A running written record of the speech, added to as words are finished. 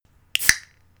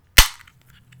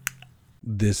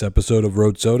This episode of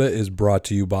Road Soda is brought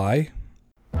to you by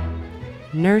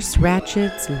Nurse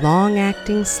Ratchet's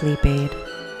long-acting sleep aid.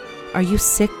 Are you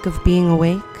sick of being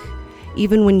awake?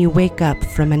 Even when you wake up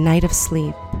from a night of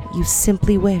sleep, you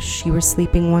simply wish you were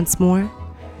sleeping once more?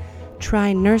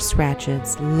 Try Nurse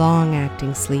Ratchet's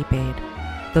long-acting sleep aid,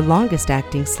 the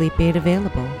longest-acting sleep aid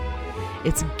available.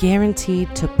 It's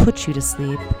guaranteed to put you to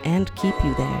sleep and keep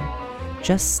you there,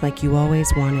 just like you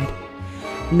always wanted.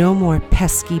 No more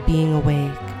pesky being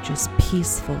awake, just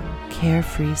peaceful,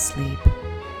 carefree sleep.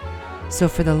 So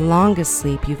for the longest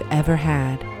sleep you've ever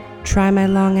had, try my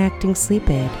long-acting sleep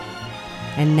aid.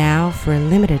 And now, for a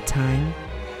limited time,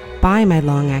 buy my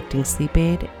long-acting sleep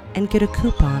aid and get a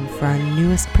coupon for our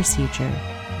newest procedure,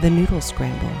 the Noodle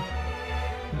Scramble.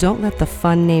 Don't let the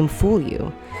fun name fool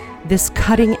you. This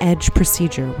cutting-edge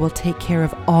procedure will take care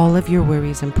of all of your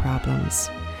worries and problems.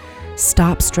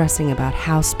 Stop stressing about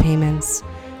house payments,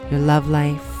 your love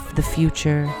life, the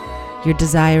future, your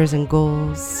desires and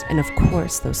goals, and of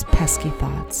course those pesky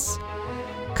thoughts.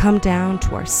 Come down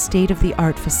to our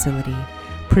state-of-the-art facility,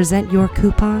 present your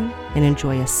coupon, and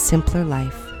enjoy a simpler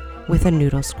life with a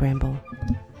Noodle Scramble.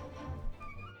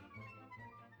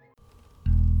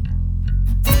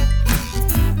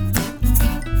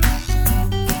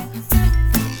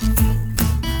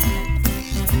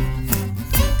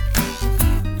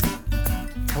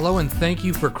 Hello and thank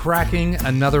you for cracking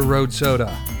another Road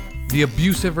Soda, the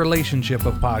abusive relationship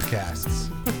of podcasts.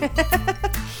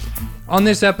 On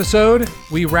this episode,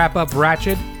 we wrap up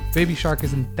Ratchet. Baby Shark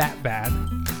isn't that bad.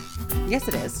 Yes,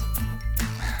 it is.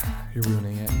 You're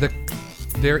ruining it.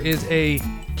 There is a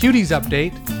Cuties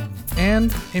update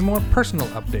and a more personal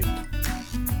update.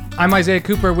 I'm Isaiah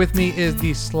Cooper. With me is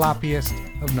the sloppiest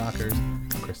of knockers,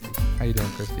 Christy. How you doing,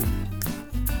 Christy?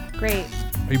 Great.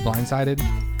 Are you blindsided?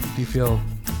 Do you feel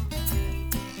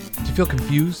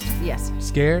confused? Yes.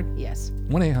 Scared? Yes.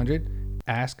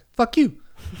 1-800-ASK. Fuck you.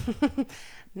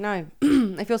 No,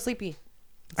 I feel sleepy.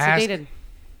 Ask. Sedated.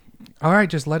 All right,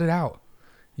 just let it out.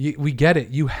 We get it.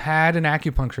 You had an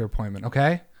acupuncture appointment,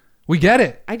 okay? We get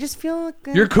it. I just feel like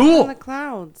You're cool. in the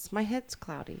clouds. My head's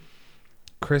cloudy.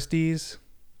 Christy's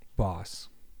boss.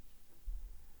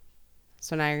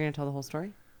 So now you're going to tell the whole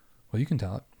story? Well, you can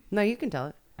tell it. No, you can tell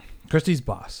it. Christy's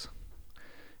boss.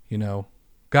 You know,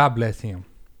 God bless him.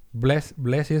 Bless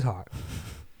his heart.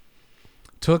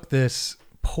 Took this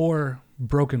poor,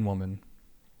 broken woman,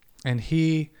 and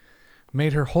he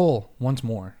made her whole once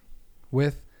more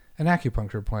with an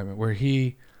acupuncture appointment where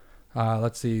he,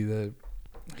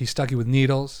 he stuck you with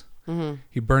needles. Mm-hmm.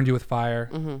 He burned you with fire.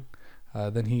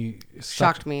 Mm-hmm. Then he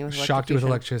shocked you with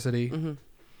electricity.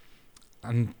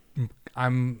 Mm-hmm.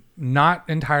 I'm not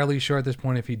entirely sure at this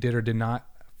point if he did or did not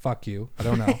fuck you. I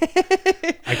don't know.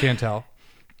 I can't tell.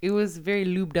 It was very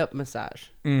lubed up massage.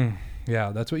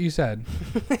 Yeah, that's what you said.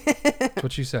 That's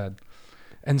what you said.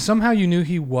 And somehow you knew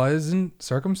he wasn't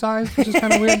circumcised, which is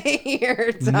kind of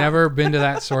weird. Never been to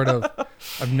that sort of...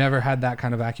 I've never had that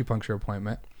kind of acupuncture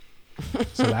appointment.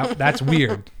 So that's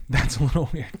weird. That's a little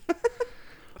weird.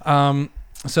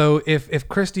 So if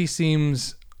Christy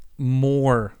seems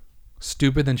more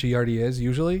stupid than she already is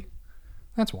usually,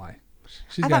 that's why.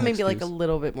 I thought maybe like a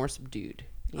little bit more subdued.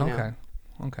 Okay.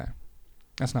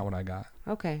 That's not what I got.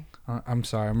 Okay. I'm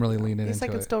sorry. I'm really leaning into it. At least I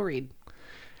can still read.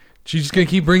 She's just going to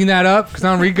keep bringing that up because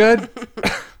I don't read good?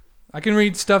 I can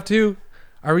read stuff too.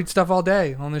 I read stuff all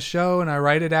day on this show and I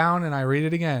write it down and I read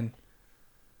it again.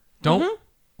 Don't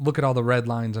look at all the red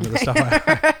lines under the stuff I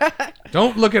write.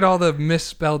 Don't look at all the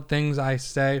misspelled things I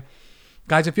say.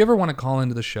 Guys, if you ever want to call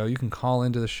into the show, you can call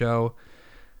into the show.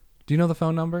 Do you know the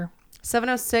phone number?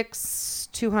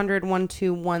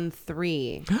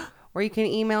 706-200-1213. Or you can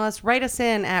email us, write us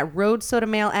in at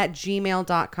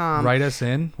roadsodamail@gmail.com. Write us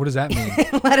in? What does that mean?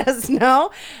 Let us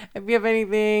know if you have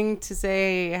anything to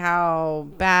say how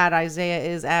bad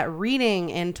Isaiah is at reading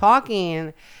and talking.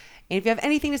 And if you have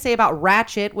anything to say about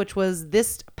Ratchet, which was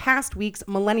this past week's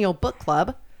Millennial Book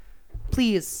Club,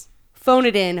 please phone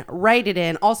it in, write it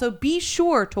in. Also, be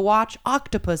sure to watch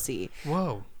Octopussy.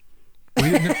 Whoa. What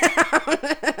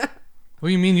do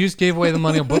you mean you just gave away the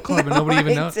Millennial Book Club and nobody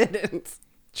even knows? I didn't.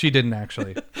 She didn't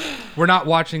actually. We're not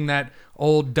watching that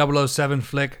old 007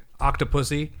 flick,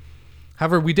 Octopussy.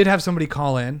 However, we did have somebody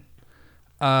call in.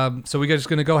 So we're just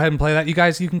going to go ahead and play that. You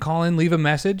guys, you can call in, leave a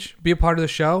message, be a part of the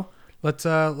show. Let's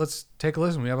take a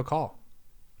listen. We have a call.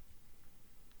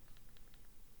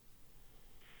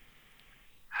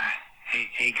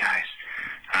 Hey guys.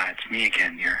 It's me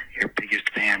again, your biggest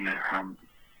fan. The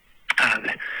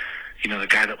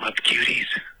guy that loved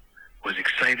Cuties. Was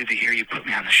excited to hear you put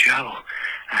me on the show.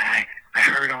 I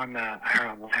heard on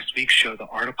last week's show the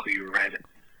article you read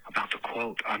about the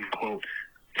quote-unquote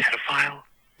pedophile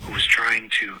who was trying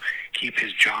to keep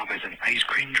his job as an ice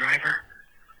cream driver?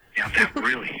 Yeah, that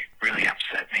really, really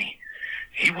upset me.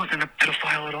 He wasn't a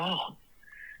pedophile at all.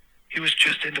 He was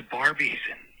just into Barbies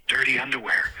and dirty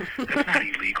underwear. That's not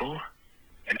illegal.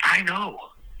 And I know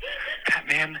that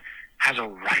man has a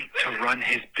right to run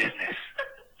his business.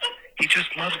 He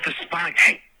just loves the spine.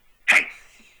 Hey,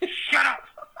 shut up.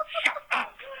 Shut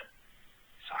up.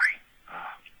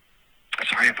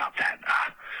 Sorry about that.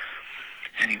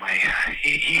 Anyway,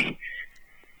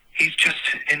 he's just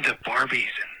into Barbies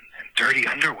and dirty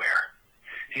underwear.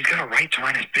 He's got a right to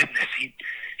run his business. He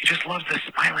just loves the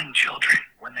smiling children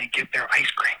when they get their ice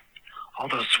cream. All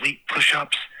those sweet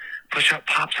push-up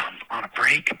pops on a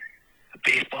break, the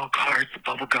baseball cards, the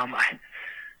bubble gum.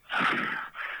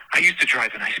 I used to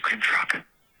drive an ice cream truck.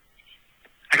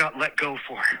 I got let go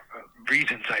for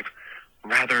reasons I'd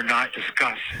rather not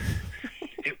discuss.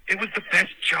 It was the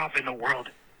best job in the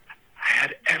world. I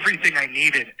had everything I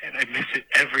needed, and I miss it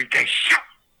every day. Shut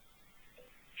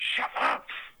up.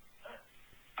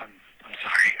 I'm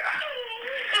sorry.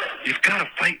 You've got to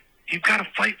fight. You've got to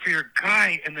fight for your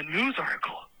guy in the news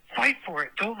article. Fight for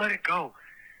it. Don't let it go.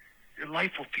 Your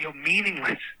life will feel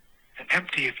meaningless and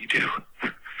empty if you do.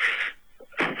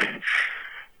 And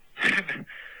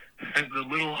the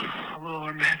little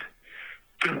man,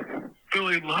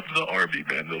 Billy loved the army,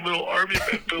 man. The little army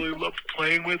man, Billy loved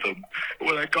playing with him.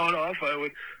 When I got off, I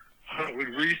would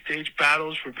restage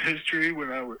battles from history.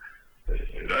 I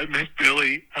miss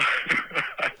Billy.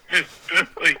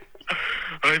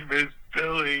 I miss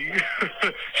Billy.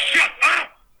 Shut up!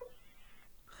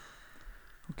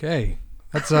 Okay,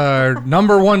 that's our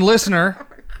number one listener.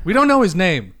 We don't know his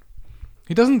name.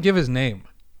 He doesn't give his name.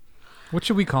 What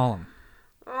should we call him?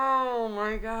 Oh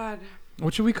my God.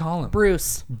 What should we call him?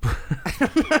 Bruce.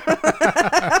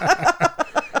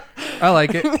 I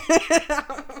like it.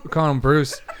 We call him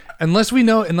Bruce. Unless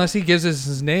he gives us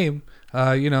his name.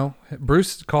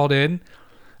 Bruce called in,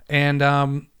 and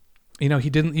he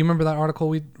didn't. You remember that article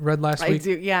we read last week? I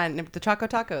do. Yeah, the Choco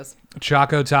Tacos.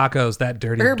 Choco Tacos, that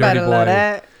dirty boy.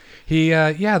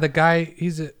 The guy.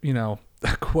 He's a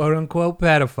quote unquote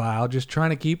pedophile, just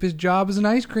trying to keep his job as an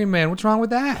ice cream man. What's wrong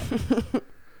with that?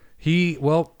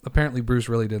 Apparently Bruce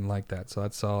really didn't like that, so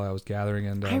that's all I was gathering.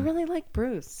 And I really like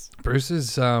Bruce. Bruce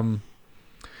is,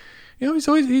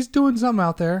 he's doing something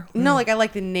out there. No, I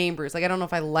like the name Bruce. I don't know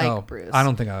if I like Bruce. I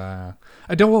don't think I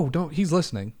don't. He's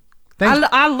listening.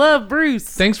 I love Bruce.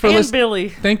 Thanks for listening, Billy.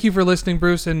 Thank you for listening,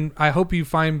 Bruce, and I hope you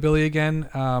find Billy again.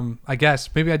 I guess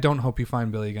maybe I don't hope you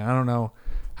find Billy again. I don't know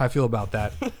how I feel about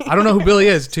that. I don't know who Billy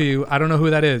is to you. I don't know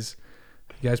who that is.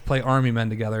 You guys play army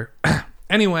men together.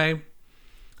 Anyway.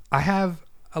 I have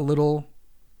a little...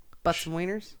 Butts and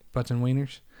wieners? Butts and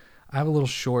wieners. I have a little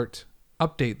short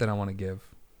update that I want to give.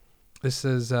 This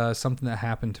is something that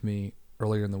happened to me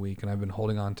earlier in the week, and I've been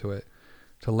holding on to it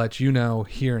to let you know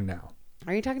here and now.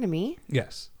 Are you talking to me?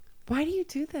 Yes. Why do you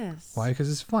do this? Why? Because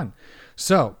it's fun.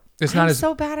 So, I'm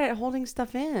so bad at holding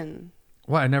stuff in.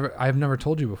 What? I've never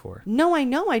told you before. No, I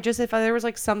know. If there was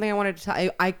something I wanted to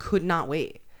tell, I could not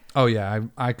wait. Oh, yeah.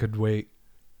 I could wait.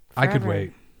 Forever. I could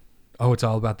wait. Oh, it's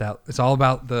all about that. It's all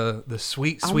about the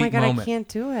sweet moment. Oh my God, I can't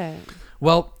do it.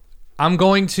 Well, I'm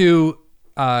going to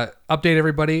update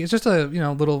everybody. It's just a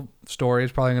little story.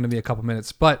 It's probably going to be a couple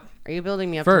minutes. But are you building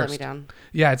me up first, to let me down?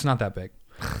 Yeah, it's not that big.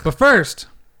 But first,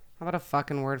 how about a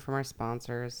fucking word from our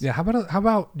sponsors? Yeah, how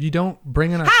about you don't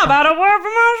bring in a... How about a word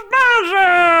from our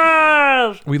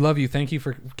sponsors? We love you. Thank you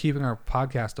for keeping our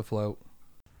podcast afloat.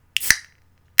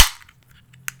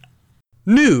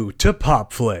 New to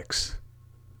PopFlix.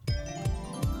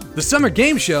 The summer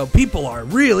game show people are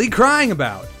really crying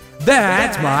about.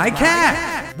 That's my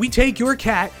cat. We take your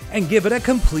cat and give it a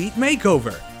complete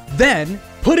makeover. Then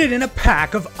put it in a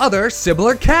pack of other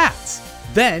similar cats.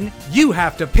 Then you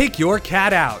have to pick your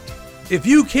cat out. If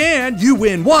you can, you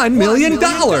win $1 million.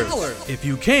 If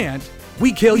you can't,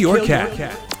 we kill your cat.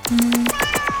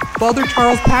 Father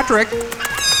Charles Patrick.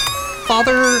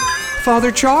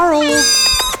 Father Charles.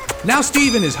 Now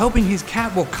Steven is hoping his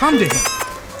cat will come to him.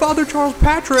 Father Charles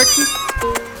Patrick.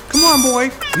 Come on,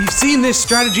 boy. We've seen this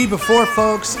strategy before,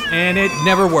 folks, and it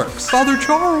never works. Father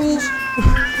Charles.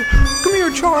 Come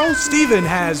here, Charles. Steven,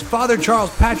 has Father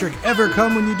Charles Patrick ever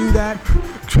come when you do that?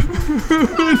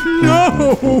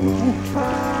 No.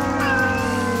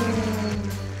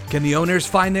 Can the owners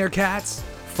find their cats?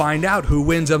 Find out who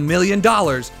wins $1 million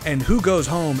and who goes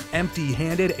home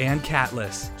empty-handed and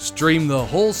catless. Stream the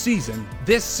whole season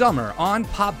this summer on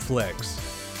PopFlix.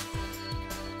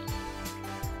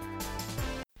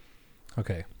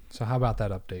 Okay, so how about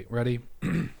that update? Ready?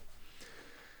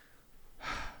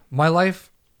 My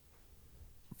life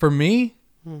For me,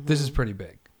 this is pretty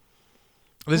big.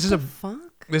 This is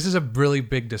fuck? This is a really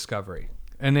big discovery.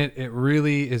 And it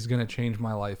really is going to change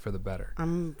my life for the better. I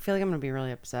feel like I'm going to be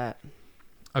really upset.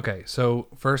 Okay, so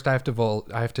first I have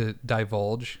to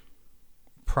divulge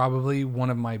probably one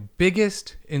of my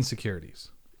biggest insecurities.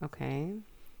 Okay.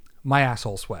 My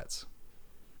asshole sweats.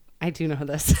 I do know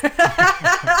this.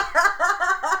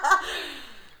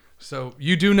 So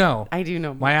you do know. I do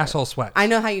know. My asshole sweats. I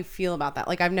know how you feel about that.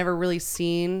 Like, I've never really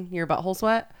seen your butthole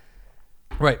sweat.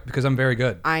 Right, because I'm very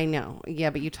good. I know. Yeah,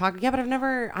 but you talk. Yeah, but I've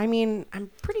never. I mean, I'm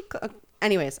pretty.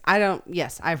 Anyways, I don't.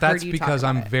 Yes, I've heard you talk about That's because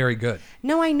I'm very good.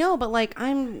 No, I know, but like,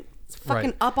 I'm fucking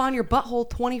Right. up on your butthole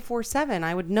 24/7.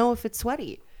 I would know if it's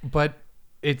sweaty. But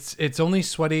it's only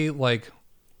sweaty like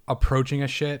approaching a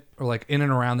shit or like in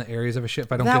and around the areas of a shit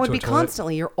if I don't That get would to be a toilet.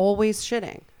 constantly. You're always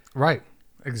shitting. Right.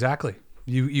 Exactly.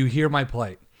 You hear my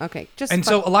plight. Okay, just And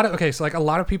so a lot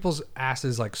of people's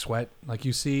asses like sweat. Like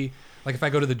you see, like if I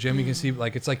go to the gym, you can see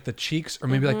like it's like the cheeks or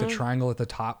maybe like the triangle at the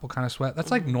top will kind of sweat.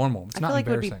 That's like normal. It's I not feel like it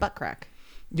would embarrassing. be butt crack.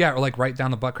 Yeah, or like right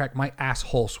down the butt crack. My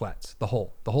asshole sweats. The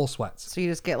whole sweats. So you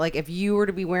just get like, if you were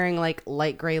to be wearing like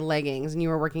light gray leggings and you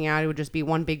were working out, it would just be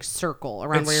one big circle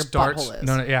around where your butthole is.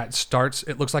 No, yeah, it starts.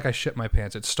 It looks like I shit my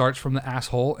pants. It starts from the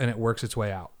asshole and it works its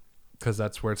way out because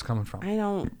that's where it's coming from. I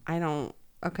don't.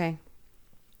 Okay.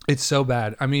 It's so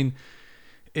bad. I mean,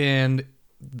 and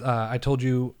I told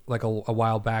you like a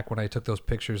while back when I took those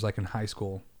pictures like in high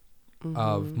school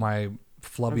of my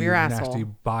flubby, your nasty asshole.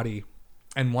 body.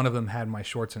 And one of them had my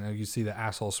shorts in it. You see the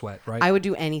asshole sweat, right? I would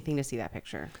do anything to see that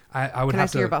picture. I would Can I have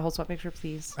see to. your butthole sweat picture,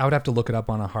 please? I would have to look it up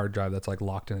on a hard drive that's like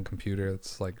locked in a computer.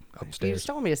 It's like You upstairs. just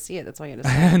don't want me to see it. That's why you had to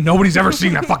say it. Nobody's ever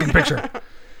seen that fucking picture.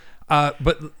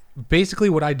 But basically,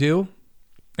 what I do,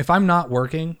 if I'm not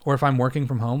working or if I'm working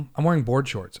from home, I'm wearing board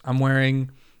shorts. I'm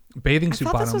wearing bathing I suit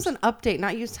thought bottoms. this was an update,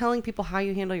 not you telling people how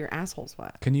you handle your asshole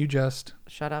sweat. Can you just?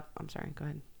 Shut up. I'm sorry. Go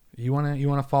ahead. You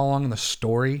wanna follow along in the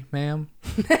story, ma'am?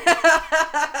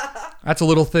 That's a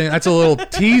little thing. That's a little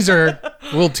teaser. A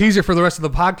little teaser for the rest of the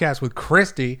podcast with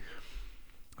Christy.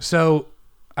 So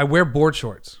I wear board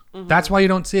shorts. That's why you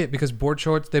don't see it, because board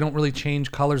shorts, they don't really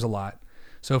change colors a lot.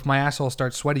 So if my asshole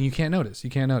starts sweating, you can't notice. You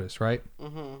can't notice, right?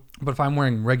 But if I'm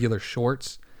wearing regular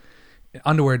shorts,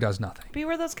 underwear does nothing. But you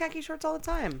wear those khaki shorts all the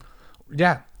time.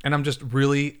 Yeah, and I'm just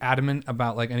really adamant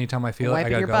about like anytime I feel it, I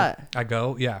Wiping gotta your go. butt. I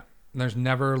go, yeah. And there's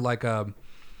never like I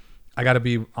gotta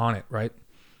be on it, right?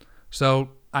 So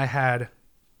I had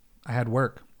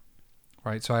work,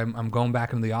 right? So I'm going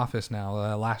back into the office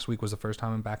now. Last week was the first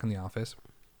time I'm back in the office.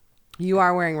 You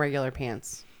are wearing regular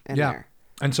pants in there.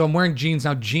 And so I'm wearing jeans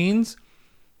now. Jeans,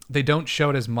 they don't show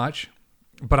it as much,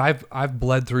 but I've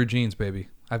bled through jeans, baby.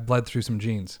 I've bled through some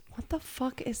jeans. What the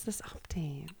fuck is this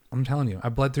update? I'm telling you, I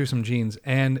bled through some jeans.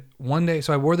 And one day,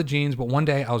 so I wore the jeans, but one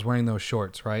day I was wearing those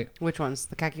shorts, right? Which ones?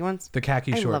 The khaki ones? The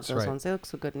khaki I shorts, love those right? ones. They look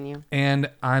so good in you. And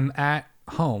I'm at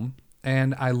home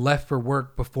and I left for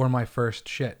work before my first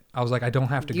shit. I was like, I don't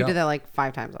have to You go. did that like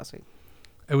 5 times last week.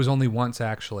 It was only once,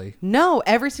 actually. No,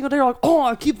 every single day you're like, oh,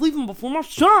 I keep leaving before my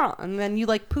shot. And then you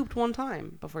like pooped one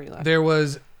time before you left. There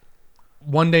was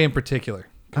one day in particular.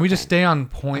 Can we just stay on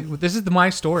point? This is my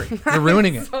story. You're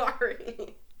ruining it.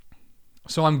 Sorry.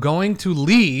 So I'm going to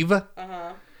leave,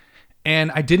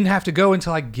 and I didn't have to go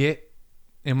until I get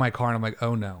in my car, and I'm like,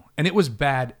 oh no. And it was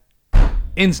bad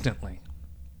instantly.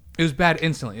 It was bad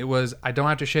instantly. It was, I don't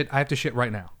have to shit. I have to shit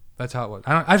right now. That's how it was.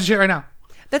 I have to shit right now.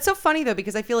 That's so funny though,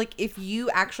 because I feel like if you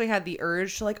actually had the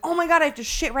urge to like, oh my God, I have to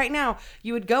shit right now,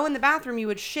 you would go in the bathroom, you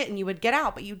would shit and you would get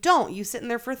out, but you don't. You sit in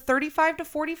there for 35 to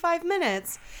 45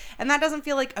 minutes and that doesn't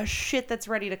feel like a shit that's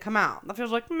ready to come out. That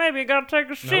feels like, maybe I gotta take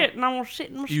a shit and I'm gonna shit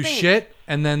in my You stink. shit,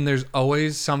 and then there's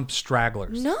always some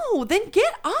stragglers. No, then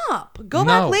get up. Go No.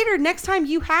 back later next time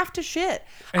you have to shit.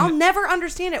 And- I'll never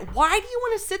understand it. Why do you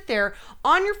want to sit there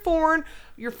on your phone,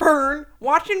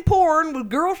 watching porn with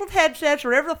girls with headsets or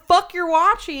whatever the fuck you're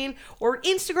watching, or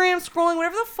Instagram scrolling,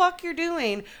 whatever the fuck you're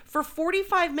doing, for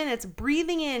 45 minutes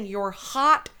breathing in your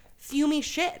hot, fumey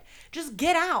shit? Just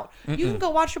get out. You can go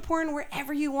watch your porn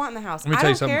wherever you want in the house. Let me I tell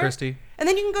you don't something, care. Christy. And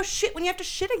then you can go shit when you have to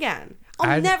shit again.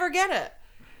 I'll I'd- never get it.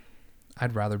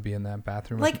 I'd rather be in that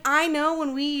bathroom. Like, I know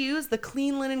when we use the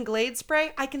Clean Linen Glade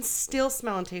spray, I can still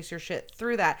smell and taste your shit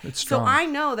through that. It's so strong. I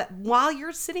know that while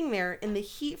you're sitting there and the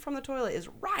heat from the toilet is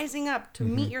rising up to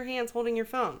meet your hands holding your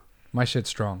phone. My shit's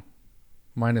strong.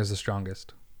 Mine is the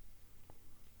strongest.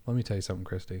 Let me tell you something,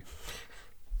 Christy.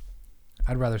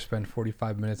 I'd rather spend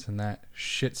 45 minutes in that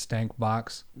shit stank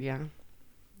box Yeah.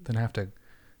 than have to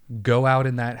go out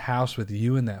in that house with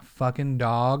you and that fucking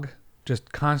dog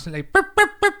just constantly burp, burp,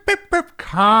 burp, burp, burp,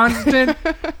 constant,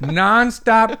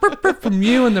 nonstop from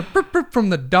you and the from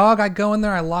the dog. I go in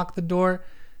there, I lock the door,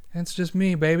 and it's just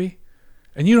me, baby.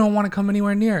 And you don't want to come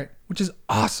anywhere near it, which is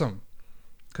awesome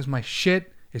because my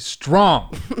shit is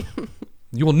strong.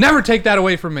 You will never take that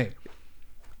away from me.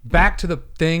 Back to the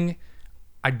thing.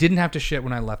 I didn't have to shit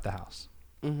when I left the house.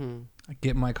 Mm-hmm. I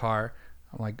get in my car.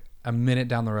 I'm like a minute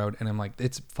down the road, and I'm like,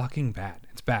 it's fucking bad.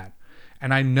 It's bad.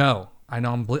 And I know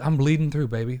I'm bleeding through,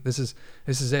 baby. This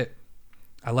is it.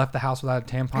 I left the house without a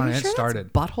tampon, and it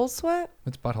started. That's butthole sweat?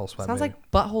 It's butthole sweat. Sounds baby.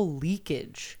 like butthole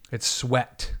leakage. It's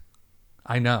sweat.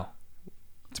 I know.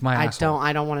 It's my asshole.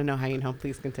 I don't want to know how you know.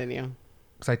 Please continue.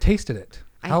 Because I tasted it.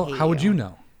 How would you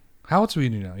know? How else would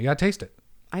you know? You gotta taste it.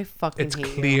 I fucking It's hate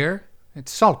clear. You.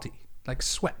 It's salty, like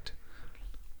sweat.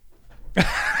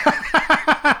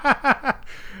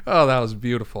 Oh, that was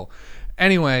beautiful.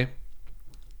 Anyway,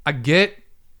 I get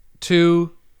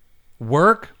to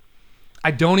work.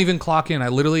 I don't even clock in. I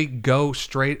literally go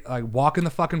straight. I walk in the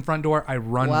fucking front door. I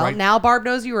run Well, now Barb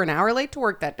knows you were an hour late to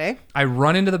work that day. I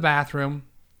run into the bathroom.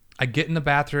 I get in the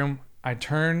bathroom. I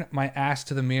turn my ass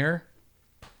to the mirror.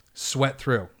 Sweat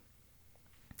through.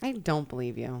 I don't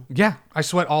believe you. Yeah, I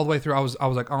sweat all the way through. I was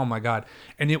like, oh my God.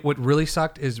 And what really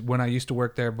sucked is when I used to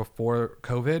work there before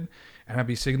COVID, and I'd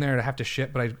be sitting there and I'd have to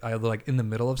shit, but I like in the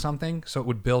middle of something, so it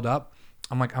would build up.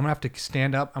 I'm like, I'm gonna have to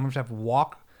stand up. I'm gonna have to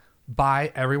walk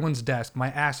by everyone's desk. My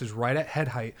ass is right at head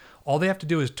height. All they have to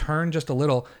do is turn just a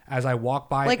little as I walk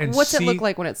by. Like, and what's it look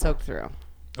like when it's soaked through?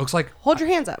 Looks like. Hold your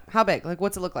hands up. How big? Like,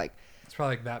 what's it look like? It's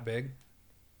probably like that big.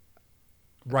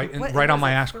 Right What, on is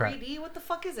my it ass crack. 3D? What the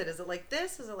fuck is it? Is it like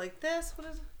this? Is it like this? What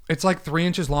is it? It's like 3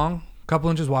 inches long, a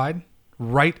couple inches wide,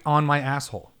 right on my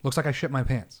asshole. Looks like I shit my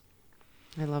pants.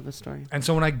 I love this story. And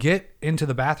so when I get into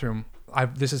the bathroom,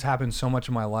 this has happened so much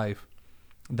in my life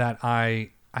that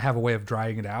I have a way of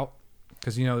drying it out.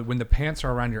 Because, you know, when the pants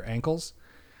are around your ankles,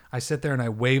 I sit there and I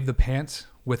wave the pants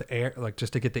with air, like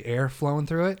just to get the air flowing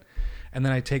through it. And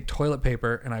then I take toilet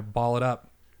paper and I ball it up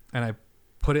and I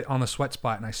put it on the sweat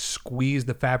spot and I squeeze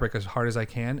the fabric as hard as I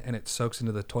can and it soaks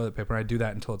into the toilet paper. And I do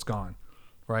that until it's gone.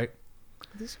 Right?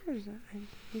 These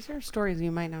are stories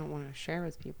you might not want to share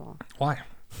with people. Why?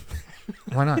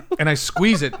 Why not? And I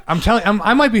squeeze it.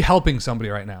 I might be helping somebody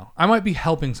right now.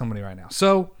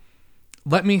 So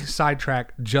let me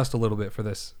sidetrack just a little bit for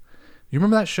this. You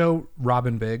remember that show,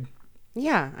 Robin Big?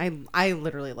 Yeah, I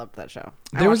literally loved that show.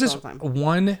 There was this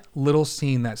one little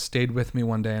scene that stayed with me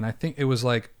one day, and I think it was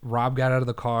like Rob got out of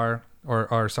the car,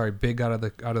 or sorry, Big got out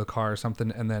of the car or something,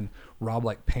 and then Rob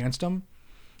like pantsed him,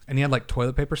 and he had like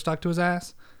toilet paper stuck to his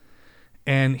ass,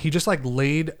 and he just like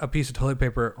laid a piece of toilet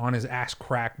paper on his ass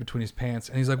crack between his pants,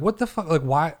 and he's like, "What the fuck? Like,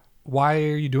 why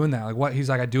are you doing that? Like, what?" He's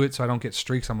like, "I do it so I don't get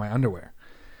streaks on my underwear,"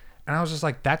 and I was just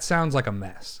like, "That sounds like a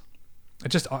mess."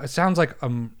 It sounds like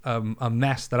a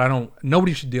mess that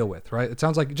nobody should deal with, right? It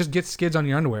sounds like just get skids on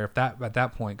your underwear at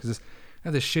that point, because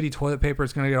this shitty toilet paper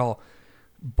is gonna get all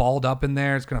balled up in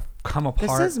there. It's gonna come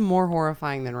apart. This is more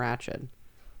horrifying than Ratched.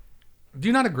 Do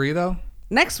you not agree though?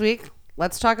 Next week,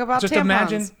 let's talk about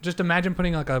tampons. Just imagine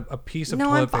putting like a piece of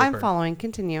toilet paper. No, I'm following.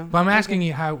 Continue. But I'm asking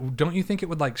you, how don't you think it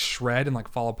would like shred and like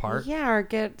fall apart? Yeah,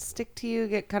 or stick to you,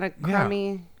 get kind of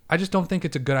crummy. Yeah. I just don't think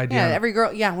it's a good idea. Yeah, every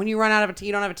girl. Yeah, when you run out of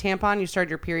you don't have a tampon, you start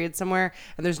your period somewhere,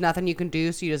 and there's nothing you can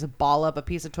do, so you just ball up a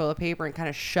piece of toilet paper and kind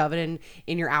of shove it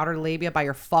in your outer labia by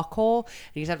your fuck hole,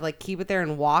 and you just have to like keep it there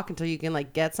and walk until you can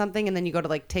like get something, and then you go to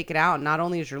like take it out, and not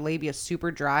only is your labia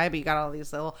super dry, but you got all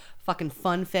these little fucking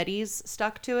funfettis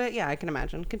stuck to it. Yeah, I can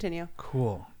imagine. Continue.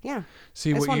 Cool. Yeah.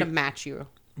 See, I just wanted to match you.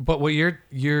 But what you're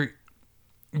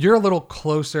a little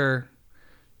closer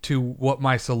to what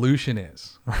my solution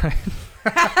is, right?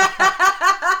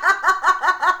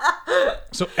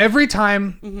 So every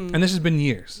time, and this has been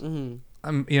years,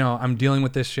 I'm dealing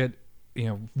with this shit,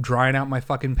 drying out my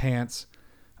fucking pants,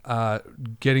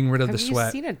 getting rid of the sweat.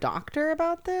 Have you seen a doctor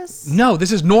about this? No,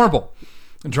 this is normal.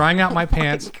 Drying out my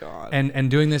pants and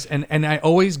doing this, and I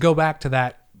always go back to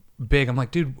that big. I'm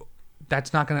like, dude,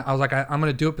 that's not gonna. I was like, I'm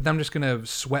gonna do it, but then I'm just gonna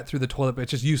sweat through the toilet. But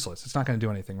it's just useless. It's not gonna do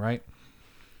anything, right?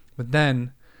 But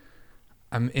then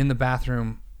I'm in the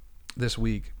bathroom this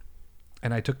week,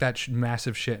 and I took that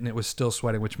massive shit, and it was still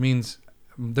sweating, which means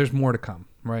there's more to come,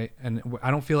 right? And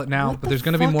I don't feel it now, but there's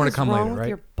going to be more to come later, right?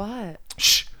 Your butt.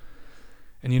 Shh.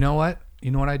 And you know what?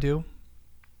 You know what I do?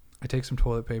 I take some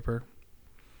toilet paper.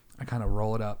 I kind of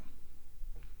roll it up.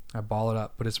 I ball it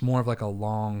up, but it's more of like a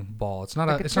long ball. It's not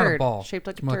like it's not a ball. Shaped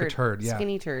like it's more like a turd, yeah.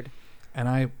 Skinny turd. And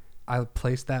I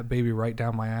placed that baby right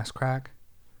down my ass crack,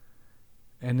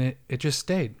 and it just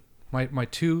stayed. My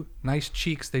two nice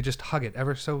cheeks, they just hug it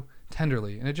ever so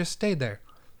tenderly, and it just stayed there.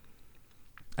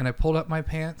 And I pulled up my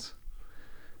pants,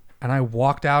 And I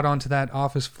walked out onto that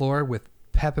office floor with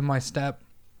pep in my step,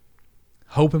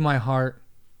 hope in my heart,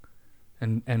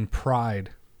 and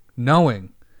pride,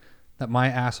 knowing that my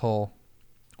asshole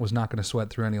was not going to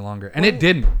sweat through any longer. And it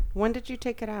didn't. When did you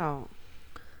take it out?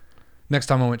 Next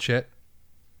time I went shit.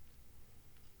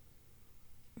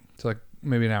 It's like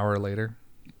maybe an hour later.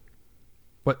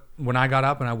 But when I got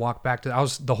up and I walked back to,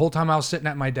 the whole time I was sitting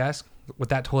at my desk with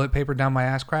that toilet paper down my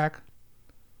ass crack,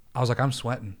 I was like, I'm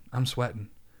sweating.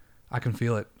 I can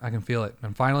feel it.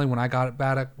 And finally, when I got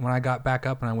back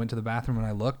up and I went to the bathroom and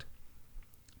I looked,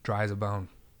 dry as a bone.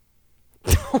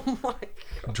 Oh my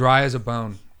God. Dry as a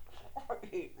bone. I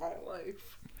hate my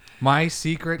life. My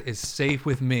secret is safe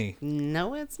with me.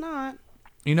 No, it's not.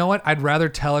 You know what? I'd rather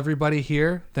tell everybody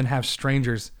here than have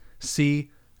strangers see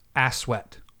ass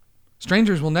sweat.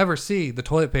 Strangers will never see the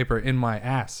toilet paper in my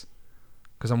ass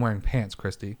because I'm wearing pants,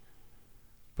 Christy.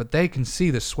 But they can see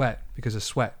the sweat because the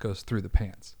sweat goes through the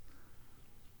pants.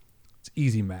 It's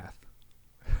easy math.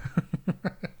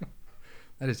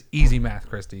 That is easy math,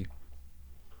 Christy.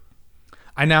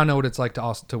 I now know what it's like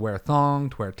to wear a thong,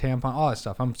 to wear a tampon, all that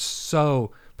stuff. I'm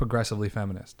so progressively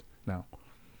feminist now.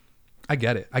 I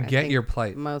get it. I get your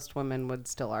plight. Most women would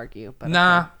still argue, but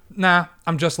Nah.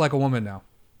 I'm just like a woman now.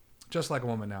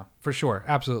 For sure.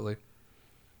 Absolutely.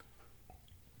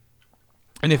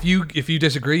 And if you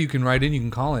disagree, you can write in. You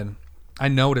can call in. I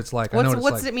know what it's like. What's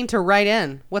does it mean to write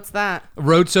in? What's that?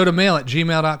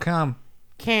 roadsodamail@gmail.com.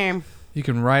 Cam. You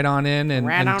can write on in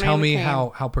and tell me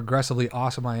Cam. how progressively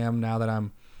awesome I am now that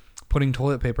I'm putting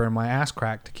toilet paper in my ass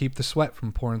crack to keep the sweat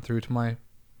from pouring through to my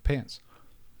pants.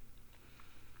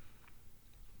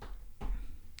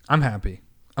 I'm happy.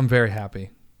 I'm very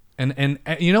happy. And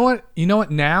you know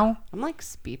what? Now? I'm like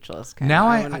speechless. Now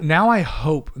I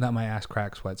hope that my ass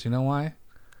crack sweats. You know why?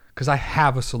 Because I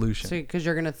have a solution. So because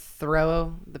you're gonna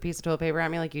throw the piece of toilet paper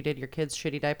at me like you did your kid's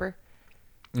shitty diaper.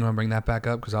 You want to bring that back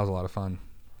up? Because that was a lot of fun.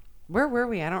 Where were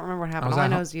we? I don't remember what happened. All I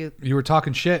know is you were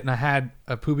talking shit, and I had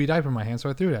a poopy diaper in my hand, so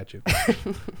I threw it at you.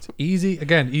 It's easy.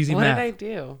 Again, easy What math. did I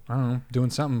do? I don't know. Doing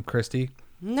something, Christy.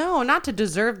 No, not to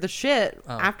deserve the shit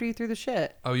after you threw the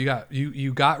shit. Oh,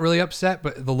 you got really upset,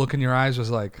 but the look in your eyes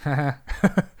was like,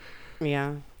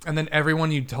 Yeah. And then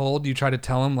everyone you tried to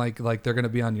tell them like they're gonna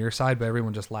be on your side, but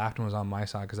everyone just laughed and was on my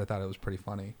side because I thought it was pretty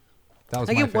funny. That was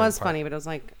like my it was favorite part. funny, but it was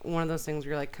like one of those things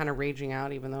where you're like kind of raging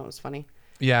out, even though it was funny.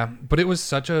 Yeah, but it was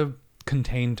such a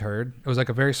contained turd. It was like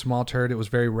a very small turd. It was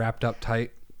very wrapped up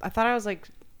tight. I thought I was like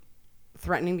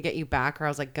threatening to get you back, or I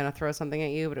was like gonna throw something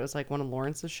at you, but it was like one of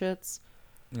Lawrence's shits.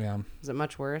 Yeah. Is it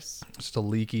much worse? Just a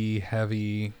leaky,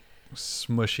 heavy,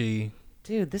 smushy.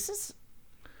 Dude, this is.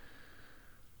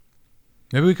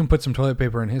 Maybe we can put some toilet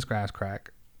paper in his ass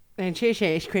crack. And his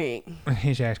ass crack.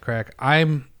 His ass crack.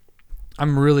 I'm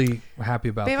really happy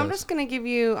about Babe, this. I'm just gonna give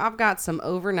you. I've got some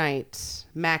overnight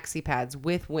maxi pads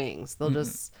with wings.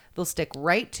 They'll stick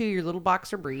right to your little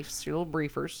boxer briefs, your little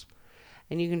briefers,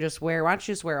 and you can just wear. Why don't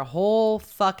you just wear a whole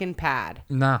fucking pad?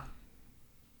 Nah.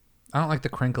 I don't like the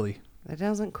crinkly. It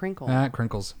doesn't crinkle. Nah, it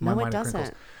crinkles. No, it Crinkles.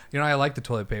 doesn't. You know, I like the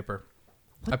toilet paper.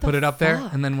 What I put the it up there,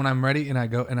 fuck? and then when I'm ready and I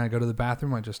go to the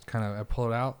bathroom, I just I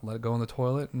pull it out, let it go in the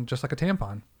toilet, and just like a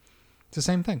tampon. It's the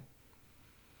same thing.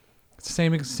 It's the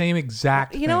same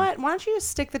exact thing. You know what? Why don't you just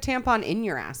stick the tampon in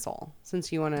your asshole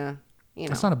since you want to,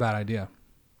 That's not a bad idea.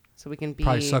 So we can be...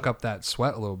 Probably suck up that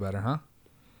sweat a little better, huh?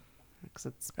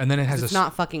 And then it's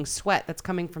not fucking sweat that's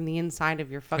coming from the inside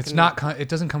of your fucking... It's not... It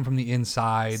doesn't come from the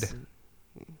inside.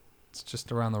 It's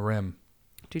just around the rim.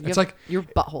 Dude, it's like... Your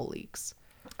butthole leaks.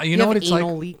 You know what it's like?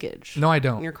 Anal leakage. No, I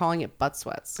don't. And you're calling it butt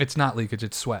sweats. It's not leakage.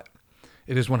 It's sweat.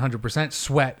 It is 100%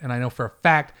 sweat, and I know for a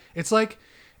fact it's like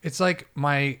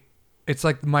my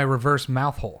reverse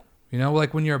mouth hole. You know,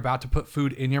 like when you're about to put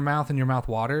food in your mouth and your mouth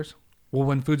waters. Well,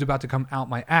 when food's about to come out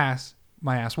my ass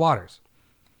waters.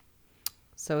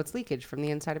 So it's leakage from the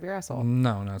inside of your asshole.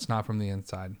 No, it's not from the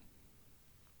inside.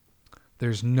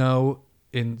 There's no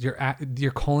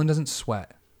your colon doesn't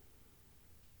sweat.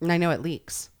 And I know it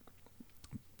leaks.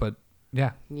 But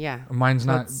yeah. Yeah. Mine's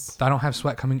not. I don't have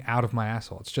sweat coming out of my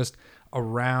asshole. It's just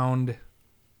around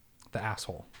the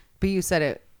asshole. But you said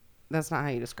it. That's not how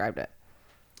you described it.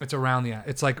 It's around the.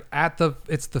 It's like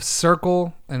it's the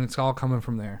circle, and it's all coming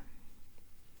from there.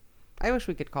 I wish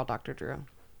we could call Dr. Drew.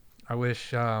 I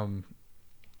wish.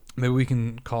 Maybe we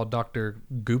can call Dr.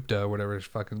 Gupta or whatever his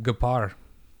fucking Gupar.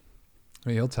 I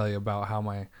mean, he'll tell you about how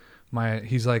my.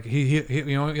 He's like he.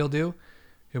 You know what he'll do?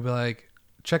 He'll be like,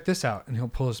 check this out, and he'll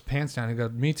pull his pants down. He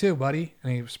goes, me too, buddy,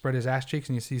 and he spread his ass cheeks,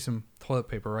 and you see some toilet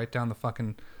paper right down the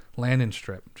fucking landing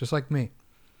strip, just like me.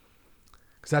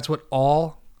 Because that's what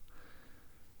all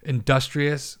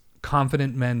industrious,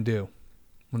 confident men do.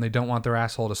 when they don't want their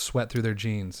asshole to sweat through their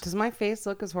jeans. Does my face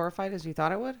look as horrified as you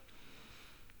thought it would?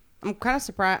 I'm kind of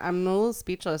surprised. I'm a little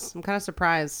speechless. I'm kind of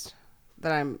surprised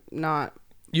that I'm not.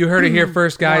 You heard it here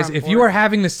first, guys. If you are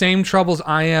having the same troubles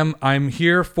I am, I'm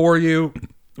here for you.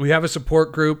 We have a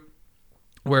support group.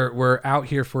 We're out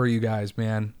here for you guys,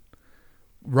 man.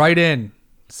 Write in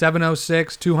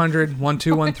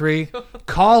 706-200-1213.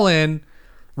 Call in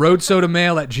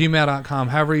roadsodamail@gmail.com.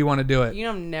 However you want to do it. You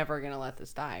know I'm never going to let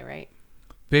this die, right?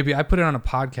 Baby, I put it on a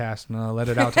podcast and I'll let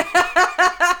it out to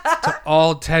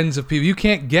all tens of people. You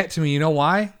can't get to me. You know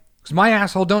why? Because my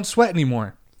asshole don't sweat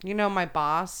anymore. You know, my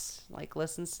boss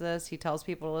listens to this. He tells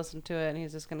people to listen to it, and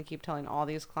he's just going to keep telling all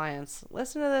these clients,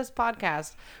 listen to this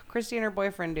podcast. Christy and her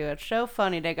boyfriend do it. It's so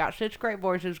funny. They got such great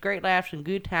voices, great laughs, and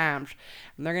good times.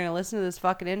 And they're going to listen to this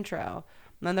fucking intro.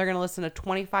 And then they're going to listen to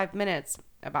 25 minutes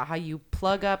about how you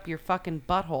plug up your fucking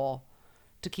butthole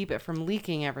to keep it from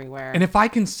leaking everywhere. And if I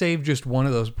can save just one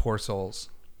of those poor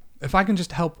souls, if I can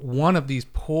just help one of these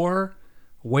poor,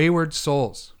 wayward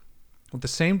souls with the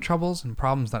same troubles and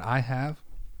problems that I have,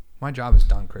 my job is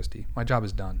done, Christy. My job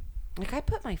is done. I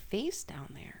put my face down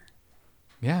there.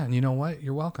 Yeah, and you know what?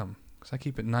 You're welcome. Because I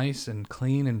keep it nice and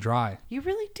clean and dry. You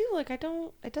really do. I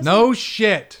don't... It doesn't... No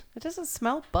shit. It doesn't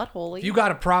smell butthole-y. If you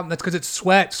got a problem, that's because it's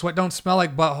sweat. Sweat don't smell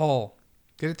like butthole.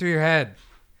 Get it through your head.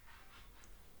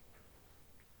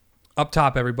 Up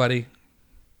top, everybody.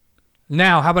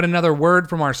 Now, how about another word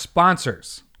from our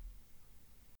sponsors?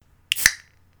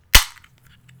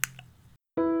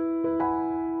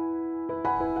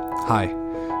 Hi,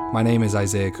 my name is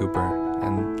Isaiah Cooper,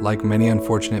 and like many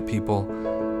unfortunate people,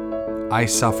 I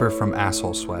suffer from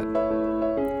asshole sweat.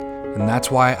 And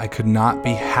that's why I could not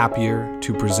be happier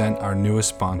to present our newest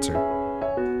sponsor,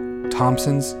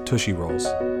 Thompson's Tushy Rolls.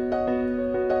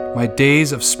 My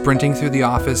days of sprinting through the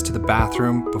office to the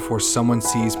bathroom before someone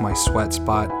sees my sweat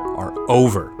spot are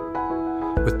over.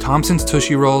 With Thompson's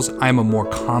Tushy Rolls, I am a more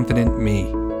confident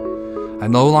me. I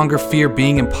no longer fear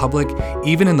being in public,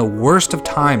 even in the worst of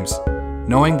times,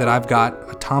 knowing that I've got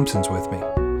a Thompson's with me.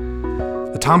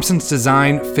 The Thompson's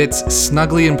design fits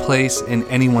snugly in place in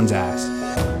anyone's ass,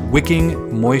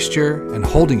 wicking moisture and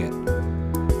holding it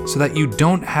so that you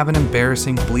don't have an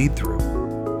embarrassing bleed through.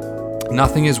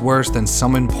 Nothing is worse than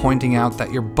someone pointing out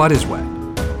that your butt is wet.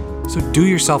 So do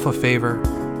yourself a favor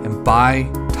and buy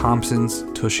Thompson's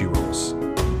Tushy Rolls.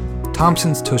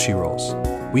 Thompson's Tushy Rolls.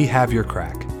 We have your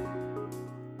crack.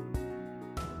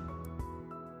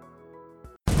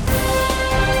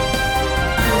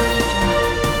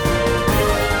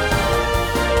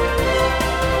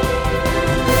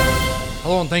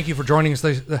 Hello and thank you for joining us.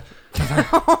 Oh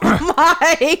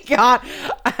my God.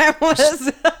 I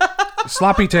was...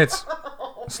 Sloppy tits.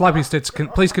 Sloppy tits.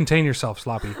 Please contain yourself,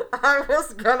 Sloppy. I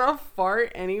was gonna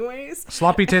fart anyways.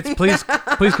 Sloppy tits, please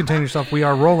contain yourself. We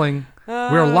are rolling. We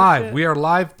are live. Shit. We are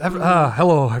live.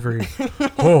 Hello, everyone.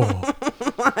 Oh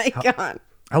my God.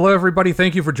 Hello, everybody.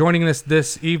 Thank you for joining us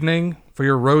this evening for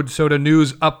your Road Soda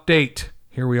News update.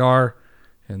 Here we are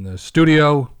in the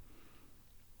studio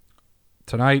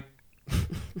tonight.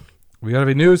 We got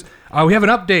any news? We have an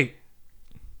update.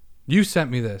 You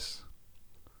sent me this.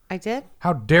 I did?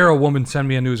 How dare a woman send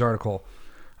me a news article?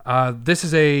 This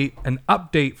is an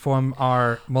update from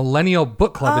our Millennial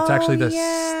Book Club. It's actually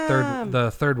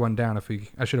the third one down.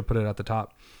 I should have put it at the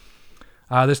top.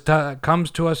 This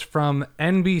comes to us from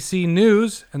NBC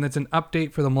News, and it's an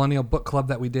update for the Millennial Book Club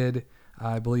that we did,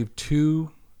 I believe, 2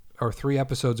 or 3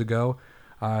 episodes ago.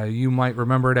 You might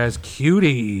remember it as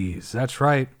Cuties. That's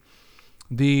right.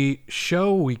 The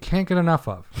show we can't get enough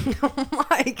of. Oh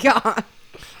my God.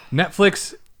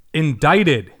 Netflix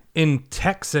indicted in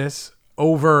Texas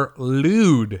over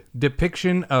lewd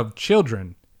depiction of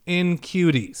children in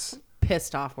Cuties.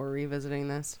 Pissed off we're revisiting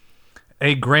this.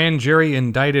 A grand jury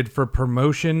indicted for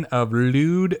promotion of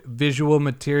lewd visual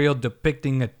material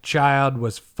depicting a child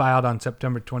was filed on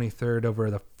September 23rd over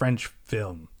the French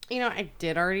film. You know, I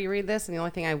did already read this, and the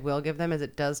only thing I will give them is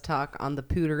it does talk on the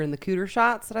pooter and the cooter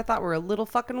shots that I thought were a little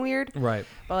fucking weird. Right.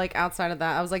 But, outside of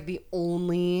that, I was, the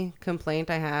only complaint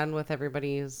I had with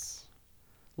everybody's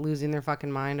losing their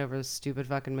fucking mind over this stupid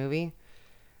fucking movie.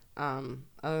 Other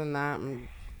than that...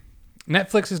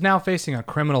 Netflix is now facing a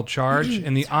criminal charge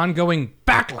in the ongoing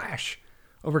backlash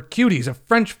over Cuties, a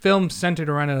French film centered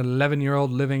around an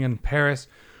 11-year-old living in Paris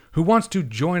who wants to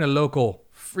join a local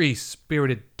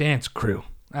free-spirited dance crew.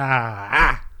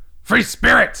 Free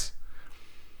spirits!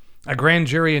 A grand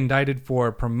jury indicted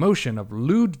for promotion of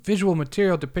lewd visual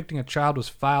material depicting a child was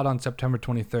filed on September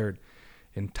 23rd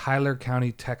in Tyler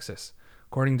County, Texas.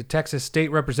 According to Texas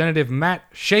State Representative Matt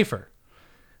Schaefer,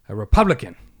 a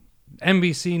Republican,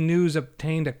 NBC News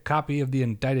obtained a copy of the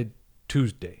indicted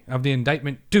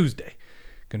indictment Tuesday,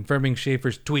 confirming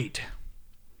Schaefer's tweet.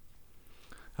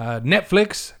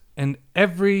 Netflix and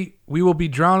we will be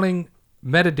drawing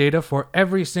metadata for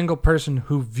every single person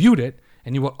who viewed it,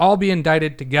 and you will all be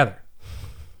indicted together.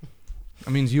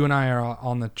 That means you and I are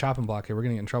on the chopping block here. We're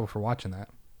going to get in trouble for watching that.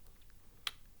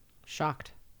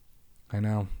 Shocked. I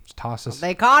know. Just toss us.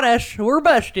 They caught us. We're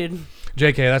busted.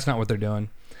 JK, that's not what they're doing.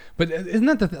 But isn't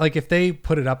that like if they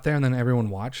put it up there and then everyone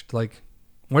watched, like,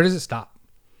 where does it stop?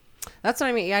 That's what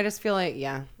I mean. Yeah, I just feel like,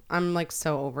 I'm like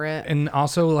so over it. And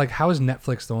also, like, how is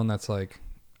Netflix the one that's like,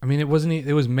 I mean, it was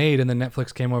made and then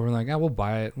Netflix came over and like, we'll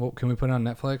buy it. Well, can we put it on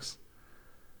Netflix?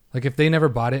 Like, if they never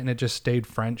bought it and it just stayed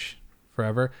French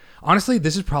forever. Honestly,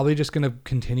 this is probably just going to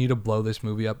continue to blow this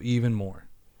movie up even more.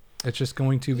 It's just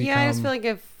going to become... Yeah, I just feel like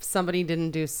if somebody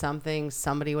didn't do something,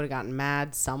 somebody would have gotten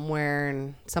mad somewhere,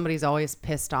 and somebody's always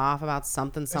pissed off about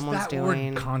something someone's doing. What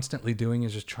we're constantly doing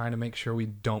is just trying to make sure we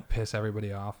don't piss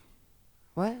everybody off.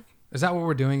 What? Is that what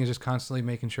we're doing? Is just constantly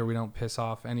making sure we don't piss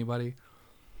off anybody?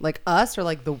 Like us or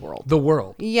like the world? The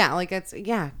world. Yeah, like it's...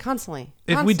 Yeah, constantly.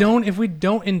 If we don't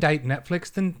indict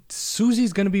Netflix, then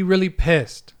Susie's going to be really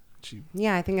pissed.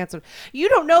 Yeah, I think that's what... You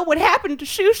don't know what happened to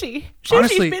Susie.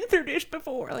 Susie's been through this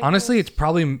before. Like, honestly, it's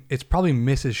probably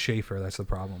Mrs. Schaefer that's the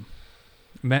problem.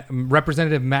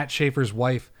 Representative Matt Schaefer's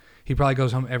wife, he probably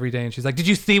goes home every day and she's like, did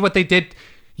you see what they did?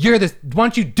 Why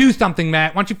don't you do something,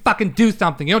 Matt? Why don't you fucking do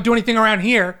something? You don't do anything around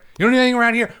here. You don't do anything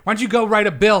around here. Why don't you go write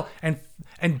a bill and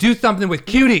do something with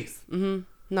cuties? Mm-hmm.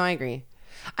 No, I agree.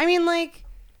 I mean, like...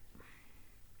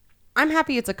 I'm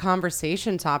happy it's a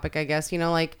conversation topic, I guess. You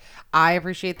know, like, I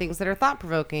appreciate things that are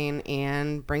thought-provoking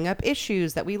and bring up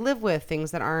issues that we live with,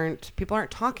 things that people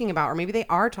aren't talking about, or maybe they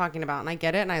are talking about, and I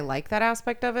get it, and I like that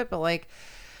aspect of it, but, like,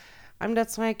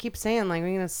 that's why I keep saying, like, we're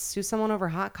going to sue someone over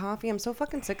hot coffee. I'm so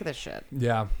fucking sick of this shit.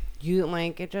 Yeah.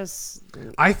 It just...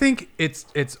 I think it's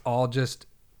all just,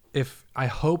 I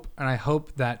hope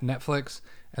that Netflix,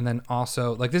 and then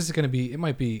also, like, this isn't going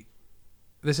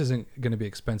to be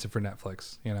expensive for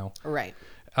Netflix, you know? Right.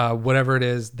 Whatever it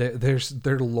is, they're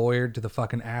lawyered to the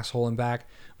fucking asshole and back.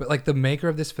 But like the maker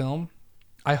of this film,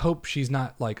 I hope she's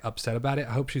not like upset about it.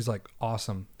 I hope she's like,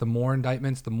 awesome. The more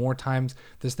indictments, the more times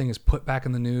this thing is put back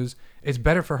in the news, it's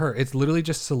better for her. It's literally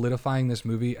just solidifying this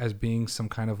movie as being some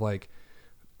kind of like,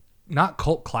 not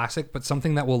cult classic, but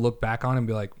something that we'll look back on and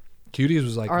be like, Cuties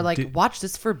was like... Or like, watch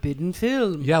this forbidden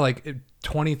film. Yeah, like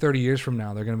 20, 30 years from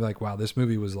now, they're going to be like, wow, this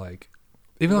movie was like...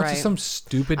 Even though it's just some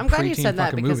stupid I'm glad you preteen said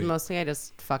that because movie. Mostly I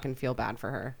just fucking feel bad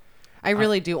for her. I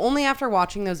really do. Only after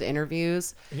watching those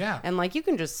interviews. Yeah. And like you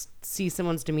can just see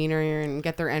someone's demeanor and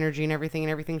get their energy and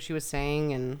everything she was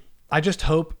saying. And I just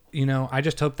hope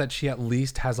that she at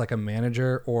least has like a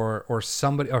manager or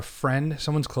somebody, a friend,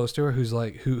 someone's close to her who's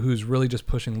like who's really just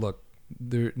pushing. Look,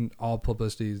 all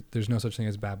publicity. There's no such thing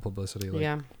as bad publicity. Like,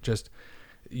 yeah. Just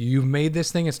you've made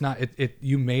this thing. It's not it.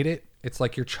 You made it. It's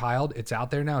like your child. It's out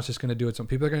there now. It's just going to do it. Some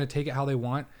people are going to take it how they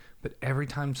want, but every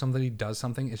time somebody does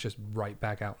something, it's just right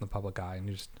back out in the public eye, and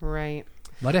you just right.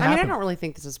 Let it happen. I mean, I don't really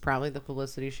think this is probably the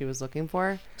publicity she was looking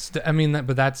for.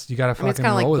 But that's you got to fucking it's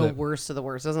kind of roll like with the it. Worst of the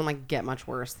worst. It doesn't like get much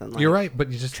worse than like you're right,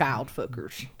 but you just child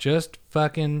fuckers. Just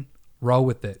fucking roll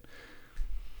with it.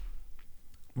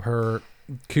 Her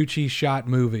coochie shot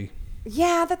movie.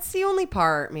 Yeah, that's the only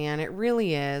part, man. It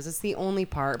really is. It's the only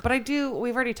part. But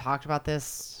we've already talked about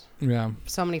this. Yeah.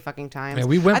 So many fucking times. Yeah,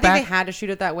 we went I think back. they had to shoot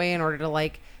it that way in order to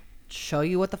like show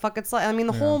you what the fuck it's like. I mean,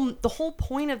 the whole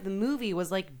point of the movie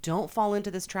was like, don't fall into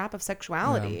this trap of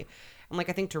sexuality. Yeah. And like,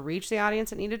 I think to reach the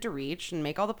audience it needed to reach and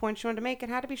make all the points you wanted to make, it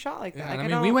had to be shot like that. Yeah, like, I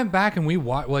mean, we went back and we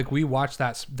watched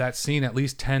that scene at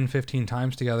least 10, 15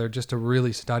 times together just to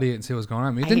really study it and see what was going on.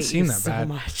 I mean, it didn't seem that bad.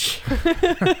 Much.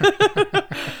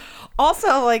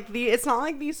 Also, like it's not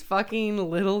like these fucking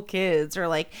little kids are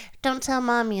like, don't tell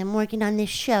mommy I'm working on this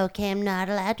show, okay? I'm not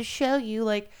allowed to show you.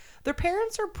 Like, their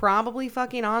parents are probably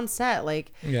fucking on set.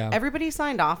 Like, everybody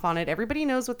signed off on it. Everybody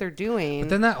knows what they're doing. But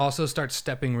then that also starts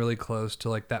stepping really close to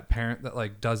like that parent that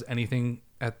like does anything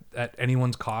at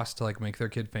anyone's cost to like make their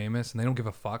kid famous, and they don't give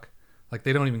a fuck. Like,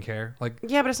 they don't even care. Like,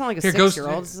 yeah, but it's not like a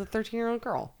 6-year-old. It's a 13-year-old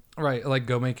girl. Right. Like,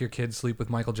 go make your kid sleep with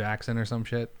Michael Jackson or some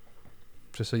shit.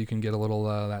 Just so you can get a little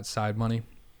that side money.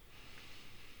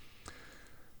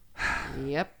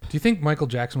 Yep. Do you think Michael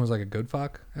Jackson was like a good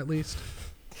fuck, at least?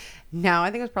 No, I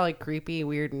think it was probably creepy,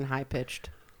 weird, and high-pitched.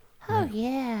 Oh,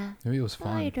 yeah. Maybe it was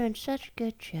fun. Oh, you're doing such a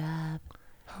good job.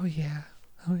 Oh, yeah.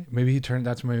 Maybe he turned...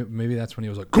 Maybe that's when he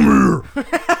was like, come here!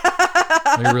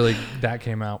 Maybe really that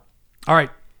came out. All right.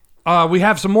 We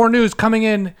have some more news coming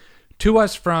in to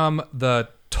us from the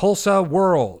Tulsa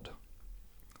world.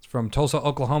 It's from Tulsa,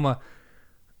 Oklahoma,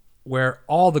 where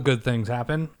all the good things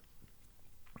happen.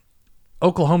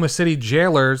 Oklahoma City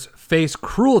jailers face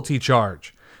cruelty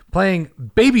charge. Playing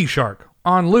Baby Shark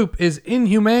on loop is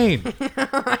inhumane.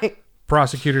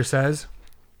 Prosecutor says.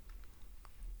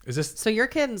 Is this... So your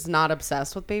kid's not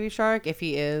obsessed with Baby Shark? If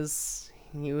he is,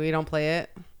 we don't play it.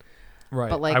 Right.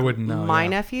 But like I wouldn't know. my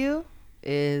nephew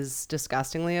is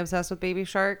disgustingly obsessed with Baby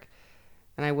Shark.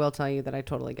 And I will tell you that I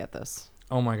totally get this.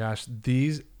 Oh my gosh.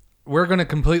 We're going to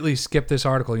completely skip this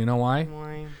article. You know why?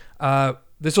 Why?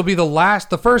 This will be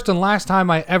the first and last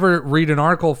time I ever read an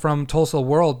article from Tulsa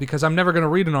World, because I'm never going to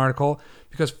read an article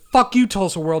because fuck you,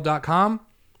 TulsaWorld.com.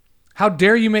 How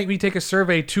dare you make me take a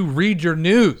survey to read your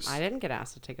news? I didn't get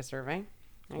asked to take a survey.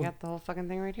 I got the whole fucking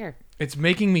thing right here. It's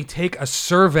making me take a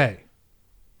survey.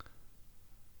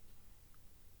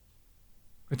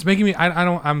 It's making me,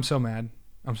 I'm so mad.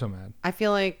 I'm so mad. I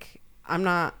feel like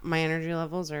my energy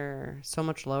levels are so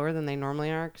much lower than they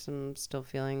normally are because I'm still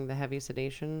feeling the heavy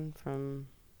sedation from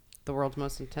the world's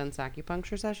most intense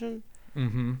acupuncture session.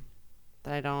 Mm-hmm.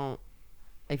 That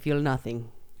I feel nothing.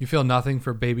 You feel nothing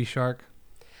for Baby Shark?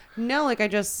 No, like I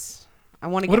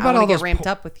want to get ramped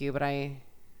up with you, but I'm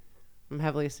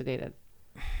heavily sedated.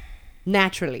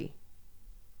 Naturally.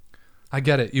 I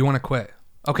get it. You want to quit.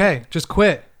 Okay, just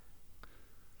quit.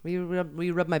 Will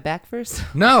you rub my back first?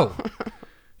 No.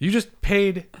 You just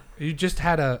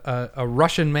had a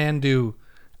Russian man do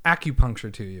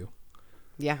acupuncture to you.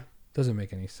 Yeah. Doesn't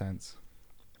make any sense.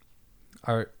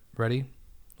 All right, ready?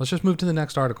 Let's just move to the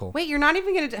next article. Wait, you're not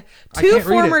even going to... I Two can't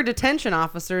read former it. detention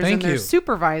officers Thank and their you.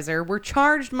 supervisor were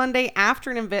charged Monday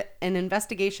after an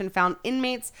investigation found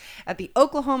inmates at the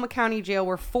Oklahoma County Jail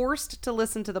were forced to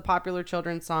listen to the popular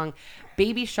children's song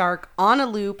Baby Shark on a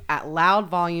loop at loud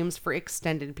volumes for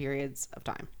extended periods of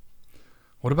time.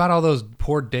 What about all those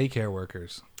poor daycare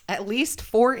workers? At least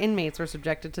 4 inmates were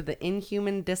subjected to the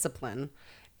inhuman discipline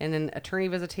in an attorney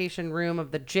visitation room of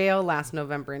the jail last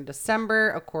November and December,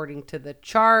 according to the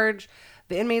charge.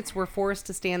 The inmates were forced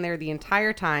to stand there the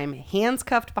entire time, hands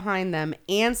cuffed behind them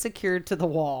and secured to the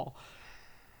wall.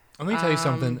 Let me tell you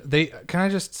something. Can I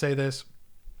just say this?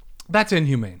 That's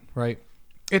inhumane, right?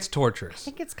 It's I torturous.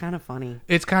 think it's kind of funny.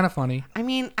 It's kind of funny. I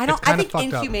mean, It's I kinda think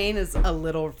fucked up. inhumane is a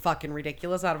little fucking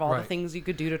ridiculous out of all the Right. things you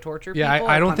could do to torture Yeah, people.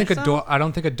 I or don't think punish them. I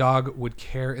don't think a dog would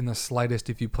care in the slightest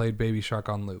if you played Baby Shark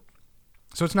on loop.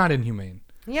 So it's not inhumane.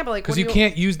 Yeah, but like, Because you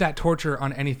can't use that torture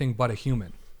on anything but a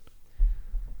human.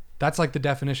 That's like the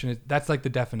definition. That's like the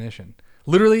definition.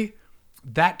 Literally,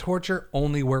 that torture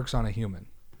only works on a human.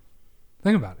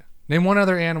 Think about it. Name one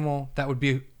other animal that would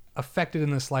be affected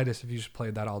in the slightest if you just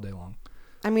played that all day long.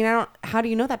 I mean, how do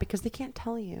you know that? Because they can't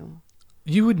tell you.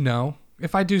 You would know.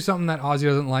 If I do something that Ozzy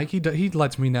doesn't like, he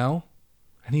lets me know.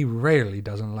 And he rarely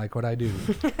doesn't like what I do.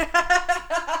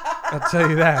 I'll tell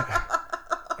you that.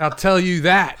 I'll tell you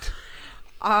that.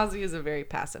 Ozzy is a very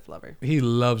passive lover. He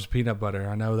loves peanut butter.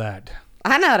 I know that.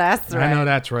 I know that's right. I know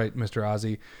that's right, Mr.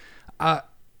 Ozzy.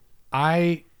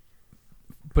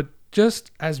 But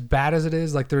just as bad as it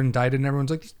is, like they're indicted and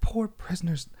everyone's like, these poor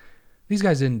prisoners, these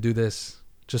guys didn't do this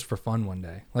just for fun one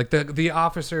day. Like the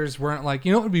officers weren't like,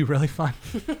 you know what would be really fun?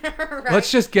 Right.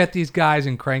 Let's just get these guys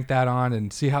and crank that on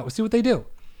and see what they do.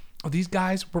 Oh, these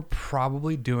guys were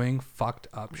probably doing fucked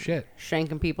up shit.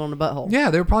 Shanking people in the butthole. Yeah,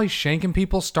 they were probably shanking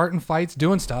people, starting fights,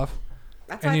 doing stuff.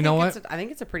 That's And why you know what? I think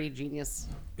it's a pretty genius.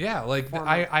 Yeah, like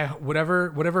I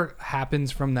whatever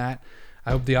happens from that,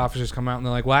 I hope the officers come out and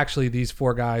they're like, well, actually, these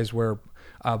 4 guys were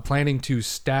planning to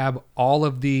stab all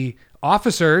of the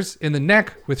officers in the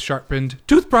neck with sharpened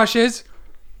toothbrushes.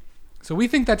 So we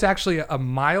think that's actually a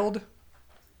mild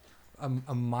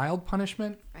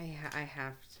punishment. I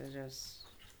have to just...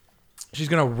 She's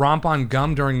gonna romp on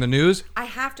gum during the news. I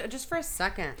have to, just for a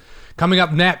second. Coming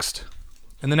up next,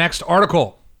 in the next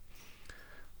article.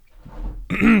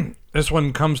 This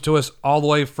one comes to us all the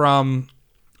way from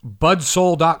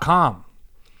budsoul.com.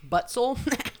 Buttsole?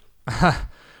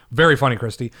 Very funny,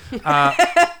 Christy.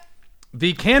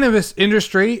 The cannabis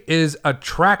industry is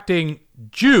attracting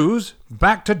Jews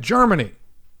back to Germany.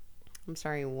 I'm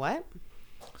sorry, what?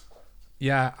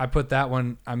 Yeah, I put that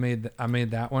one. I made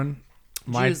that one.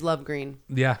 Jews love green.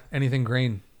 Yeah, anything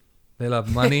green. They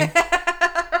love money.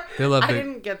 They love I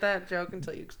didn't get that joke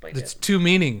until you explained It's it. 2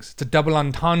 meanings. It's a double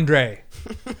entendre.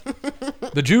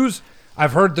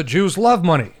 I've heard the Jews love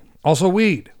money. Also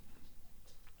weed.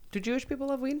 Do Jewish people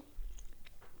love weed?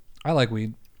 I like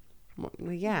weed.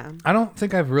 Well, yeah. I don't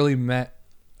think I've really met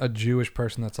a Jewish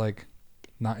person that's like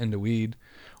not into weed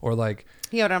or like.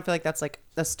 Yeah, I don't feel like that's like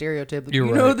a stereotype. Like, You're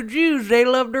you know, right. the Jews, they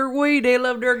love their weed, they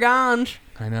love their ganj.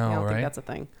 I know, I don't right? think that's a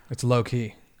thing. It's low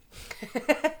key.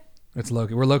 It's low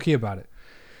key. We're low key about it.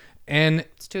 And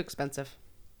It's too expensive.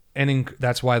 And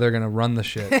that's why they're going to run the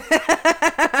shit.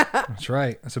 That's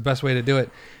right. That's the best way to do it.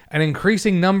 An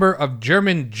increasing number of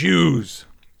German Jews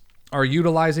are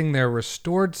utilizing their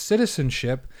restored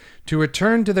citizenship to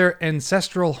return to their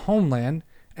ancestral homeland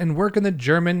and work in the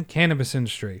German cannabis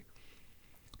industry.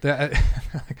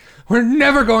 We're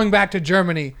never going back to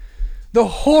Germany. The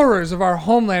horrors of our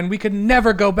homeland, we could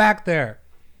never go back there.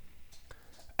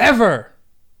 Ever.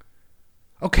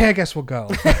 Okay, I guess we'll go.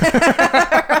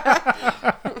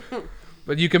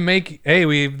 But you can make,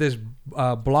 we have this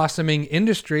blossoming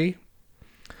industry.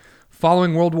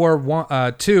 Following World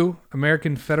War II,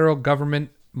 American federal government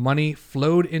money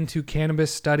flowed into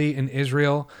cannabis study in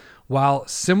Israel, while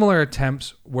similar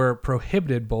attempts were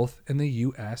prohibited both in the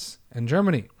U.S. and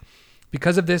Germany.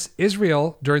 Because of this,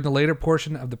 Israel, during the later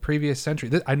portion of the previous century,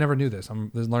 I never knew this,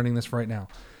 I'm learning this right now.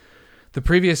 The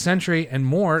previous century and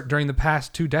more during the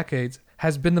past 2 decades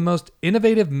has been the most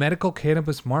innovative medical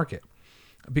cannabis market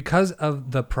because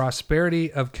of the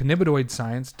prosperity of cannabinoid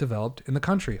science developed in the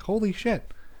country. Holy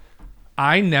shit.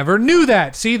 I never knew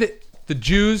that. See, that the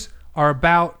Jews are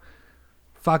about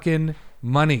fucking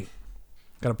money.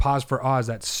 Gotta pause for Oz,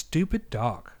 that stupid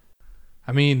dog.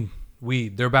 I mean,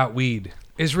 weed. They're about weed.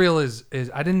 Israel is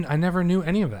I never knew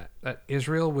any of that. That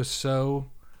Israel was so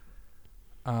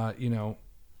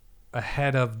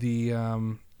ahead of the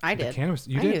I did. Cannabis.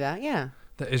 I knew that, yeah.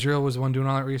 That Israel was the one doing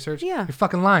all that research? Yeah. You're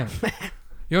fucking lying.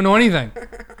 You don't know anything.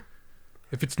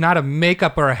 If it's not a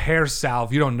makeup or a hair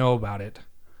salve, you don't know about it.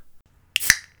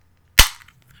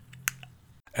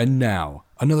 And now,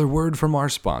 another word from our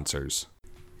sponsors.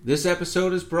 This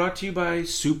episode is brought to you by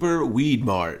Super Weed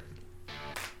Mart.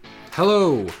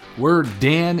 Hello, we're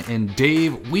Dan and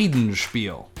Dave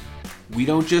Wiedenspiel. We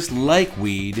don't just like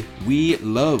weed, we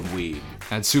love weed.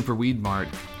 At Super Weed Mart,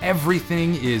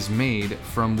 everything is made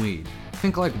from weed.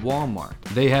 Think like Walmart.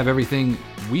 They have everything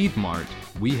Weed Mart.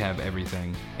 We have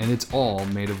everything, and it's all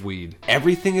made of weed.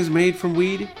 Everything is made from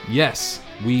weed? Yes,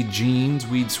 weed jeans,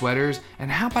 weed sweaters, and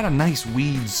how about a nice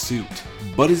weed suit?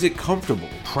 But is it comfortable?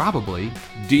 Probably.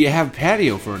 Do you have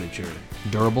patio furniture?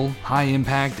 Durable, high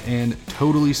impact, and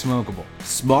totally smokable.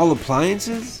 Small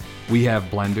appliances? We have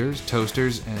blenders,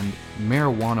 toasters, and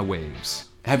marijuana waves.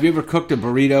 Have you ever cooked a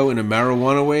burrito in a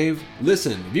marijuana wave?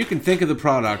 Listen, if you can think of the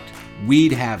product,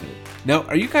 we'd have it. Now,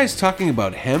 are you guys talking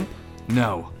about hemp?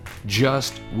 No,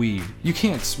 just weed. You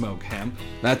can't smoke hemp.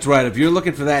 That's right, if you're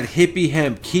looking for that hippie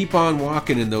hemp, keep on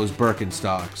walking in those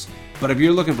Birkenstocks. But if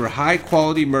you're looking for high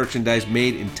quality merchandise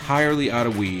made entirely out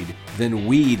of weed, then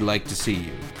we'd like to see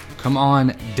you. Come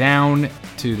on down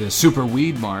to the Super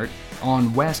Weed Mart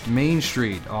on West Main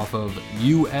Street off of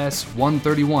US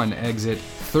 131 exit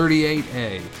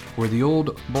 38A, where the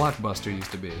old Blockbuster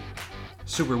used to be.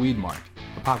 Super Weed Mart,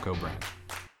 a Popco brand.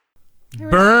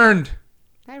 Burned.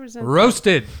 I resent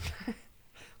Roasted. At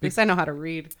least I know how to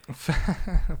read.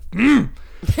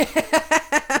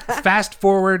 Fast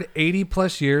forward 80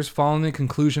 plus years following the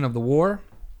conclusion of the war,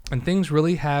 and things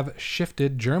really have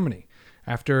shifted Germany.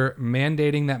 After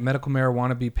mandating that medical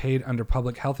marijuana be paid under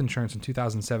public health insurance in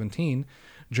 2017,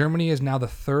 Germany is now the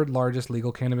 3rd largest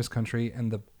legal cannabis country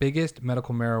and the biggest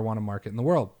medical marijuana market in the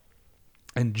world.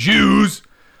 And Jews,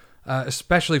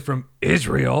 especially from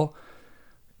Israel,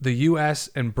 the U.S.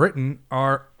 and Britain,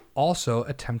 are also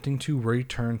attempting to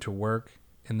return to work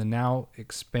in the now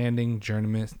expanding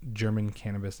German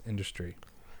cannabis industry.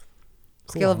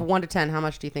 Scale of 1 to 10, how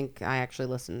much do you think I actually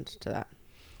listened to that?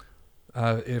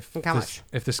 If How much?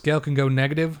 If the scale can go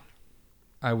negative,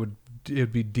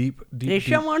 it'd be deep. Did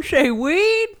someone say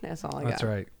weed? That's all I got. That's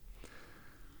right.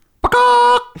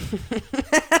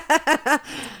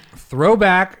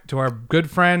 Throwback to our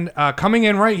good friend coming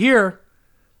in right here.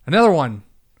 Another one.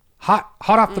 Hot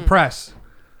off the press.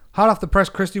 Hot off the press,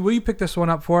 Christy, will you pick this one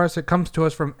up for us? It comes to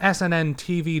us from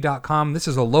SNNTV.com. This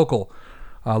is a local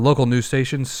news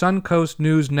station. Suncoast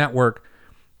News Network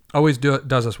always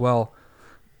does us well.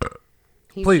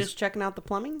 He's Please. just checking out the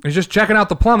plumbing? He's just checking out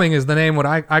the plumbing is the name what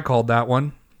I called that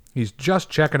one. He's just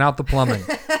checking out the plumbing.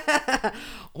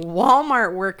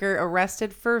 Walmart worker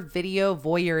arrested for video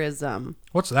voyeurism.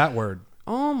 What's that word?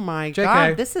 Oh my JK.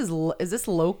 God. Is this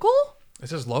local?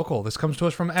 This is local. This comes to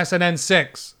us from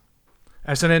SNN6.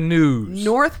 SNN News.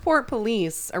 Northport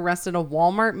police arrested a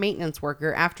Walmart maintenance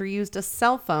worker after he used a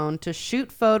cell phone to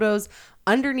shoot photos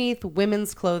underneath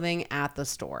women's clothing at the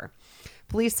store.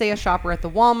 Police say a shopper at the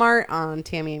Walmart on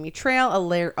Tamiami Trail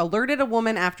alerted a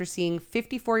woman after seeing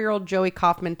 54-year-old Joey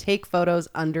Kaufman take photos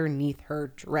underneath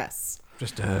her dress.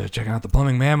 Just checking out the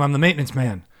plumbing, ma'am. I'm the maintenance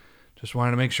man. Just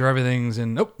wanted to make sure everything's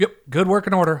in. Oh, yep. Good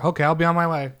working order. Okay, I'll be on my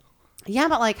way. Yeah,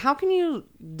 but like, how can you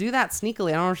do that sneakily?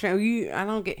 I don't understand. I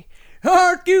don't get.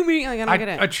 Oh, excuse me. Like, I don't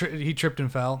get it. He tripped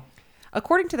and fell.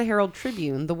 According to the Herald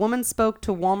Tribune, the woman spoke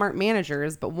to Walmart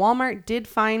managers, but Walmart did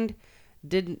find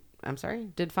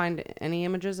any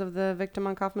images of the victim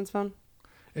on Kaufman's phone?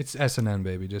 It's SNN,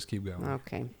 baby. Just keep going.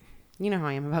 Okay. You know how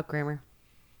I am about grammar.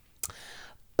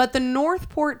 But the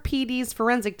Northport PD's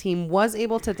forensic team was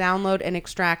able to download and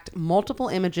extract multiple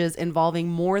images involving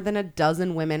more than a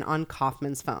dozen women on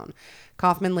Kaufman's phone.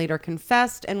 Kaufman later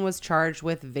confessed and was charged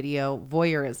with video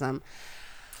voyeurism.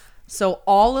 So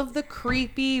all of the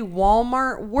creepy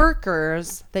Walmart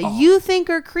workers that you think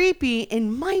are creepy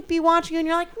and might be watching you, and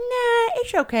you're like, nah,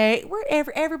 it's okay.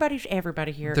 Everybody's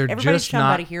everybody here. Everybody's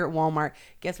somebody here at Walmart.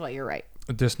 Guess what? You're right.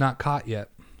 Just not caught yet.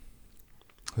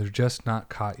 They're just not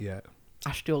caught yet.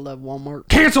 I still love Walmart.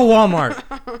 Cancel Walmart.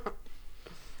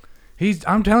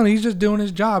 I'm telling you, he's just doing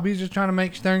his job. He's just trying to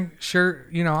make sure,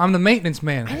 I'm the maintenance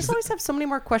man. I just always have so many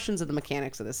more questions of the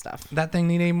mechanics of this stuff. That thing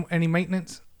need any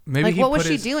maintenance? Maybe like, what was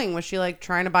she doing? Was she like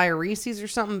trying to buy a Reese's or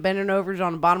something, bending over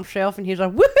on the bottom shelf, and he's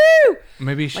like, woohoo!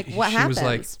 Maybe what happens? Was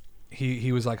like,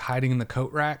 he was like hiding in the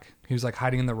coat rack. He was like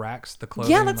hiding in the racks, the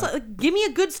clothing. Yeah, that's give me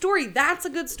a good story. That's a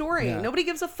good story. Yeah. Nobody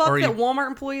gives a fuck that Walmart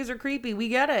employees are creepy. We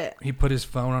get it. He put his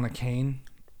phone on a cane.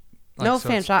 No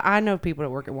offense. I know people that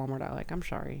work at Walmart. I'm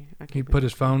sorry. He put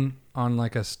his phone on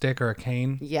like a stick or a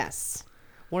cane. Yes.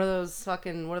 One of those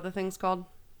fucking, what are the things called?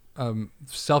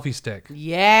 Selfie stick.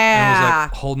 Yeah. And I was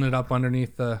like holding it up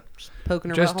underneath the. Just poking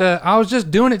her. I was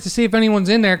just doing it to see if anyone's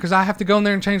in there because I have to go in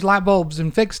there and change light bulbs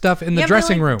and fix stuff in the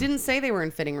dressing room. Didn't say they were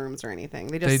in fitting rooms or anything.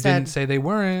 They didn't say they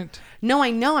weren't. No,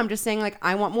 I know. I'm just saying, like,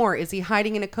 I want more. Is he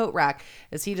hiding in a coat rack?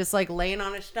 Is he just like laying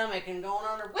on his stomach and going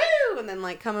on a woo and then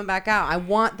like coming back out? I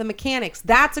want the mechanics.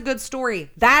 That's a good story.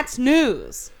 That's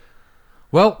news.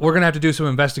 Well, we're gonna have to do some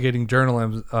investigating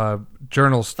journals. Fuck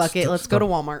it, let's go to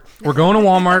Walmart. We're going to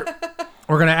Walmart.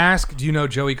 We're gonna ask, do you know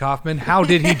Joey Kaufman? How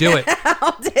did he do it?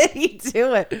 How did he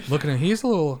do it? Look at him. He's a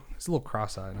little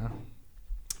cross-eyed, huh?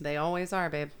 They always are,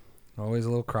 babe. Always a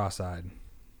little cross-eyed.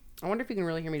 I wonder if you can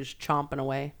really hear me just chomping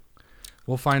away.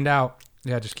 We'll find out.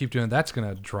 Yeah, just keep doing it. That's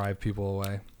gonna drive people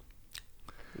away.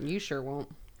 You sure won't.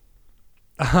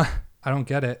 I don't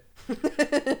get it.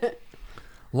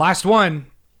 Last one.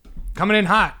 Coming in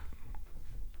hot.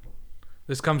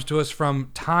 This comes to us from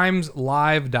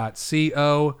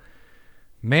timeslive.co.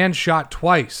 Man shot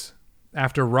twice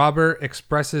after robber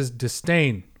expresses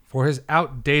disdain for his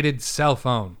outdated cell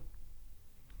phone.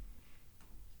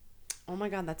 Oh my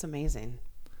God, that's amazing.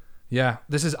 Yeah,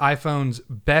 this is iPhone's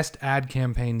best ad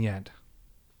campaign yet.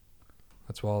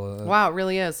 That's all. Wow, it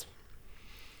really is.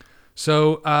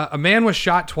 So, a man was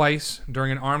shot twice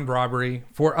during an armed robbery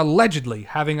for allegedly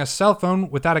having a cell phone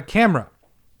without a camera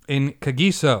in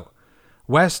Kagiso,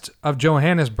 west of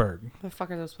Johannesburg. What the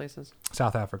fuck are those places?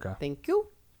 South Africa. Thank you.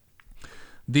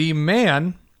 The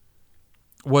man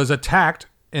was attacked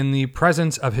in the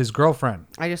presence of his girlfriend.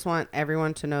 I just want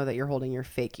everyone to know that you're holding your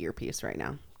fake earpiece right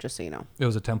now, just so you know. It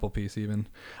was a temple piece even.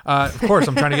 Of course,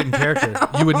 I'm trying to get in character.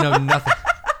 You would know nothing.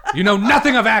 You know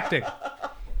nothing of acting.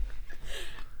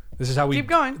 This is how we keep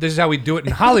going. This is how we do it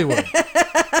in Hollywood.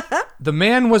 The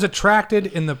man was attracted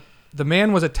in the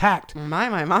man was attacked.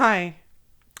 My.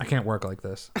 I can't work like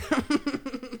this.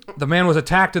 The man was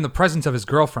attacked in the presence of his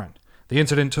girlfriend. The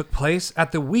incident took place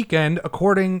at the weekend,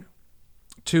 according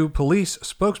to police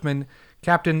spokesman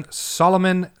Captain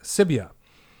Solomon Sibia.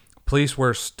 Police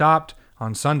were stopped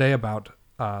on Sunday about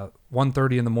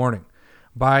 1:30 in the morning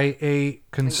by a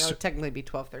it would technically be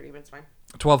 12:30, but it's fine.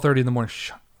 12:30 in the morning.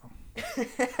 Shut up.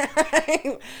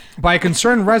 By a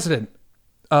concerned resident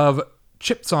of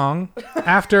Chipsong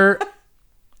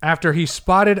after he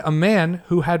spotted a man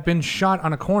who had been shot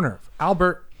on a corner.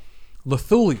 Albert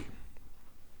Luthuli.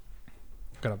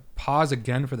 Gotta pause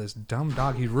again for this dumb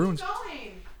dog. He ruins.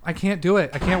 I can't do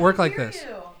it. I can't work like this.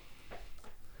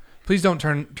 Please don't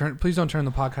turn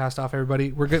the podcast off,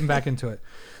 everybody. We're getting back into it.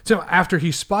 So after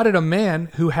he spotted a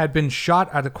man who had been shot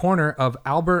at the corner of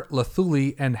Albert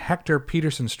Luthuli and Hector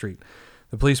Peterson Street.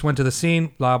 The police went to the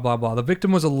scene, blah, blah, blah. The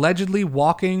victim was allegedly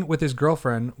walking with his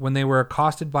girlfriend when they were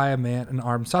accosted by an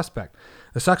armed suspect.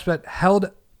 The suspect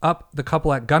held up the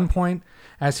couple at gunpoint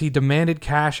as he demanded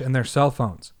cash and their cell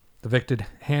phones. The victim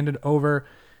handed over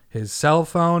his cell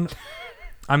phone.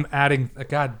 I'm adding,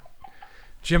 God,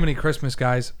 Jiminy Christmas,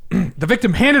 guys. The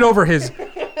victim handed over his...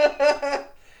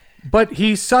 But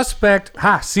he suspect...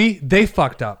 see, they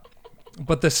fucked up.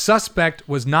 But the suspect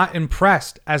was not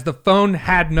impressed as the phone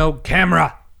had no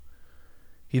camera.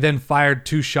 He then fired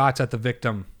 2 shots at the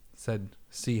victim, said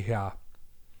Siha.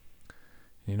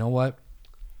 You know what?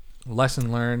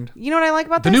 Lesson learned. You know what I like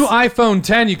about The this? new iPhone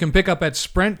 10 you can pick up at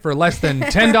Sprint for less than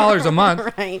 $10 a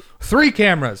month. Right. 3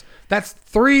 cameras. That's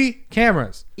 3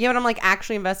 cameras. Yeah, but I'm like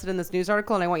actually invested in this news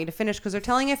article and I want you to finish because they're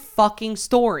telling a fucking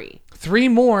story. 3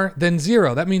 more than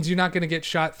 0. That means you're not going to get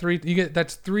shot 3.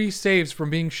 That's 3 saves from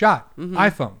being shot.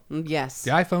 iPhone. Yes.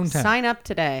 The iPhone 10. Sign up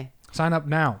today. Sign up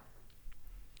now.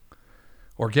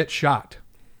 Or get shot.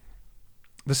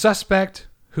 The suspect,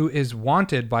 who is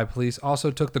wanted by police, also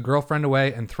took the girlfriend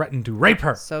away and threatened to rape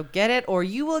her. So get it or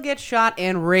you will get shot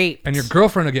and raped. And your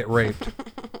girlfriend will get raped.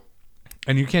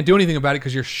 And you can't do anything about it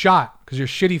because you're shot, because your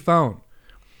shitty phone.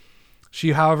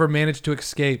 She, however, managed to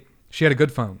escape. She had a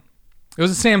good phone. It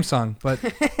was a Samsung, but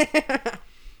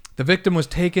the victim was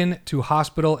taken to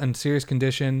hospital in serious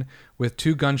condition with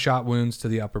 2 gunshot wounds to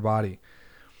the upper body.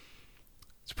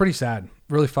 It's pretty sad.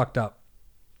 Really fucked up.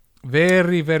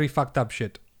 Very, very fucked up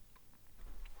shit.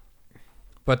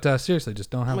 But seriously, just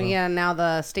don't have Yeah, now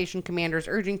the station commander is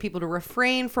urging people to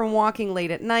refrain from walking late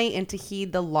at night and to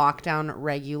heed the lockdown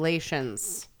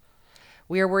regulations.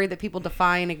 We are worried that people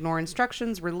defy and ignore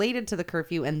instructions related to the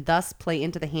curfew and thus play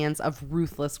into the hands of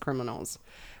ruthless criminals.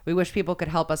 We wish people could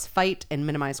help us fight and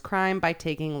minimize crime by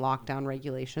taking lockdown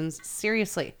regulations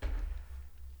seriously.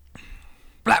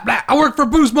 Blah, blah. I work for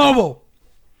Boost Mobile.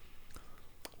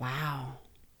 Wow.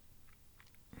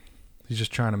 He's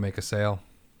just trying to make a sale.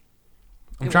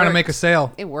 I'm trying to make a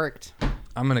sale. It worked.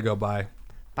 I'm going to go buy.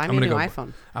 Buy me a new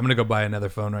iPhone. I'm going to go buy another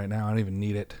phone right now. I don't even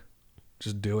need it.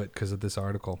 Just do it because of this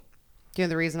article. You know,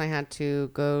 the reason I had to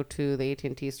go to the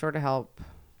AT&T store to help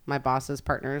my boss's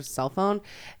partner's cell phone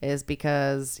is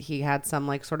because he had some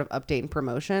like sort of update and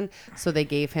promotion. So they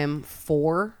gave him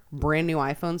 4 brand new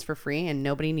iPhones for free and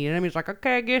nobody needed them. He's like,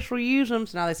 okay, I guess we'll use them.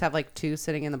 So now they just have like 2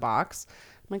 sitting in the box.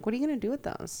 I'm like, what are you going to do with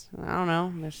those? I don't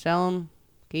know. They sell them,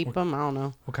 keep them. I don't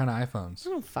know. What kind of iPhones? I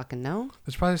don't fucking know.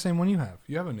 It's probably the same one you have.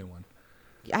 You have a new one.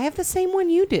 I have the same one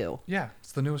you do. Yeah,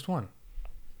 it's the newest one.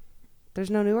 There's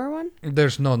no newer one?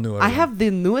 There's no newer I one. have the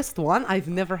newest one. I've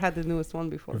never had the newest one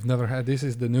before. We've never had. This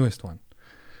is the newest one.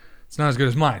 It's not as good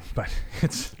as mine, but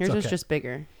it's Yours okay. is just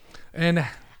bigger. And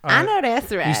I know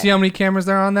that's right. you see how many cameras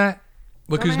there are on that?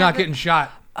 Look Don't who's I not have getting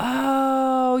shot.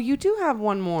 Oh, you do have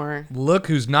one more. Look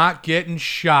who's not getting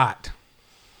shot.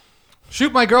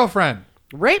 Shoot my girlfriend.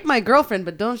 Rape my girlfriend,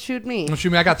 but don't shoot me. Don't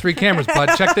shoot me. I got 3 cameras,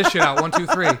 bud. Check this shit out. 1, 2,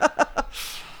 3.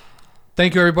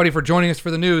 Thank you, everybody, for joining us for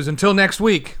the news. Until next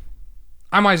week,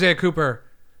 I'm Isaiah Cooper.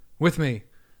 With me,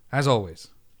 as always,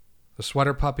 the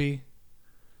sweater puppy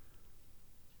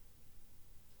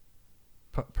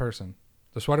person.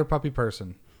 The sweater puppy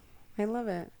person. I love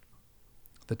it.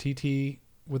 The TT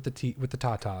with the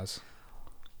tatas.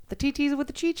 The TTs with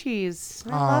the chi-chis.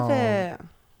 I love it.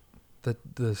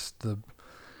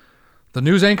 The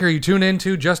news anchor you tune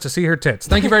into just to see her tits.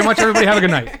 Thank you very much, everybody. Have a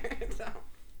good night.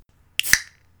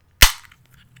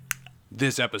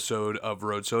 This episode of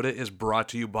Road Soda is brought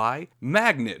to you by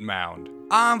Magnet Mound.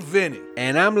 I'm Vinny.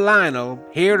 And I'm Lionel,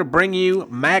 here to bring you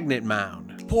Magnet Mound.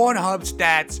 Pornhub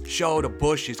stats show the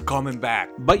bush is coming back.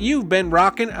 But you've been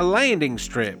rocking a landing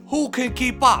strip. Who can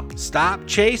keep up? Stop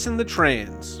chasing the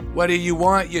trends. Whether you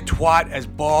want your twat as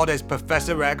bald as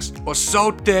Professor X or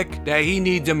so thick that he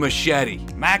needs a machete,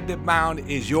 Magnet Mound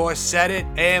is your set it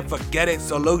and forget it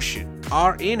solution.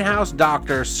 Our in-house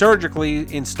doctor surgically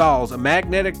installs a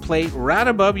magnetic plate right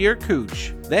above your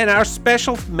cooch. Then our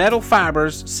special metal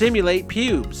fibers simulate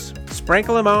pubes.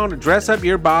 Sprinkle them on to dress up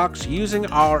your box using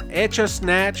our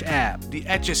Etch-a-Snatch app. The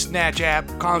Etch-a-Snatch app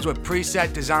comes with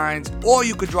preset designs, or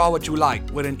you could draw what you like.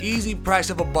 With an easy press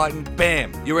of a button,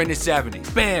 bam, you're in the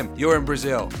 70s. Bam, you're in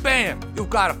Brazil. Bam, you've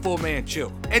got a full man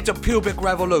chill. It's a pubic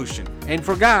revolution. And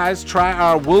for guys, try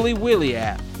our Woolly Willy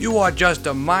app. You are just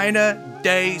a minor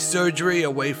day surgery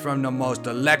away from the most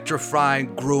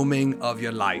electrifying grooming of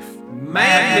your life.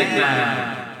 Magnet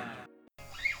Man.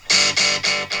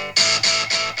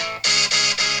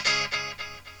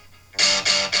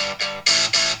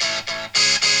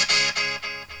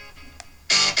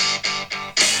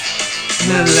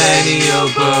 Millennial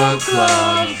Book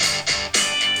Club.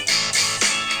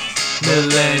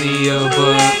 Millennial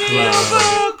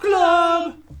Book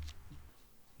Club.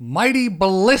 Mighty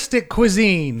Ballistic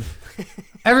Cuisine.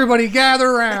 Everybody gather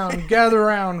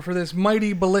around for this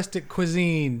Mighty Ballistic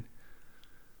Cuisine.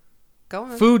 Go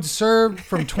on. Food served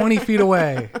from 20 feet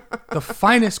away. The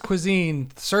finest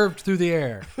cuisine served through the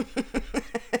air.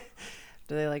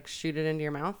 Do they like shoot it into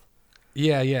your mouth?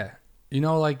 Yeah. You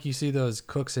know, like you see those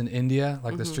cooks in India,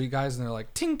 like the street guys, and they're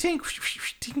like, tink, tink,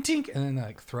 tink, tink, and then they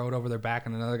like throw it over their back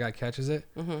and another guy catches it.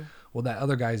 Well, that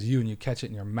other guy's you, and you catch it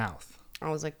in your mouth.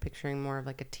 I was like picturing more of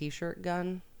like a t-shirt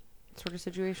gun. sort of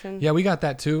situation. Yeah, we got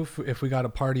that too. If we got a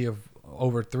party of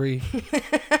over 3,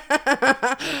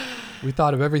 we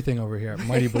thought of everything over here at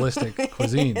Mighty Ballistic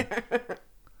Cuisine.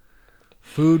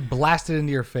 Food blasted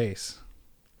into your face.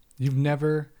 You've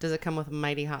never. Does it come with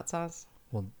mighty hot sauce?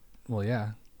 Well,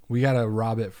 yeah. We gotta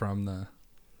rob it from the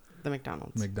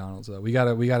McDonald's. We got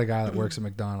a guy that works at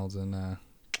McDonald's, and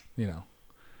we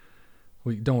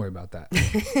don't worry about that.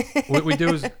 What we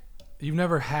do is, you've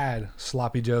never had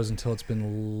sloppy joes until it's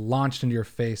been launched into your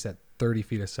face at 30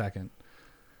 feet a second.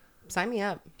 Sign me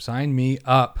up. Sign me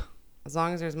up. As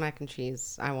long as there's mac and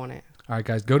cheese, I want it. All right,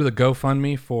 guys, go to the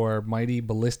GoFundMe for Mighty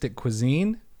Ballistic Cuisine.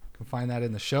 You can find that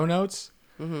in the show notes.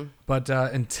 Mm-hmm. But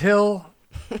until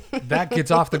that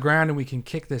gets off the ground and we can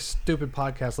kick this stupid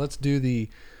podcast, let's do the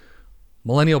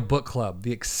Millennial Book Club,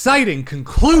 the exciting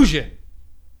conclusion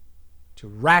to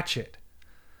Ratched.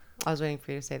 I was waiting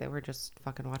for you to say that we're just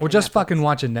fucking watching. We're just Netflix. fucking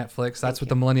watching Netflix. That's what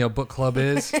the Millennial Book Club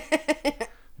is.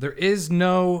 There is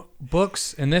no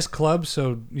books in this club,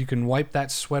 so you can wipe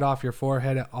that sweat off your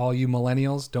forehead, all you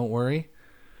millennials. Don't worry.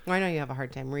 Well, I know you have a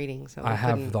hard time reading, so I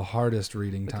have the hardest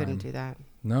reading time. Couldn't do that.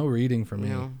 No reading for me.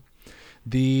 No.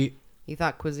 You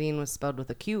thought cuisine was spelled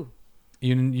with a Q.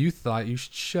 You thought you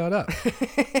should shut up.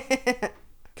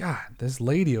 God, this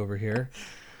lady over here.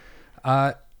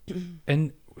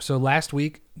 And so last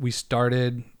week we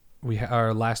started.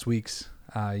 Our last week's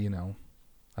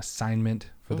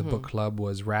assignment for the book club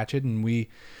was Ratched, and we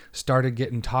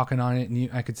started talking on it, and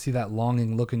I could see that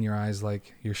longing look in your eyes,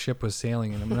 like your ship was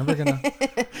sailing, and I'm never gonna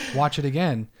watch it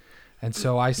again. And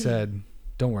so I said,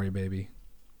 "Don't worry, baby.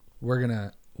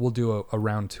 We'll do a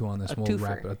round 2 on this. We'll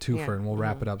wrap it, a twofer, and we'll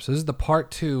wrap it up." So this is the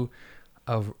part 2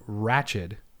 of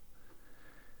Ratched.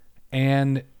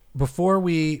 And before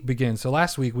we begin, so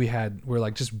last week we're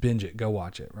like, just binge it, go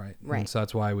watch it, right? Right. And so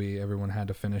that's why everyone had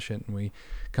to finish it, and we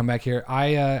come back here. I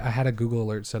had a Google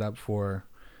alert set up for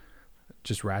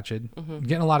just Ratched,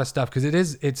 getting a lot of stuff because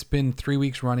it's been 3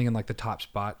 weeks running in like the top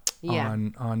spot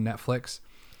on Netflix,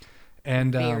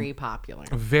 and very popular.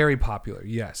 Very popular,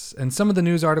 yes. And some of the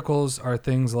news articles are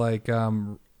things like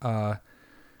at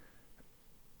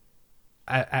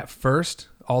first.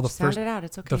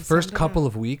 The first couple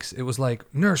of weeks, it was like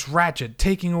Nurse Ratched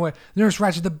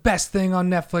the best thing on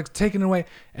Netflix, taken away.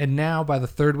 And now by the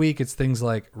 3rd week, it's things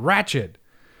like Ratched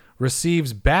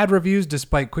receives bad reviews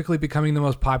despite quickly becoming the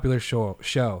most popular show.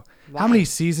 Wow. How many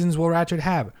seasons will Ratched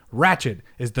have? Ratched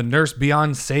is the nurse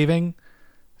beyond saving.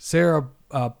 Sarah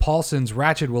Paulson's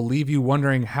Ratched will leave you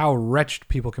wondering how wretched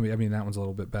people can be. I mean, that one's a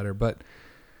little bit better, but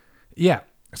yeah.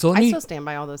 So I still stand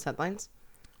by all those headlines.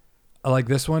 Like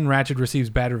this one, Ratched receives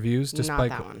bad reviews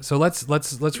despite. Not that one. So let's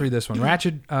read this one.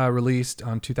 Ratched released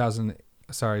on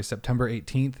September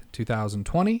 18th,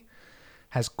 2020,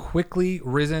 has quickly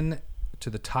risen to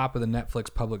the top of the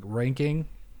Netflix public ranking.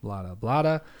 Blah blah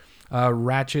blah.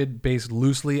 Ratched, based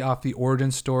loosely off the origin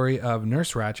story of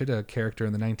Nurse Ratched, a character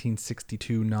in the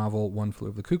 1962 novel One Flew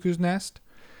Over the Cuckoo's Nest.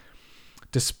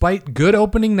 Despite good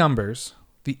opening numbers,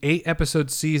 the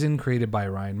 8-episode season created by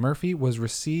Ryan Murphy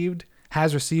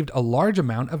has received a large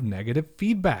amount of negative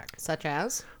feedback. Such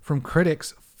as? From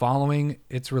critics following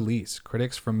its release.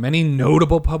 Critics from many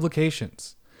notable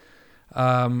publications.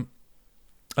 Let's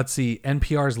see.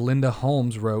 NPR's Linda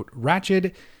Holmes wrote,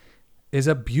 Ratched is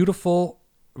beautiful,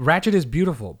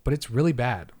 but it's really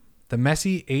bad. The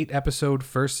messy 8-episode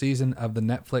first season of the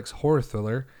Netflix horror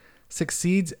thriller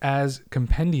succeeds as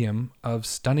compendium of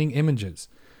stunning images.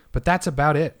 But that's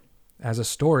about it. As a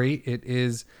story, it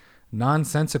is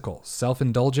nonsensical,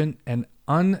 self-indulgent, and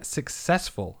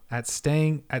unsuccessful at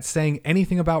saying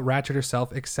anything about Ratched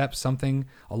herself except something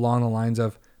along the lines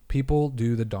of people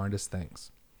do the darndest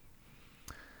things.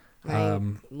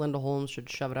 Linda Holmes should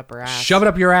shove it up her ass. Shove it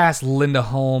up your ass, Linda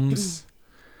Holmes.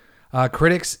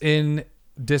 Critics in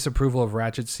disapproval of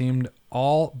Ratched seemed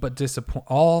all but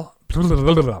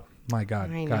my God,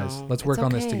 guys, let's work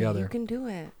on this together. You can do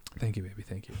it. Thank you, baby.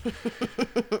 Thank you.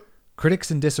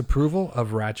 Critics in disapproval of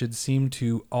Ratched seem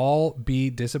to all be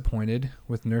disappointed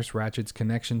with Nurse Ratched's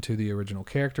connection to the original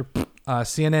character.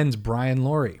 CNN's Brian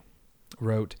Laurie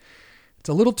wrote, "It's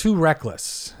a little too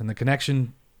reckless, and the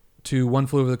connection to One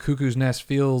Flew Over the Cuckoo's Nest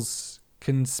feels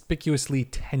conspicuously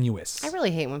tenuous." I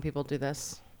really hate when people do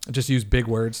this. Just use big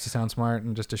words to sound smart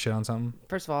and just to shit on something.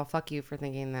 First of all, fuck you for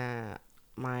thinking that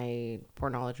my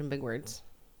poor knowledge in big words.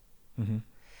 Mm-hmm.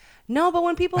 No, but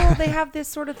when people, they have this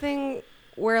sort of thing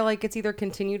where like it's either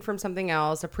continued from something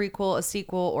else, a prequel, a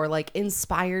sequel, or like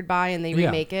inspired by, and they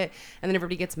remake it, and then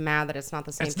everybody gets mad that it's not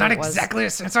the same. It's thing not it was, exactly.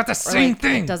 It's not the or, same like,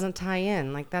 thing. It doesn't tie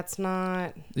in. Like that's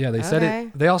not. Yeah, they said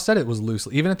it. They all said it was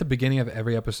loosely. Even at the beginning of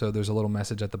every episode, there's a little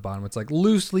message at the bottom. It's like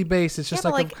loosely based. It's just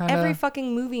but like, kind of every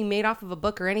fucking movie made off of a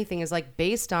book or anything is like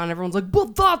based on. Everyone's like,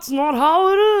 but that's not how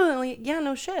it is. Like, yeah,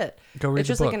 no shit. Go read It's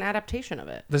the just like book. an adaptation of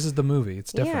it. This is the movie.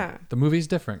 It's different. Yeah. The movie's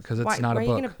different because it's Why not are a you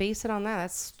book. gonna base it on that?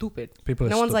 That's stupid. People are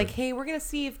no one's stupid. like, hey, we're gonna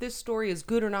see if this story is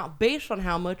good or not based on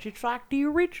how much it's like the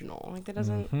original. Like that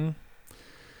doesn't.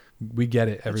 We get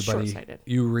it, everybody. short-sighted.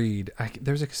 You read.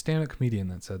 There's a stand-up comedian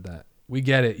that said that. We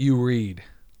get it. You read.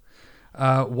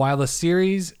 While the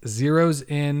series zeroes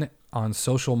in on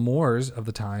social mores of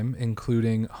the time,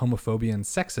 including homophobia and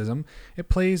sexism, it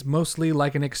plays mostly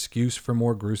like an excuse for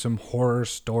more gruesome horror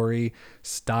story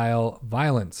style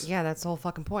violence. Yeah, that's the whole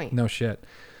fucking point. No shit.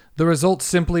 The result,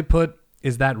 simply put,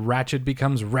 is that Ratched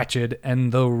becomes wretched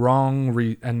and the wrong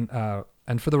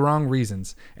and for the wrong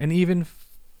reasons, and even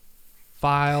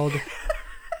filed.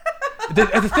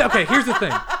 Okay, here's the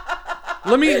thing.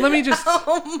 Let me just.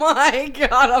 Oh my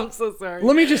god, I'm so sorry.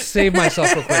 Let me just save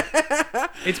myself real quick.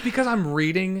 It's because I'm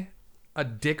reading a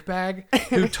dickbag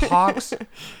who talks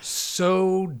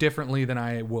so differently than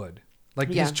I would. Like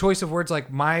his choice of words, like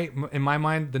in my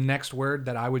mind, the next word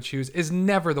that I would choose is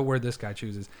never the word this guy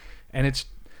chooses, and it's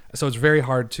very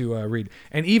hard to read.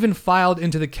 And even filed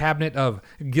into the cabinet of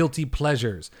guilty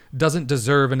pleasures doesn't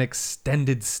deserve an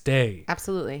extended stay.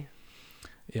 Absolutely.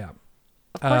 Yeah.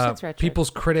 Of course, it's wretched. People's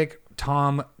critic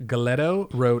Tom Galetto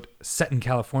wrote, set in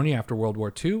California after World War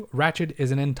II, Ratched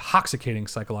is an intoxicating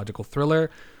psychological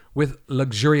thriller with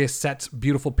luxurious sets,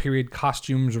 beautiful period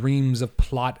costumes, reams of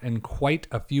plot, and quite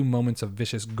a few moments of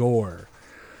vicious gore.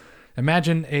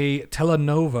 Imagine a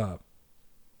telenovela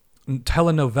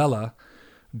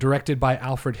directed by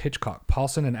Alfred Hitchcock.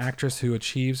 Paulson, an actress who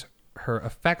achieves her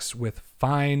effects with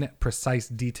fine, precise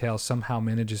detail, somehow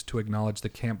manages to acknowledge the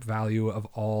camp value of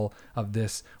all of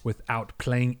this without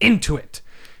playing into it.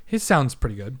 His sounds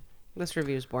pretty good. This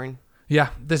review is boring. Yeah,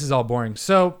 this is all boring.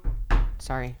 So,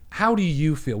 Sorry. how do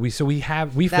you feel? We That's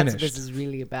finished. what this is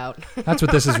really about. That's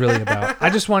what this is really about. I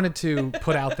just wanted to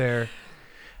put out there,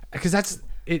 because that's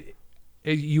it.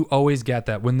 You always get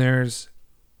that when there's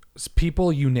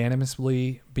people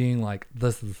unanimously being like,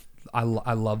 "This, I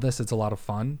love this. It's a lot of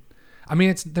fun." I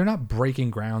mean, they're not breaking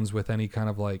grounds with any kind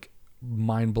of like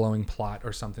mind-blowing plot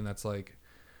or something that's like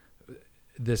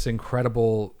this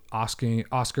incredible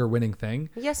Oscar-winning thing.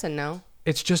 Yes and no.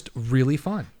 It's just really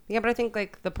fun. Yeah, but I think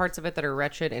like the parts of it that are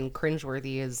wretched and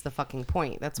cringeworthy is the fucking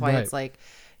point. That's why Right. it's like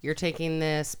you're taking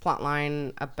this plot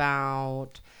line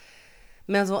about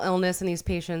mental illness and these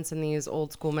patients in these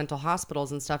old school mental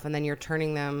hospitals and stuff, and then you're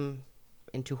turning them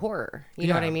into horror. You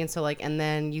know what I Yeah. mean? So like, and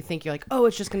then you think you're like, oh,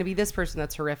 it's just going to be this person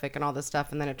that's horrific and all this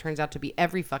stuff, and then it turns out to be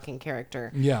every fucking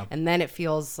character. Yeah. And then it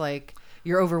feels like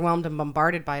you're overwhelmed and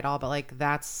bombarded by it all, but like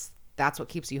that's what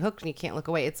keeps you hooked and you can't look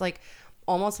away. It's like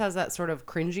almost has that sort of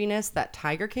cringiness that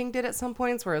Tiger King did at some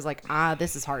points, where it's like,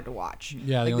 this is hard to watch.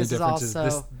 Yeah, the like, only this difference is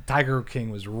this Tiger King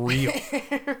was real.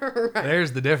 Right.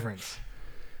 There's the difference.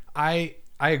 I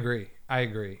agree.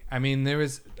 I mean, there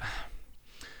was.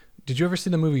 Did you ever see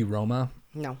the movie Roma?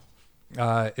 No.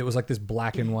 It was like this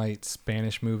black and white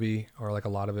Spanish movie, or like a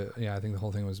lot of it. Yeah, I think the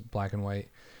whole thing was black and white,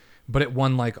 but it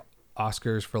won like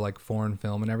Oscars for like foreign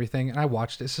film and everything. And I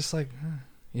watched it. It's just like,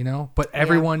 you know, but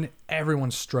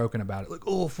everyone's stroking about it. Like,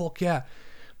 oh, fuck yeah.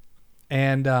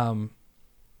 And,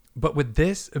 but with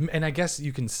this, and I guess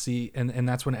you can see, and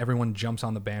that's when everyone jumps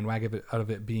on the bandwagon out of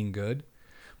it being good.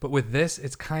 But with this,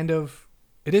 it's kind of,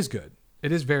 it is good.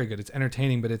 It is very good. It's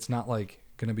entertaining, but it's not like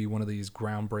going to be one of these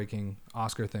groundbreaking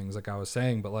Oscar things like I was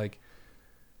saying. But like,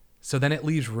 so then it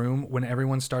leaves room when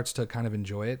everyone starts to kind of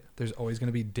enjoy it. There's always going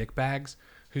to be dickbags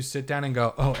who sit down and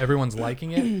go, oh, everyone's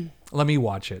liking it. Let me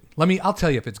watch it. I'll tell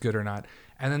you if it's good or not.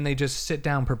 And then they just sit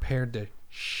down prepared to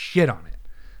shit on it.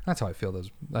 That's how I feel.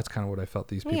 That's kind of what I felt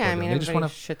these people Yeah, I are mean, doing. They just everybody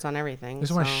want to shits on everything. They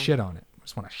just want to so- shit on it.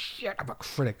 Just want to shit. I'm a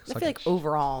critic. I feel like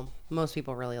overall, most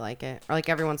people really like it. Or like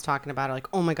everyone's talking about it, like,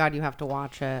 oh my God, you have to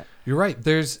watch it. You're right.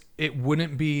 It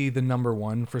wouldn't be the number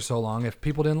one for so long if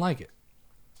people didn't like it.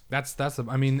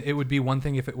 I mean, it would be one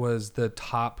thing if it was the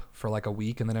top for like a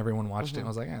week and then everyone watched it and I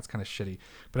was like, it's kind of shitty.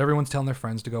 But everyone's telling their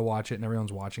friends to go watch it and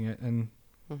everyone's watching it and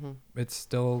it's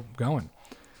still going.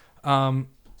 How'd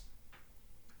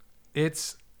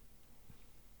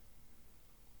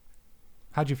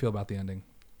you feel about the ending?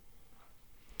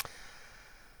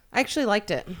 I actually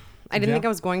liked it. I didn't Yeah? think I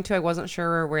was going to. I wasn't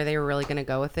sure where they were really going to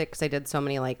go with it because I did so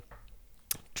many like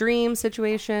dream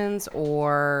situations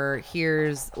or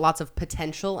here's lots of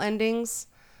potential endings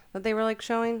that they were like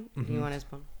showing. You want his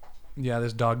bone? Yeah,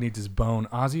 this dog needs his bone.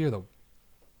 Ozzy or the...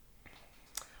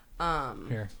 Um.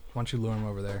 Here, why don't you lure him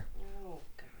over there? Oh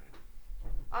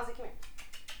God. Ozzy, come here.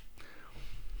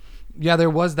 Yeah, there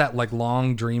was that like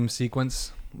long dream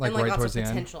sequence, like, and like right also towards the end.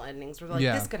 potential endings where like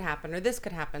Yeah. this could happen or this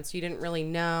could happen, so you didn't really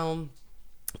know.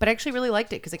 But I actually really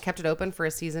liked it because it kept it open for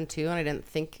a season 2, and I didn't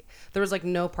think there was like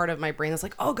no part of my brain that's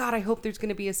like, oh God, I hope there's going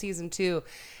to be a season 2,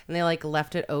 and they like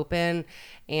left it open.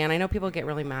 And I know people get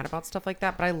really mad about stuff like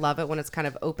that, but I love it when it's kind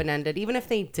of open ended. Even if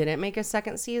they didn't make a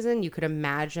second season, you could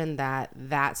imagine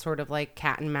that sort of like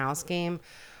cat and mouse game,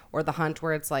 or The Hunt,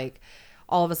 where it's like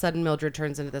all of a sudden Mildred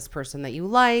turns into this person that you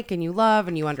like and you love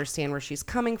and you understand where she's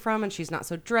coming from, and she's not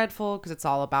so dreadful because it's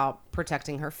all about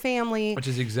protecting her family. Which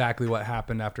is exactly what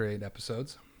happened after 8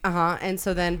 episodes. And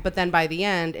so then by the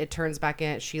end it turns back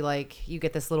in. She like, you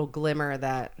get this little glimmer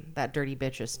that dirty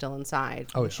bitch is still inside.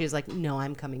 Oh, and yeah. she's like, no,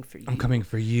 I'm coming for you. I'm coming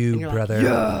for you, And you're brother. Like,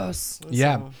 yes. And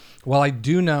Yeah. Well, I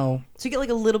do know. So you get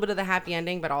like a little bit of the happy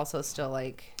ending, but also still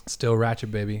like Still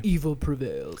Ratchet, baby. evil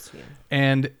prevails. Yeah.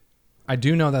 And I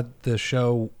do know that the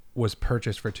show was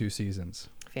purchased for 2 seasons.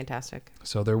 Fantastic.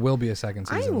 So there will be a second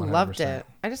I season. 100%. loved it.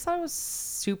 I just thought it was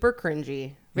super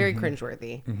cringy, very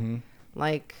cringeworthy.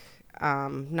 Like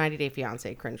 90 Day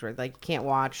Fiance cringeworthy. Like, you can't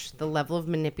watch. The level of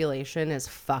manipulation is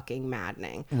fucking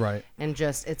maddening. Right. And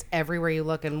just, it's everywhere you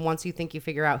look. And once you think you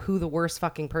figure out who the worst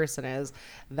fucking person is,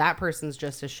 that person's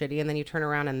just as shitty. And then you turn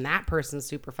around and that person's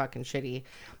super fucking shitty.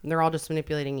 And they're all just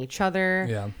manipulating each other.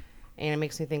 Yeah. And it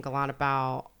makes me think a lot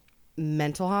about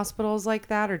mental hospitals like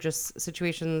that, or just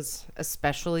situations,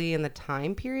 especially in the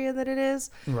time period that it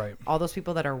is. Right. All those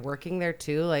people that are working there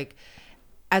too, like,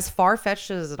 as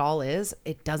far-fetched as it all is,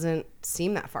 it doesn't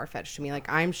seem that far-fetched to me. Like,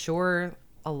 I'm sure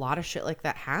a lot of shit like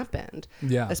that happened.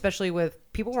 Yeah. Especially with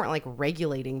people weren't like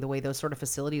regulating the way those sort of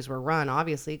facilities were run,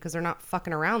 obviously, because they're not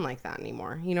fucking around like that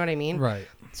anymore. You know what I mean? Right.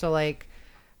 So like,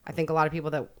 I think a lot of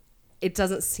people that, it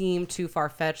doesn't seem too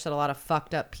far-fetched that a lot of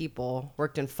fucked up people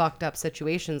worked in fucked up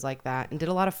situations like that and did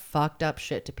a lot of fucked up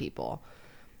shit to people,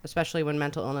 especially when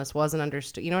mental illness wasn't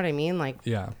understood. You know what I mean? Like,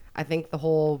 Yeah. I think the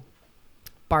whole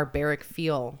barbaric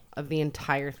feel of the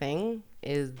entire thing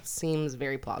seems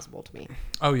very plausible to me.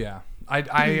 Oh yeah,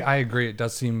 I agree. It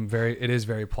does seem it is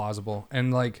very plausible,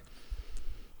 and like,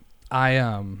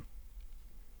 also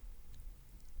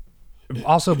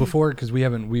before, because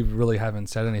we really haven't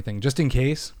said anything, just in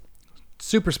case.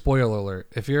 Super spoiler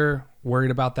alert. If you're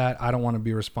worried about that, I don't want to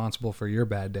be responsible for your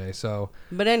bad day. So,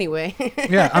 But anyway,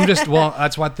 yeah, I'm just, well,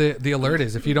 that's what the alert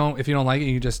is. If you don't like it,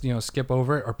 you just, skip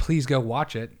over it, or please go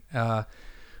watch it.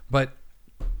 But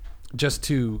just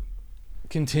to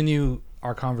continue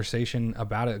our conversation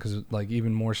about it, because like,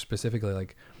 even more specifically,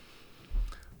 like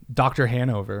Dr.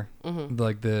 Hanover,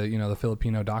 like the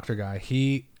Filipino doctor guy,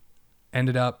 he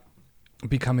ended up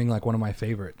becoming like one of my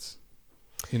favorites,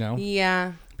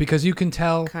 yeah, because you can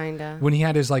tell kinda. when he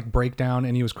had his like breakdown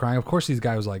and he was crying. Of course, these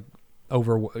guy was like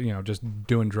over, just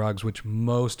doing drugs, which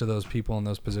most of those people in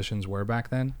those positions were back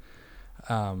then.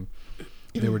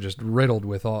 They were just riddled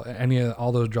with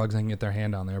all those drugs they can get their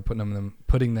hand on. They were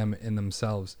putting them in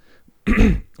themselves.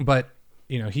 But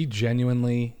he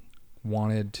genuinely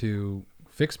wanted to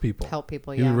fix people, Help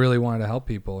people. He Yeah, really wanted to help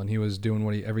people, and he was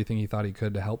doing everything he thought he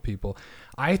could to help people.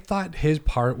 I thought his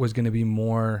part was going to be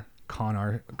more con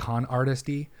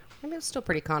artisty. I mean, it's still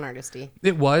pretty con artisty.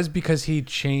 It was, because he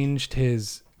changed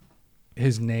his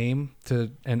name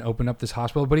and opened up this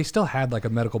hospital, but he still had like a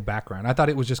medical background. I thought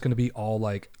it was just going to be all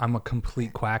like, I'm a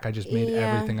complete quack, I just made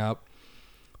everything up.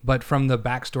 But from the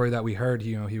backstory that we heard,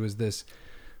 he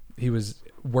was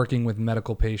working with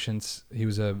medical patients. He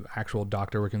was a actual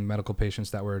doctor working with medical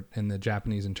patients that were in the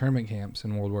Japanese internment camps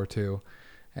in World War II.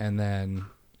 And then,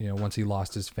 once he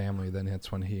lost his family, then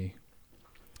that's when he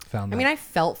found that. I mean, I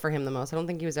felt for him the most. I don't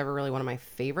think he was ever really one of my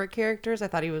favorite characters. I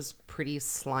thought he was pretty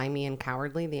slimy and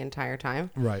cowardly the entire time.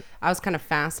 Right. I was kind of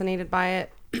fascinated by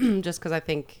it just because I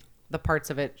think the parts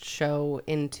of it show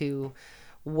into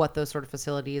what those sort of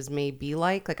facilities may be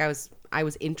like. Like, I was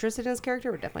interested in his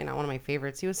character, but definitely not one of my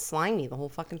favorites. He was slimy the whole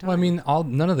fucking time. Well, I mean,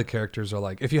 none of the characters are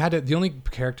like, if you had to, the only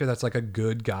character that's like a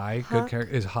good guy, good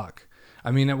character is Huck.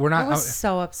 I mean, we're not. I was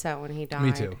so upset when he died.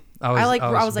 Me too. I was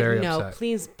like, very no,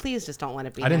 upset. please just don't let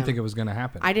it be I didn't him. think it was gonna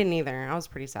happen. I didn't either. I was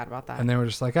pretty sad about that. And they were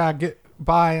just like, get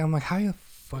bye. I'm like, how you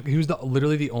fuck? He was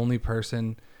literally the only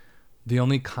person, the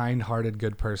only kind-hearted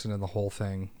good person in the whole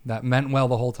thing that meant well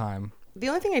the whole time. The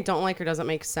only thing I don't like or doesn't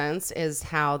make sense is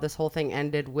how this whole thing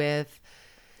ended with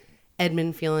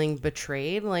Edmund feeling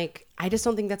betrayed. Like, I just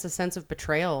don't think that's a sense of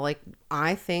betrayal. Like,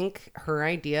 I think her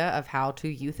idea of how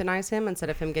to euthanize him instead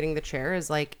of him getting the chair is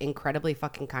like incredibly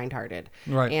fucking kind-hearted.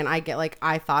 Right. And I get like,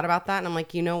 I thought about that and I'm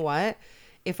like, you know what?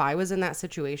 If I was in that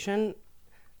situation,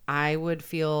 I would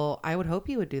hope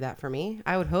he would do that for me.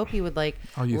 I would hope he would like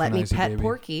I'll let me euthanize you, pet baby.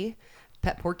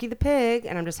 Porky the pig,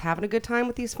 and I'm just having a good time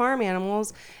with these farm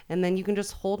animals, and then you can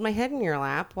just hold my head in your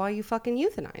lap while you fucking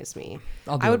euthanize me.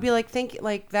 I would be like, thank you.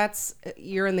 Like, that's,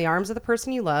 you're in the arms of the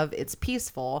person you love. It's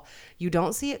peaceful. You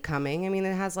don't see it coming. I mean,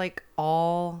 it has like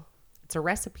it's a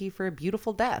recipe for a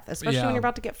beautiful death, especially when you're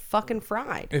about to get fucking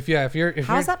fried.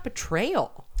 How's that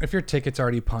betrayal? If your ticket's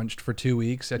already punched for 2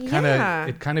 weeks, it'd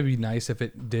kind of be nice if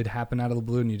it did happen out of the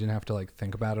blue and you didn't have to like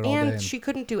think about it all day. And she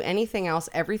couldn't do anything else.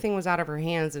 Everything was out of her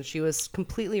hands, and she was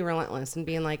completely relentless and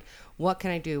being like, what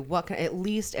can I do? At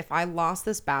least if I lost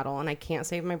this battle and I can't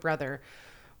save my brother,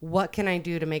 what can I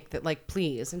do to make that, like,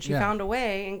 please? And she found a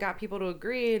way and got people to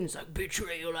agree, and it's like,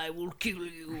 betrayal, I will kill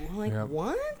you. I'm like,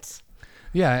 what?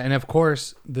 Yeah, and of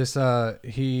course, this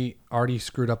he already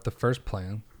screwed up the first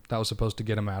plan that was supposed to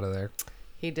get him out of there.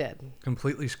 He did.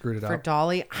 Completely screwed it For up.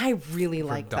 Dolly, I really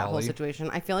liked that whole Dolly. situation.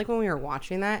 I feel like when we were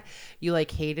watching that, you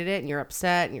like hated it and you're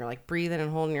upset and you're like breathing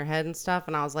and holding your head and stuff.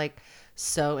 And I was like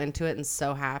so into it and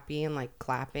so happy and like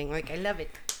clapping. Like, I love it.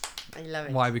 I love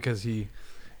it. Why? Because he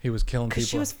was killing people. Because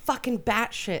she was fucking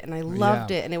batshit and I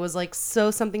loved it. And it was like so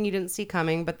something you didn't see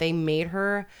coming, but they made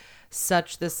her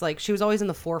such this, like, she was always in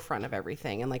the forefront of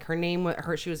everything, and like her name,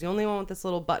 she was the only one with this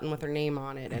little button with her name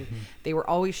on it, and they were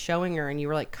always showing her, and you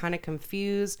were like kind of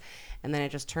confused, and then it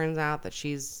just turns out that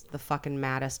she's the fucking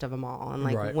maddest of them all, and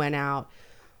like went out,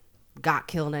 got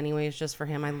killed anyways just for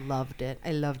him. I loved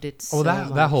it so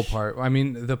much. That whole part. I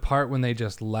mean, the part when they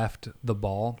just left the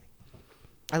ball,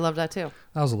 I loved that too.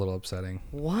 that was a little upsetting.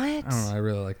 What? I don't know. I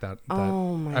really like that.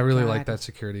 Oh my I really God. like that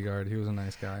security guard. He was a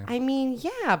nice guy. I mean,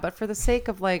 yeah, but for the sake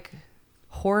of like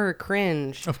horror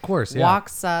cringe, Of course, yeah.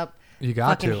 walks up, You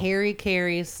got fucking to. Harry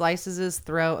Carey slices his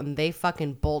throat, and they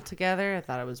fucking bolt together. I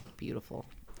thought it was beautiful,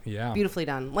 Yeah. beautifully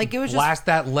done. Like, it was just Blast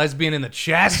that lesbian in the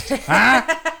chest.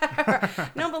 Huh?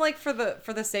 no, but like for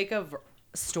the sake of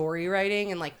story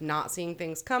writing and like not seeing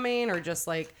things coming or just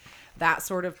like that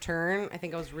sort of turn, I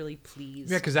think I was really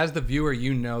pleased. Yeah, because as the viewer,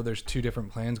 you know there's two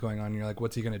different plans going on. You're like,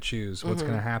 what's he going to choose? What's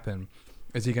going to happen?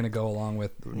 Is he going to go along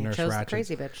with Nurse chose Ratched? the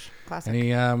crazy bitch. Classic.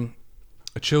 And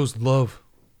he chose love.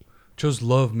 Chose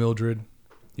love, Mildred.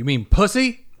 You mean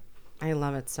pussy? I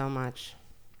love it so much.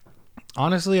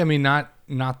 Honestly, I mean, not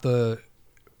the...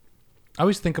 I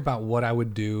always think about what I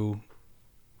would do.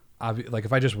 Like,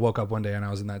 if I just woke up one day and I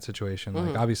was in that situation,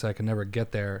 like, obviously I could never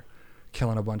get there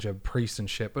killing a bunch of priests and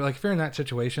shit. But, like, if you're in that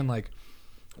situation, like,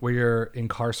 where you're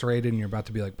incarcerated and you're about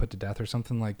to be, like, put to death or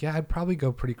something, like, yeah, I'd probably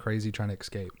go pretty crazy trying to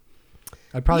escape.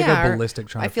 I'd probably go ballistic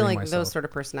trying to free I feel like myself. those sort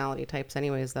of personality types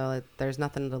anyways, though, like, there's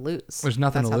nothing to lose. There's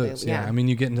nothing That's to how lose. Yeah. I mean,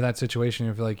 you get into that situation,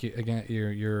 you feel like,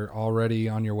 you're already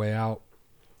on your way out.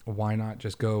 Why not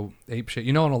just go ape shit?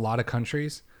 You know, in a lot of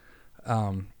countries,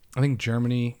 I think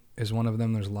Germany is one of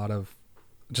them. There's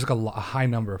a high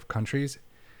number of countries.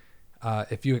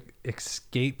 If you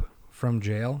escape from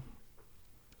jail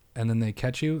and then they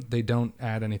catch you, they don't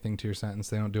add anything to your sentence.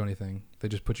 They don't do anything. They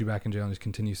just put you back in jail and just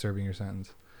continue serving your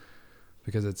sentence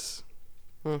because it's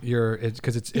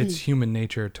human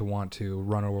nature to want to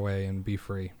run away and be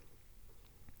free.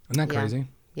 Isn't that crazy?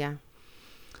 Yeah.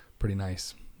 Pretty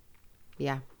nice.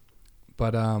 Yeah.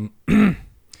 But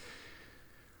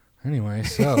anyway,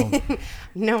 so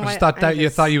No, I just thought you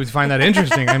thought you would find that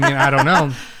interesting. I mean, I don't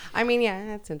know. I mean, yeah,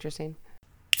 that's interesting.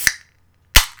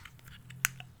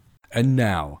 And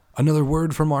now, another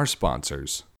word from our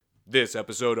sponsors. This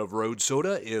episode of Road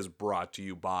Soda is brought to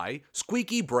you by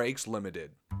Squeaky Brakes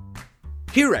Limited.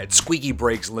 Here at Squeaky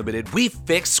Brakes Limited, we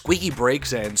fix squeaky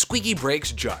brakes and squeaky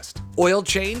brakes just. Oil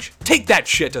change? Take that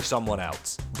shit to someone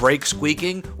else. Brake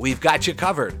squeaking? We've got you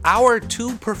covered. Our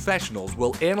two professionals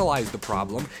will analyze the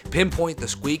problem, pinpoint the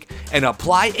squeak, and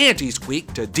apply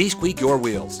anti-squeak to de-squeak your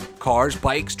wheels. Cars,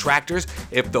 bikes, tractors,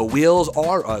 if the wheels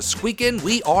are a squeaking,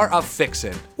 we are a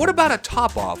fixin'. What about a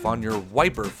top off on your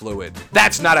wiper fluid?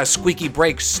 That's not a squeaky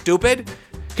brake, stupid!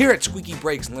 Here at Squeaky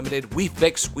Brakes Limited, we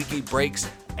fix squeaky brakes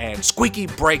and squeaky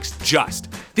brakes just.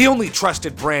 The only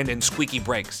trusted brand in squeaky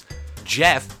brakes.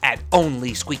 Jeff at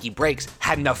Only Squeaky Brakes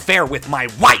had an affair with my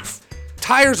wife.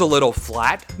 Tires a little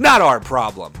flat, not our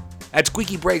problem. At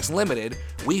Squeaky Brakes Limited,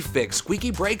 we fix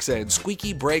squeaky brakes and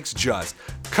squeaky brakes just.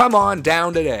 Come on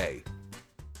down today.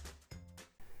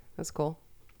 That's cool.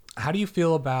 How do you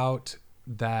feel about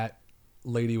that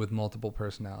lady with multiple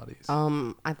personalities.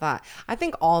 I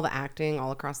think all the acting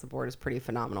all across the board is pretty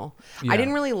phenomenal. Yeah. I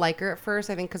didn't really like her at first,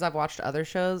 I think because I've watched other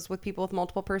shows with people with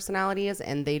multiple personalities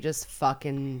and they just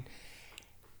fucking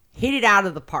hit it out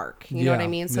of the park. You know what I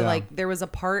mean? So like there was a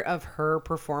part of her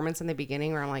performance in the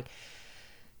beginning where I'm like,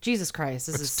 Jesus Christ,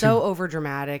 this is so over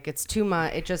dramatic. It's too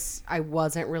much. It just, I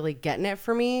wasn't really getting it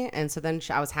for me. And so then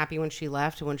I was happy when she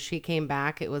left. When she came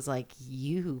back, it was like,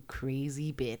 you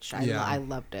crazy bitch. I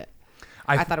loved it.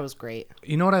 I thought it was great.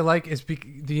 You know what I like is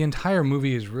the entire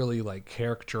movie is really like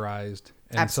characterized.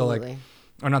 And Absolutely. So like,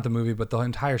 or not the movie, but the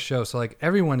entire show. So like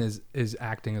everyone is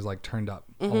acting is like turned up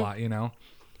a lot, you know?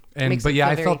 And, Makes but it yeah,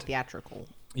 feel I very felt theatrical.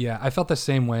 Yeah, I felt the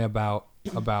same way about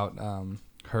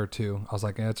her too. I was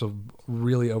like, it's a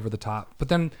really over the top. But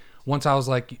then once I was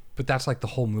like, but that's like the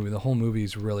whole movie. The whole movie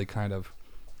is really kind of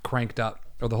cranked up,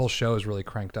 or the whole show is really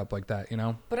cranked up like that, you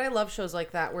know? But I love shows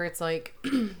like that where it's like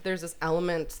there's this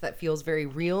element that feels very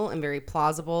real and very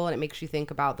plausible, and it makes you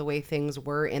think about the way things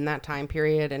were in that time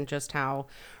period and just how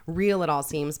real it all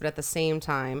seems. But at the same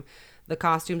time, the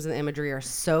costumes and the imagery are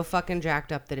so fucking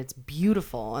jacked up that it's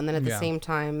beautiful. And then at the same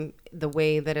time, the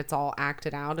way that it's all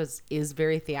acted out is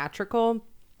very theatrical.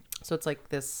 So it's like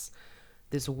this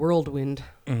whirlwind,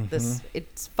 it's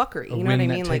fuckery. You know what I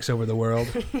mean? That takes over the world.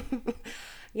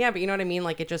 Yeah, but you know what I mean?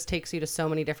 Like, it just takes you to so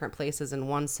many different places in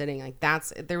one sitting. Like,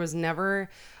 there was never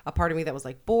a part of me that was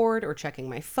like bored or checking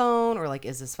my phone or like,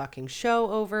 is this fucking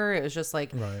show over? It was just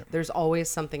like, there's always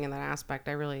something in that aspect.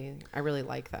 I really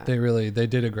like that. They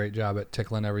did a great job at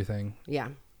tickling everything. Yeah.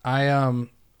 The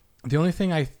only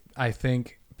thing I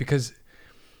think, because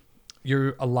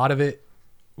a lot of it,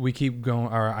 I keep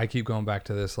going back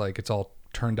to this, like it's all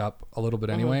turned up a little bit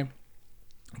anyway,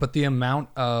 but the amount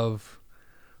of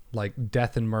like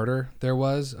death and murder there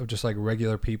was of just like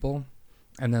regular people,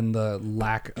 and then the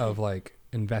lack of like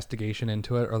investigation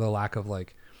into it, or the lack of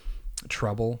like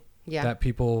trouble that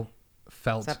people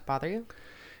felt. Does that bother you?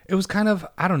 It was kind of,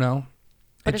 I don't know.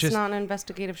 But it's not an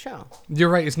investigative show. You're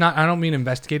right. It's not, I don't mean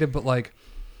investigative, but like,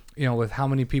 you know, with how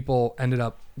many people ended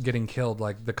up getting killed,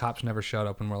 like the cops never showed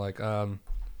up and were like,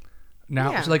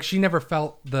 now, like she never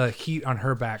felt the heat on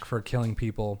her back for killing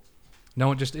people.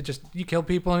 No, you kill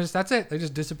people and that's it. They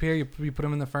just disappear. You put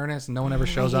them in the furnace and no one ever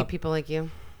shows I hate up. people like you.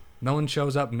 No one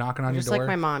shows up knocking on your door. Just like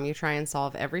my mom, you try and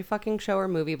solve every fucking show or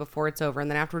movie before it's over, and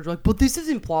then afterwards you're like, but this is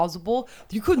implausible.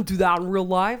 You couldn't do that in real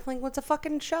life. Like, what's a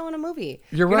fucking show and a movie?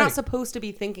 You're right. not supposed to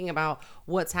be thinking about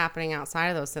what's happening outside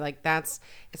of those. So like,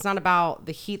 it's not about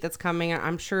the heat that's coming.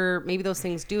 I'm sure maybe those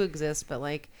things do exist, but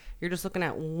like, you're just looking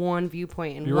at one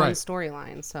viewpoint and one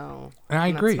storyline. So, and I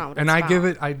agree. And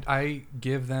I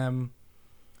give them,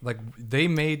 like, they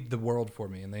made the world for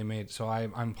me, and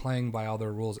I'm playing by all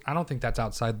their rules. I don't think that's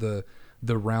outside the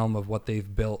realm of what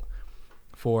they've built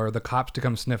for the cops to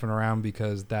come sniffing around,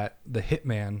 because the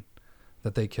hitman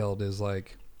that they killed is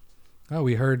like, oh,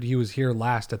 we heard he was here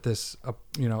last at this,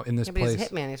 in this place. He's a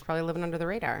hitman. He's probably living under the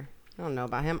radar. I don't know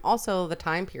about him. Also, the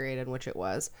time period in which it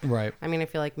was. Right. I mean, I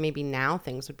feel like maybe now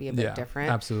things would be a bit different.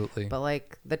 Absolutely. But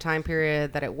like the time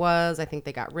period that it was, I think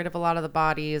they got rid of a lot of the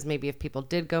bodies. Maybe if people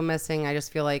did go missing, I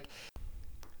just feel like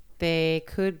they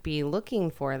could be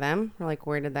looking for them. Or like,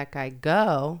 where did that guy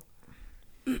go?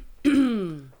 I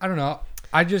don't know.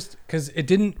 Because it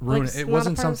didn't ruin it. It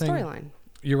wasn't something. Storyline.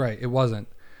 You're right. It wasn't.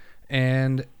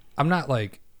 And I'm not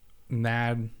like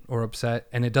mad or upset,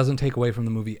 and it doesn't take away from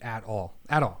the movie at all.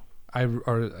 At all.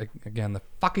 Again, the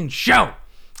fucking show.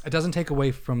 It doesn't take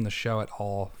away from the show at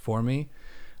all for me.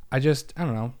 I don't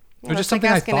know. It was just something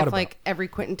I thought about. Like every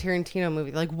Quentin Tarantino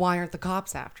movie, like, why aren't the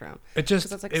cops after him?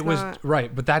 It was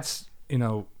right, but that's,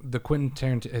 the Quentin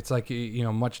Tarantino. It's like,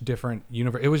 much different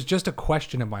universe. It was just a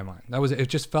question in my mind. It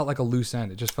just felt like a loose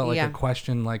end. It just felt like a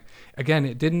question. Like, again,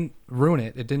 it didn't ruin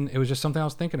it. It was just something I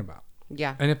was thinking about.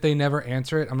 Yeah. And if they never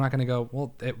answer it, I'm not going to go,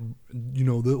 well, the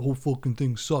whole fucking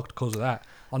thing sucked because of that.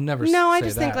 I'll never say that. No, I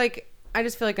just think I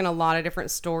just feel like in a lot of different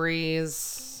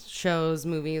stories, shows,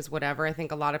 movies, whatever, I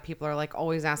think a lot of people are like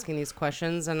always asking these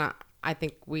questions. And I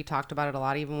think we talked about it a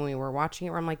lot, even when we were watching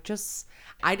it, where I'm like,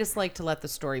 I just like to let the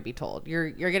story be told.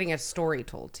 You're getting a story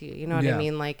told to you. You know what I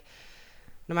mean? Like,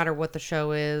 no matter what the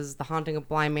show is, The Haunting of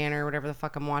Bly Manor, whatever the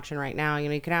fuck I'm watching right now,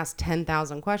 you can ask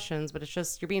 10,000 questions, but it's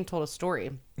just, you're being told a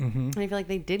story. And I feel like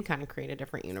they did kind of create a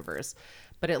different universe,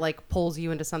 but it like pulls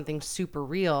you into something super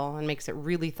real and makes it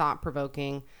really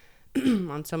thought-provoking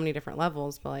on so many different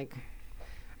levels. But like,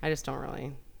 I just don't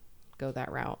really go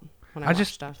that route when I watch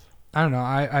stuff. I don't know.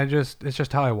 It's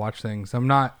just how I watch things. It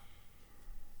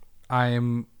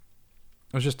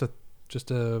was just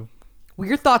a Well,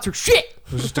 your thoughts are shit.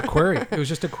 It was just a query. It was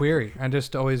just a query. I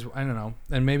just always, I don't know.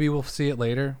 And maybe we'll see it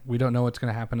later. We don't know what's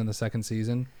going to happen in the second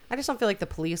season. I just don't feel like the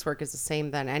police work is the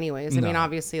same then anyways. I mean, No.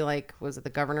 obviously, like, was it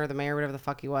the governor, the mayor, whatever the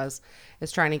fuck he was,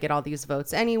 is trying to get all these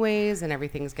votes anyways, and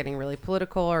everything's getting really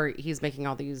political, or he's making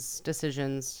all these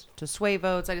decisions to sway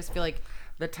votes. I just feel like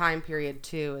the time period,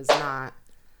 too, is not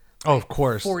Oh, of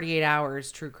course. 48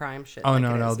 hours true crime shit. Oh, like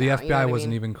no, it no. is The now, FBI you know what I wasn't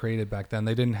mean? even created back then.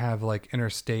 They didn't have like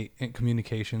interstate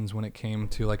communications when it came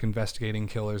to like investigating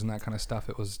killers and that kind of stuff.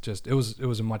 It was just, it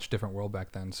was a much different world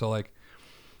back then. So like,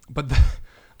 but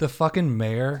the fucking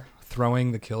mayor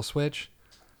throwing the kill switch,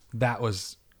 that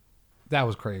was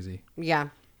crazy. Yeah.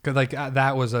 Cause like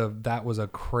that was a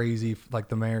crazy, like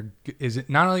the mayor is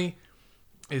it not only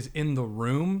is in the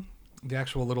room, the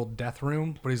actual little death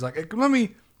room, but he's like, hey,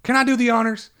 can I do the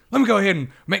honors? Let me go ahead and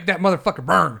make that motherfucker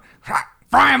burn.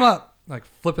 Fry him up. Like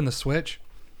flipping the switch.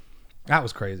 That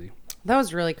was crazy. That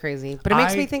was really crazy. But it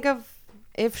makes me think of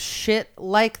if shit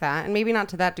like that, and maybe not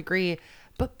to that degree,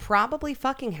 but probably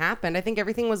fucking happened. I think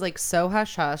everything was like so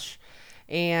hush hush.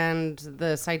 And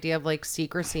this idea of like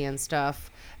secrecy and stuff,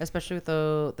 especially with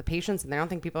the patients in there. I don't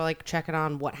think people are like checking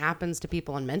on what happens to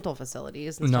people in mental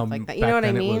facilities and stuff like that. You know what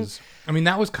I mean?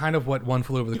 That was kind of what One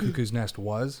Flew Over the Cuckoo's Nest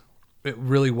was. It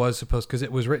really was supposed, because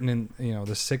it was written in,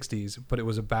 the 60s, but it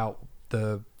was about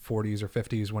the 40s or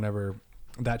 50s whenever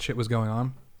that shit was going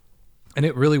on. And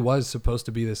it really was supposed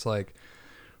to be this like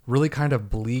really kind of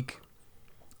bleak,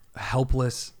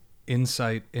 helpless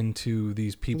insight into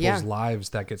these people's lives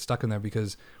that get stuck in there,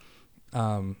 because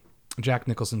Jack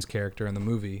Nicholson's character in the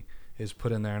movie is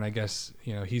put in there, and I guess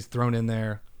he's thrown in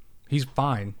there. He's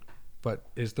fine, but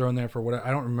is thrown there for what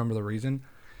I don't remember the reason,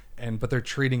 but they're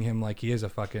treating him like he is a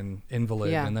fucking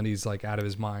invalid, and then he's like out of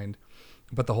his mind,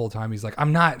 but the whole time he's like,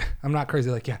 I'm not crazy,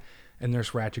 like, yeah. And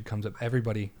Nurse Ratched comes up.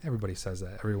 Everybody says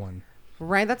that. Everyone.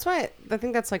 Right. That's why I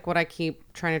think that's like what I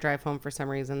keep trying to drive home for some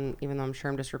reason, even though I'm sure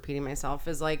I'm just repeating myself,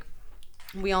 is like,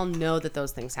 we all know that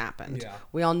those things happened. Yeah.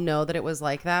 We all know that it was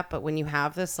like that. But when you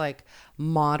have this like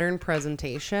modern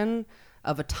presentation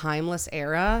of a timeless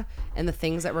era and the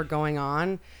things that were going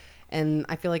on, and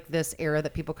I feel like this era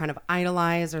that people kind of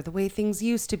idolize, or the way things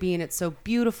used to be, and it's so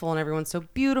beautiful and everyone's so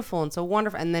beautiful and so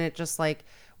wonderful. And then it just like,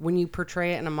 when you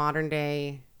portray it in a modern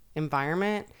day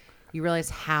environment, you realize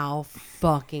how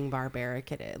fucking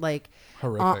barbaric it is. Like,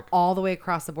 horrific. All the way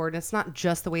across the board. And it's not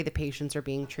just the way the patients are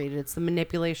being treated. It's the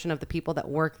manipulation of the people that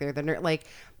work there. Like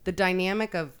the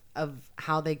dynamic of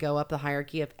how they go up the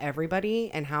hierarchy of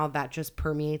everybody and how that just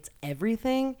permeates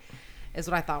everything is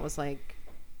what I thought was like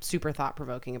super thought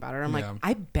provoking about it. I'm like,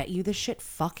 I bet you this shit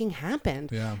fucking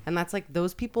happened. Yeah. And that's like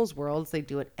those people's worlds. They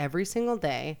do it every single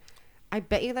day. I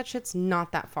bet you that shit's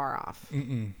not that far off.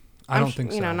 I don't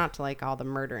think so. Not to like all the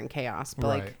murder and chaos, but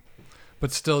like,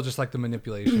 but still just like the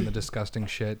manipulation, the disgusting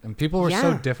shit. And people were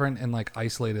so different and like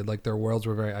isolated, like their worlds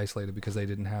were very isolated because they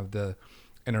didn't have the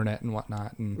internet and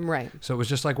whatnot. And right. So it was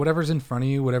just like whatever's in front of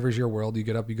you, whatever's your world, you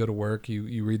get up, you go to work,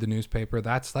 you read the newspaper.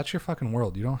 That's your fucking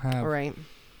world. You don't have, right.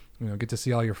 Get to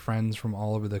see all your friends from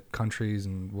all over the countries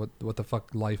and what the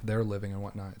fuck life they're living and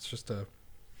whatnot. It's just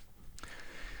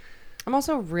I'm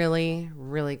also really,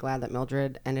 really glad that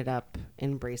Mildred ended up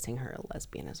embracing her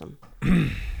lesbianism.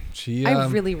 I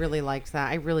really, really liked that.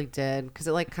 I really did. Because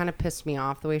it like kind of pissed me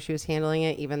off the way she was handling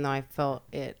it, even though I felt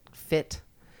it fit.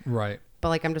 Right. But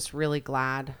like, I'm just really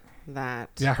glad that.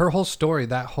 Yeah, her whole story,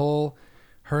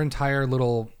 her entire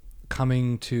little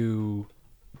coming to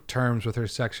terms with her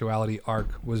sexuality arc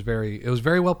was very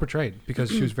well portrayed,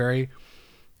 because she was very,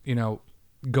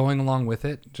 going along with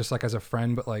it, just like as a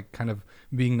friend, but like kind of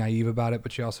being naive about it,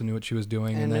 but she also knew what she was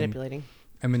doing And then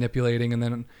manipulating. And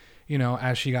then,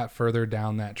 as she got further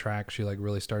down that track, she like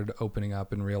really started opening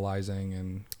up and realizing.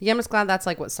 And yeah, I'm just glad that's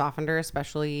like what softened her,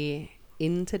 especially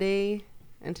in today's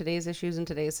issues in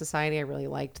today's society. I really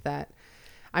liked that.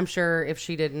 I'm sure if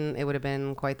she didn't, it would have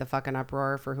been quite the fucking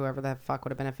uproar for whoever the fuck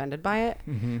would have been offended by it.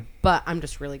 Mm-hmm. But I'm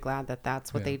just really glad that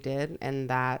that's what they did, and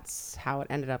that's how it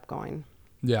ended up going.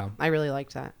 Yeah, I really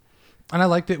liked that. And I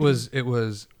liked it was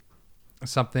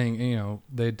something,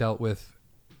 they dealt with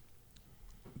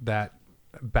that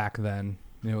back then.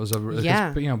 It was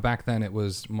back then it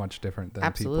was much different than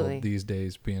Absolutely. People these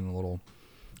days being a little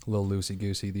loosey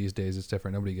goosey. These days it's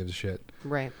different. Nobody gives a shit.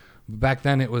 Right. But back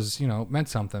then it was, meant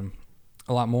something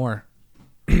a lot more.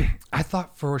 I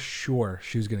thought for sure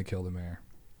she was going to kill the mayor.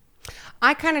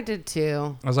 I kind of did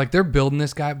too. I was like, they're building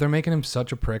this guy. They're making him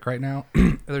such a prick right now.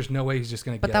 There's no way he's just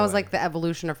going to get But that was away. like the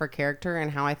evolution of her character,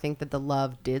 and how I think that the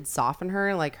love did soften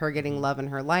her, like her getting love in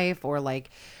her life, or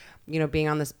like, being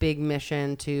on this big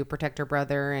mission to protect her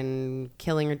brother and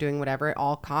killing or doing whatever at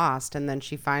all cost. And then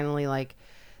she finally like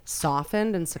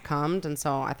softened and succumbed. And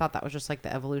so I thought that was just like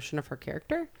the evolution of her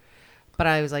character. But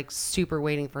I was like super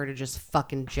waiting for her to just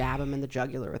fucking jab him in the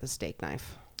jugular with a steak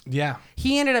knife. Yeah.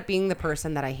 He ended up being the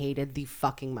person that I hated the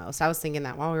fucking most. I was thinking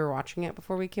that while we were watching it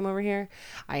before we came over here.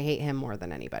 I hate him more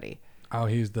than anybody. Oh,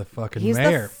 he's the fucking He's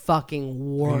mayor. the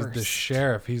fucking worst. He's the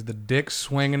sheriff. He's the dick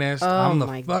swingingest. Oh I'm the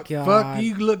my fuck. God. Fuck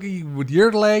you. Look at you with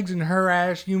your legs and her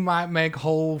ass. You might make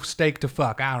whole steak to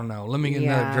fuck. I don't know. Let me get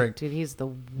another drink. Dude, he's the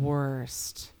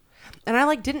worst. And I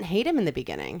like didn't hate him in the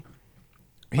beginning.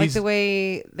 Like the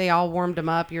way they all warmed him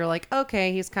up, you're like,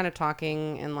 okay, he's kind of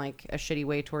talking in like a shitty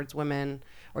way towards women,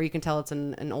 or you can tell it's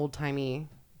an old timey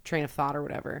train of thought or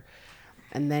whatever.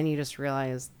 And then you just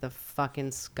realize the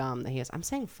fucking scum that he is. I'm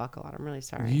saying fuck a lot. I'm really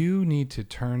sorry. You need to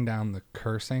turn down the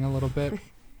cursing a little bit.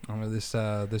 I know this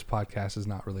podcast is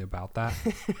not really about that.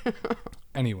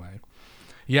 Anyway,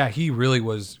 yeah, he really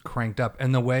was cranked up,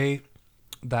 and the way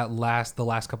that the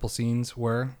last couple scenes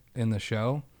were in the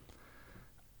show,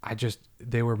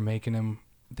 they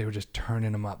were just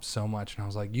turning him up so much, and I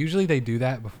was like, usually they do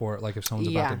that before, like if someone's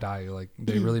about to die, you're like,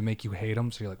 they really make you hate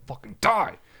them, so you're like, fucking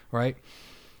die, right?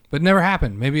 But it never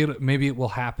happened. Maybe it will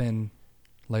happen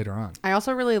later on. I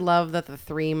also really love that the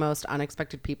three most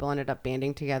unexpected people ended up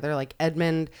banding together, like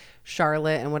Edmund,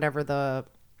 Charlotte, and whatever the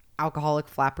alcoholic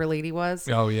flapper lady was.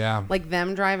 Oh yeah. Like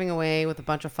them driving away with a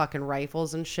bunch of fucking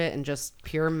rifles and shit and just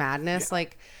pure madness. Yeah.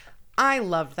 Like I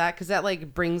loved that because that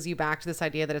like brings you back to this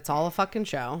idea that it's all a fucking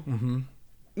show. Mm-hmm.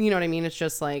 You know what I mean? It's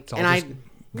just like, it's all just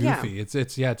goofy.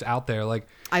 Yeah. It's out there. Like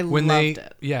when loved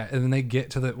it. Yeah, and then they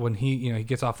get to when he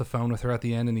gets off the phone with her at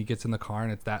the end and he gets in the car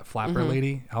and it's that flapper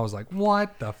lady. I was like,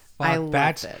 what the fuck? I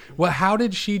loved it. Well, how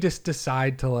did she just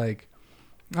decide to like?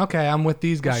 Okay, I'm with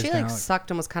these guys. She now. like sucked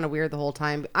and was kind of weird the whole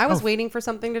time. I was waiting for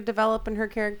something to develop in her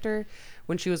character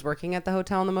when she was working at the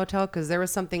hotel and the motel because there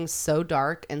was something so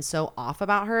dark and so off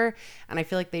about her, and I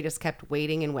feel like they just kept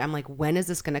waiting. And I'm like, when is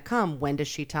this going to come? When does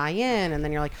she tie in? And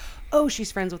then you're like, oh,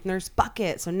 she's friends with Nurse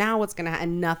Bucket, so now what's going to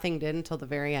happen? And nothing did until the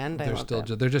very end.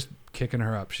 They're just kicking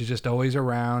her up. She's just always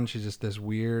around. She's just this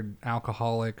weird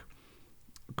alcoholic,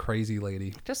 crazy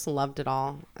lady. Just loved it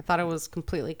all. I thought it was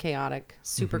completely chaotic,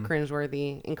 super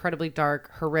cringeworthy, incredibly dark,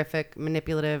 horrific,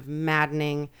 manipulative,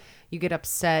 maddening. You get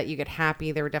upset, you get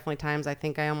happy. There were definitely times I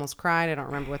think I almost cried. I don't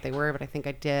remember what they were, but I think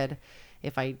I did.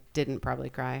 If I didn't, probably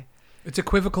cry. It's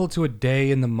equivocal to a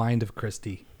day in the mind of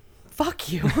Christy.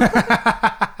 Fuck you.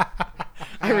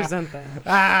 I resent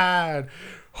that.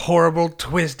 Horrible,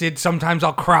 twisted. Sometimes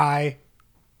I'll cry.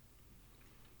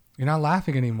 You're not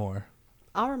laughing anymore.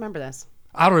 I'll remember this.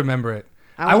 I'll remember it.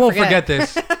 I won't forget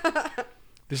this.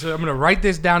 I'm going to write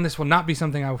this down. This will not be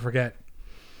something I will forget.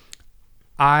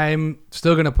 I'm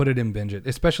still going to put it in Binge It,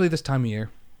 especially this time of year.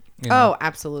 Oh,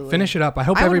 absolutely. Finish it up. I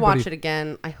hope I would everybody watch it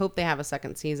again. I hope they have a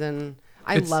second season.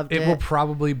 I loved it. It will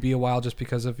probably be a while just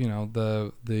because of,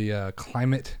 the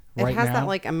climate right now. It has that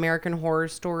like American Horror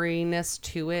Story-ness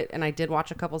to it. And I did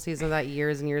watch a couple seasons of that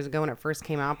years and years ago when it first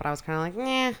came out, but I was kind of like,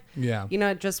 nah.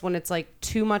 Yeah. Just when it's like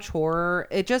too much horror,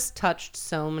 it just touched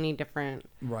so many different.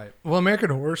 Right. Well, American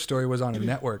Horror Story was on a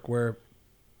network where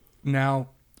now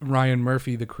Ryan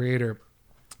Murphy, the creator,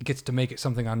 gets to make it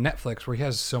something on Netflix where he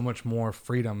has so much more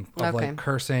freedom of like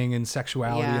cursing and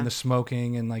sexuality and the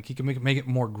smoking, and like he can make it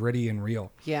more gritty and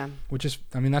real. Yeah. Which is,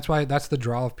 that's the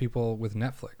draw of people with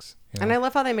Netflix. And I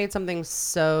love how they made something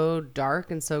so dark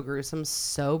and so gruesome,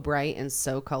 so bright and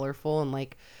so colorful, and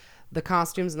like the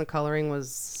costumes and the coloring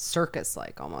was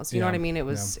circus-like almost. You know what I mean? It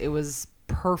was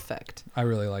perfect. I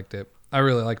really liked it. I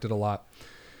really liked it a lot.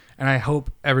 And I hope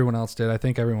everyone else did. I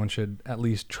think everyone should at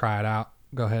least try it out.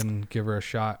 Go ahead and give her a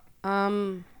shot.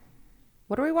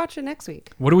 What are we watching next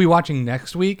week? What are we watching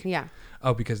next week? Yeah.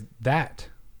 Oh, because that,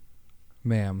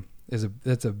 ma'am,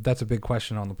 that's a big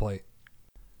question on the plate.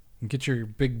 Get your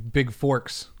big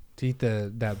forks to eat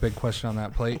that big question on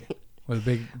that plate. With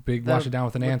a big wash it down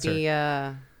with an answer.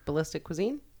 The ballistic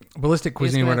cuisine. Ballistic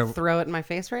cuisine. We're gonna throw it in my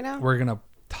face right now. We're gonna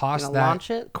toss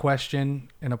that question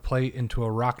in a plate into a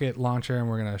rocket launcher, and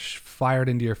we're gonna fire it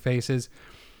into your faces.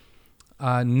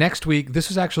 Next week, this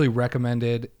was actually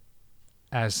recommended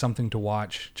as something to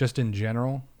watch just in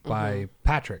general by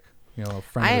Patrick, a friend of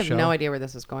the show. I have no idea where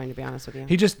this is going, to be honest with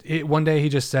you. One day he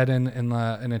just said in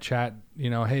a chat,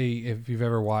 hey, if you've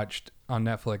ever watched on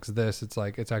Netflix this, it's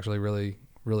actually really,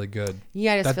 really good.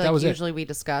 Yeah, I just feel like usually we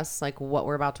discuss like what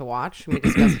we're about to watch and we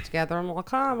discuss it together and we're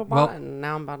like, and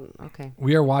now I'm about, okay.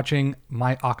 We are watching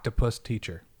My Octopus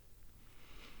Teacher.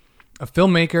 A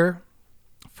filmmaker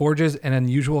forges an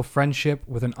unusual friendship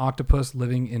with an octopus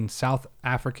living in South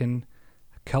African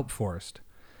kelp forest,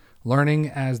 learning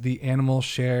as the animal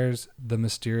shares the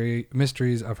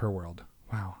mysteries of her world.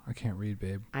 Wow, I can't read,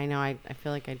 babe. I know. I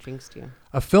feel like I jinxed you.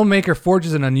 A filmmaker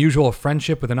forges an unusual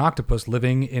friendship with an octopus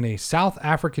living in a South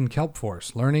African kelp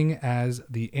forest, learning as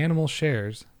the animal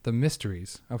shares the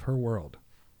mysteries of her world.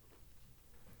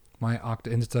 And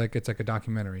it's like a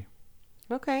documentary.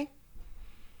 Okay.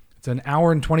 It's an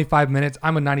hour and 25 minutes.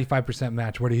 I'm a 95%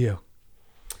 match. What are you?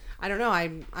 I don't know.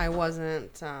 I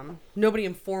wasn't. Nobody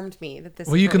informed me that this.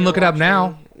 Well, is you what can we look were it up watching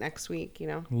now. Next week, you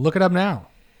know. Look it up now.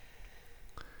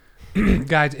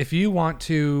 Guys, if you want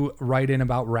to write in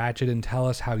about Ratchet and tell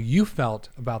us how you felt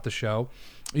about the show,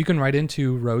 you can write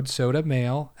into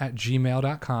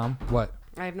roadsodamail@gmail.com. What?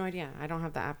 I have no idea. I don't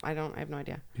have the app. I have no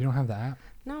idea. You don't have the app?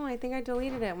 No, I think I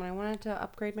deleted it when I wanted to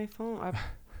upgrade my phone.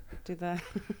 Do the.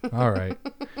 All right.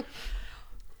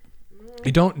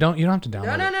 You don't have to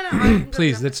download No.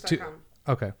 Please, that's too.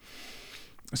 Okay.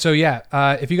 So yeah,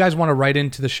 if you guys want to write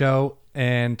into the show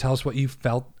and tell us what you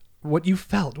felt. What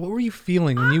were you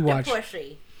feeling when you watched? I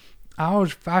felt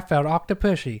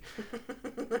octopusy.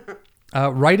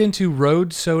 Write into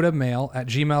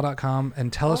roadsodamail@gmail.com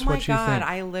and tell us what you think.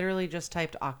 I literally just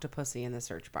typed octopussy in the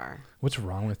search bar. What's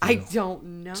wrong with you? I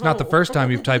don't know. It's not the first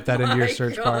time you've typed that into your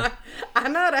search bar. I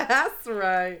know that's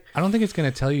right. I don't think it's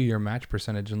going to tell you your match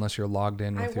percentage unless you're logged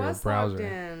in with your browser. Logged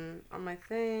in on my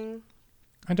thing.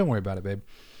 Don't worry about it, babe.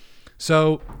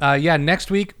 So, next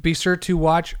week, be sure to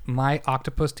watch My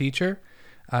Octopus Teacher.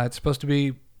 It's supposed to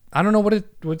be, I don't know what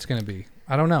it's going to be.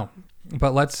 I don't know.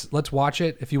 But let's watch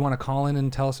it. If you want to call in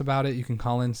and tell us about it, you can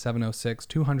call in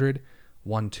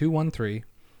 706-200-1213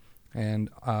 and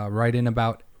write in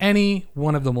about any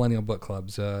one of the Millennial Book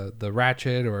Clubs, the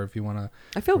Ratchet, or if you want to.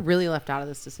 I feel really left out of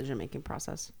this decision-making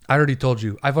process. I've already told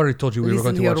you we were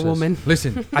going to watch this. Woman.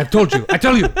 Listen, I've told you. I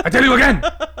tell you again.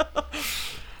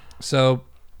 So,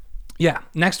 yeah,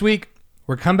 next week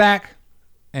we'll come back,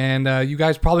 and you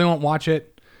guys probably won't watch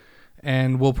it,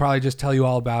 and we'll probably just tell you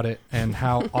all about it and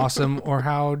how awesome or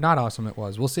how not awesome it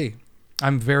was. We'll see.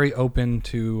 I'm very open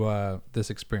to this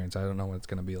experience. I don't know what it's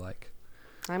going to be like.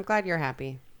 I'm glad you're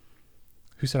happy.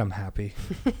 Who said I'm happy?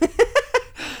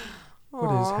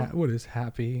 What is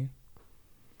happy?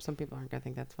 Some people aren't going to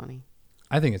think that's funny.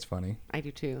 I think it's funny. I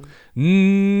do too.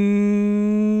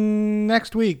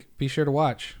 Next week, be sure to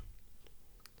watch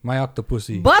My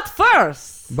Octopusy. But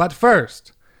first,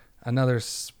 another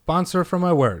sponsor from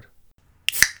my word.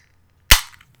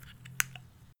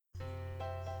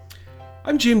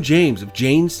 I'm Jim James of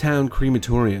Janestown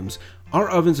Crematoriums. Our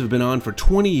ovens have been on for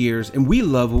 20 years and we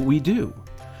love what we do.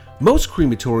 Most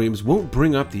crematoriums won't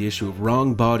bring up the issue of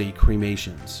wrong body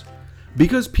cremations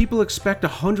because people expect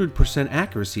 100%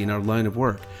 accuracy in our line of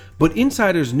work, but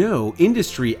insiders know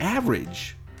industry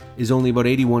average is only about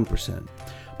 81%.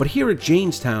 But here at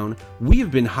Janestown, we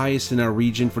have been highest in our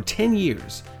region for 10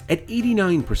 years at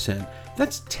 89%.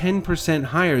 That's 10%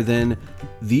 higher than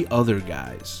the other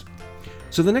guys.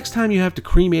 So the next time you have to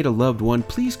cremate a loved one,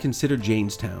 please consider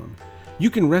Janestown. You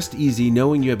can rest easy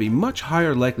knowing you have a much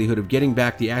higher likelihood of getting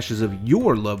back the ashes of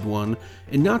your loved one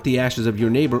and not the ashes of your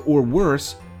neighbor or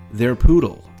worse, their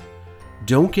poodle.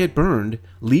 Don't get burned.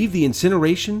 Leave the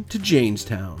incineration to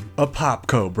Janestown. A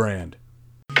Popco brand.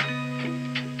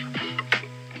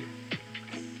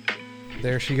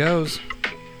 There she goes.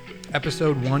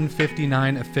 Episode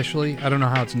 159 officially. I don't know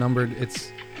how it's numbered.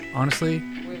 It's honestly...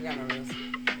 We've got no rules.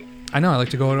 I know. I like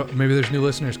to go... Maybe there's new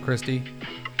listeners, Christy.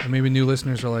 And maybe new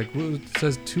listeners are like, well, it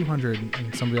says 200.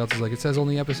 And somebody else is like, it says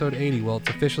only episode 80. Well, it's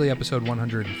officially episode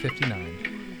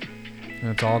 159. And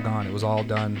it's all gone. It was all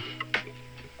done.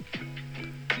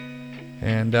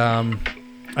 And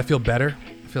I feel better.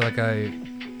 I feel like I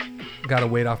got a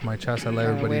weight off my chest. I let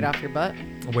everybody... Weight off your butt?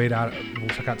 Weight out.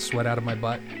 I got sweat out of my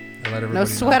butt. I let everybody No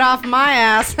sweat off my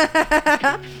ass.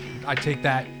 I take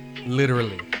that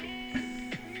literally.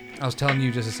 I was telling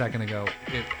you just a second ago,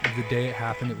 the day it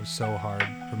happened, it was so hard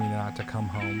for me not to come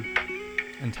home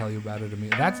and tell you about it.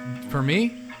 For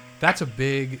me, that's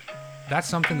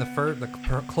something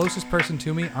the closest person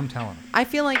to me, I'm telling them. I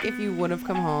feel like if you would have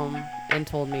come home and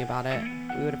told me about it,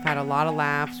 we would have had a lot of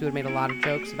laughs. We would have made a lot of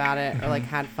jokes about it, or like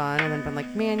had fun, and then been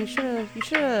like, man, you should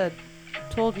have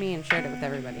told me and shared it with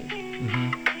everybody.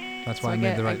 Mm-hmm. That's why I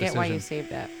made the right decision. I get why you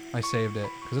saved it. I saved it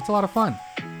because it's a lot of fun.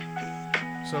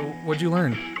 So what'd you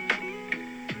learn?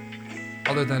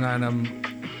 Other than I'm,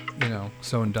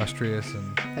 so industrious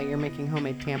and that you're making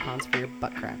homemade tampons for your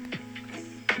butt crack.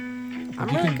 I'm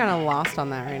really kind of lost on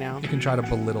that right now. You can try to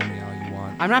belittle me all you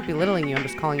want. I'm not belittling you. I'm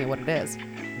just calling it what it is.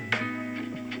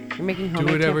 You're making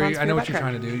homemade tampons for I know your what you're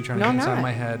trying to do. You're trying to get inside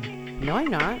my head. No, I'm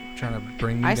not. Trying to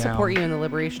bring me down. I support you in the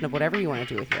liberation of whatever you want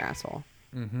to do with your asshole.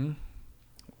 Mm-hmm.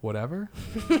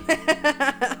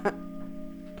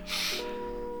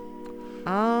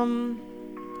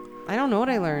 I don't know what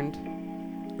I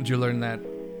learned. Did you learn that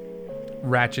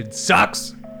Ratchet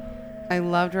sucks? I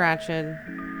loved Ratchet.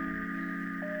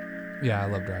 Yeah, I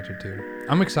loved Ratchet too.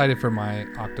 I'm excited for my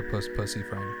octopus pussy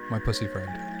friend. My pussy friend.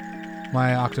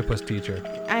 My octopus teacher.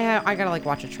 I gotta like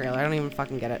watch a trailer. I don't even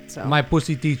fucking get it. So My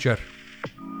pussy teacher.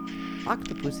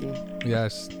 Octopussy.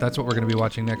 Yes, that's what we're going to be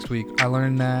watching next week. I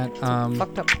learned that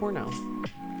Fucked up porno.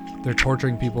 they're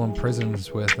torturing people in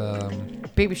prisons with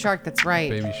Baby Shark. That's right.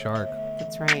 Baby Shark.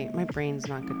 That's right. My brain's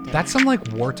not good today. That's some like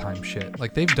wartime shit.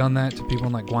 Like they've done that to people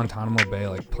in like Guantanamo Bay,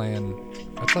 like playing.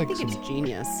 That's like I think it's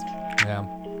genius. yeah,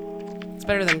 It's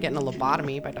better than getting a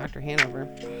lobotomy by Dr. Hanover.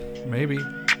 maybe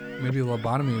a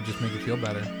lobotomy would just make you feel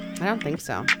better. I don't think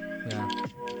so. Yeah,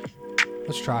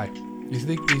 let's try. Do you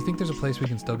think there's a place we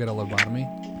can still get a lobotomy?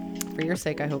 For your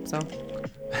sake, I hope so.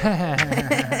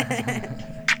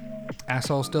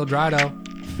 Asshole still dry though.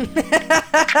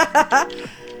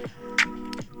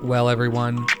 Well,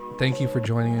 everyone, thank you for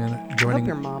joining in. I hope Joining.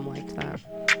 your mom liked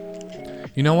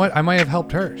that. You know what? I might have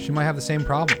helped her. She might have the same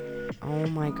problem. Oh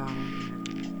my god.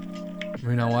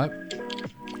 You know what?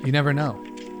 You never know.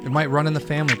 It might run in the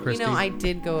family, Christy. You know, I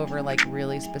did go over like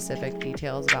really specific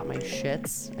details about my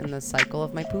shits and the cycle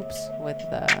of my poops with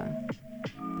the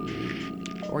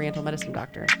Oriental medicine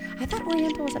doctor. I thought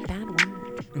Oriental was a bad word.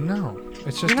 No,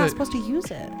 it's just You're not supposed to use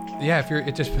it. yeah. If you're,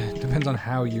 it just depends on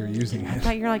how you're using I it.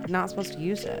 thought you're like not supposed to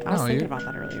use it. I was No, thinking you- about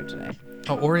that earlier today.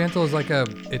 Oh, Oriental is like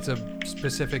it's a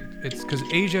specific. It's because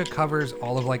Asia covers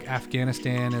all of like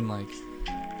Afghanistan and like,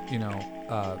 you know,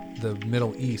 the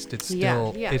Middle East. It's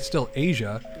still Yeah, yeah. it's still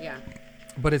Asia, Yeah.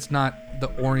 but it's not the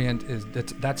Orient.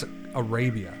 That's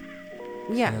Arabia,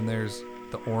 Yeah. and then there's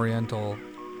the Oriental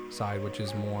side, which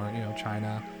is more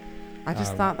China. I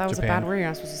just thought that was a Japan. bad word. You're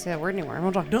not supposed to say that word anymore.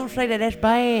 Everyone's like, don't say that. That's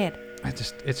bad.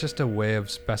 It's just a way of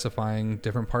specifying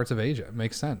different parts of Asia. It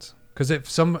makes sense. Because if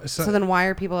so So then why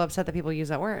are people upset that people use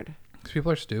that word?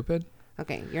 people are stupid.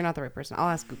 Okay, you're not the right person. I'll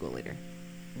ask Google later.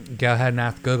 Go ahead and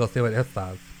ask Google, see what it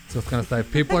says. So it's gonna say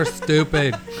people are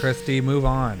stupid. Christy, move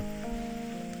on.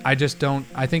 I just don't.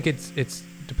 I think it's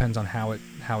depends on how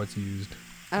it's used.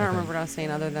 I don't think. remember what I was saying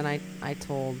other than I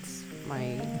told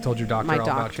my Told your doctor my all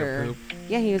about your doctor. poop.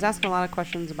 Yeah, he was asking a lot of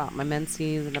questions about my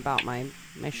menses and about my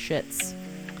shits.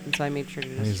 And so I made sure to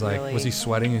just And he's like, really... was he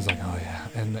sweating? He's like, oh yeah.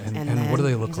 And then what do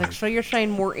they look he's like? So you're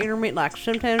saying more intermittent, like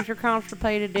sometimes you're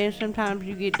constipated, then sometimes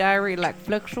you get diarrhea, like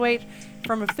fluctuates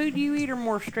from the food you eat or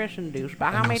more stress induced by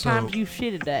how And many also- times you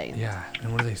shit a day. Yeah.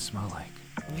 And what do they smell like?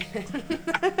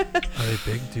 Are they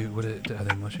big, dude? Are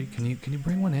they mushy? Can you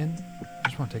bring one in? I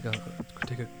just want to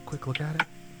take a quick look at it.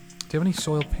 Do you have any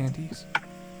soiled panties?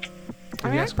 I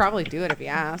mean, I'd probably do it if you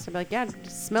asked. I'd be like, yeah,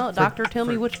 just smell it, doctor. Tell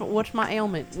me what's my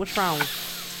ailment. What's wrong?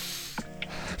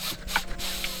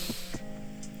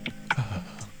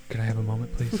 Can I have a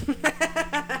moment, please?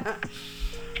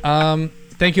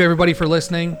 Thank you, everybody, for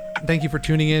listening. Thank you for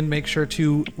tuning in. Make sure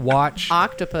to watch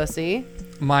Octopussy.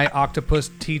 my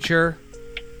octopus teacher,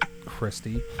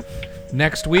 Christy,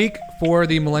 next week for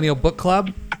the Millennial Book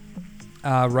Club.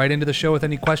 Write into the show with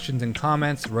any questions and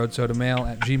comments.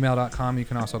 roadsodamail@gmail.com. You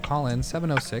can also call in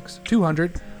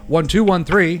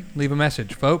 706-200-1213. Leave a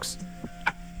message, folks.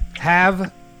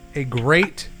 Have a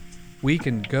great week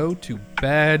and go to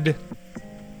bed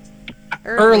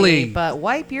early. But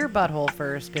wipe your butthole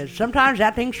first, because sometimes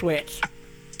that thing sweats.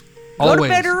 Go Always. to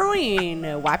bed early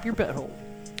and wipe your butthole.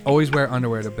 Always wear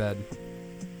underwear to bed.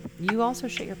 You also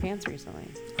shit your pants recently.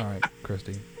 All right,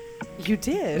 Christy. You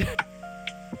did.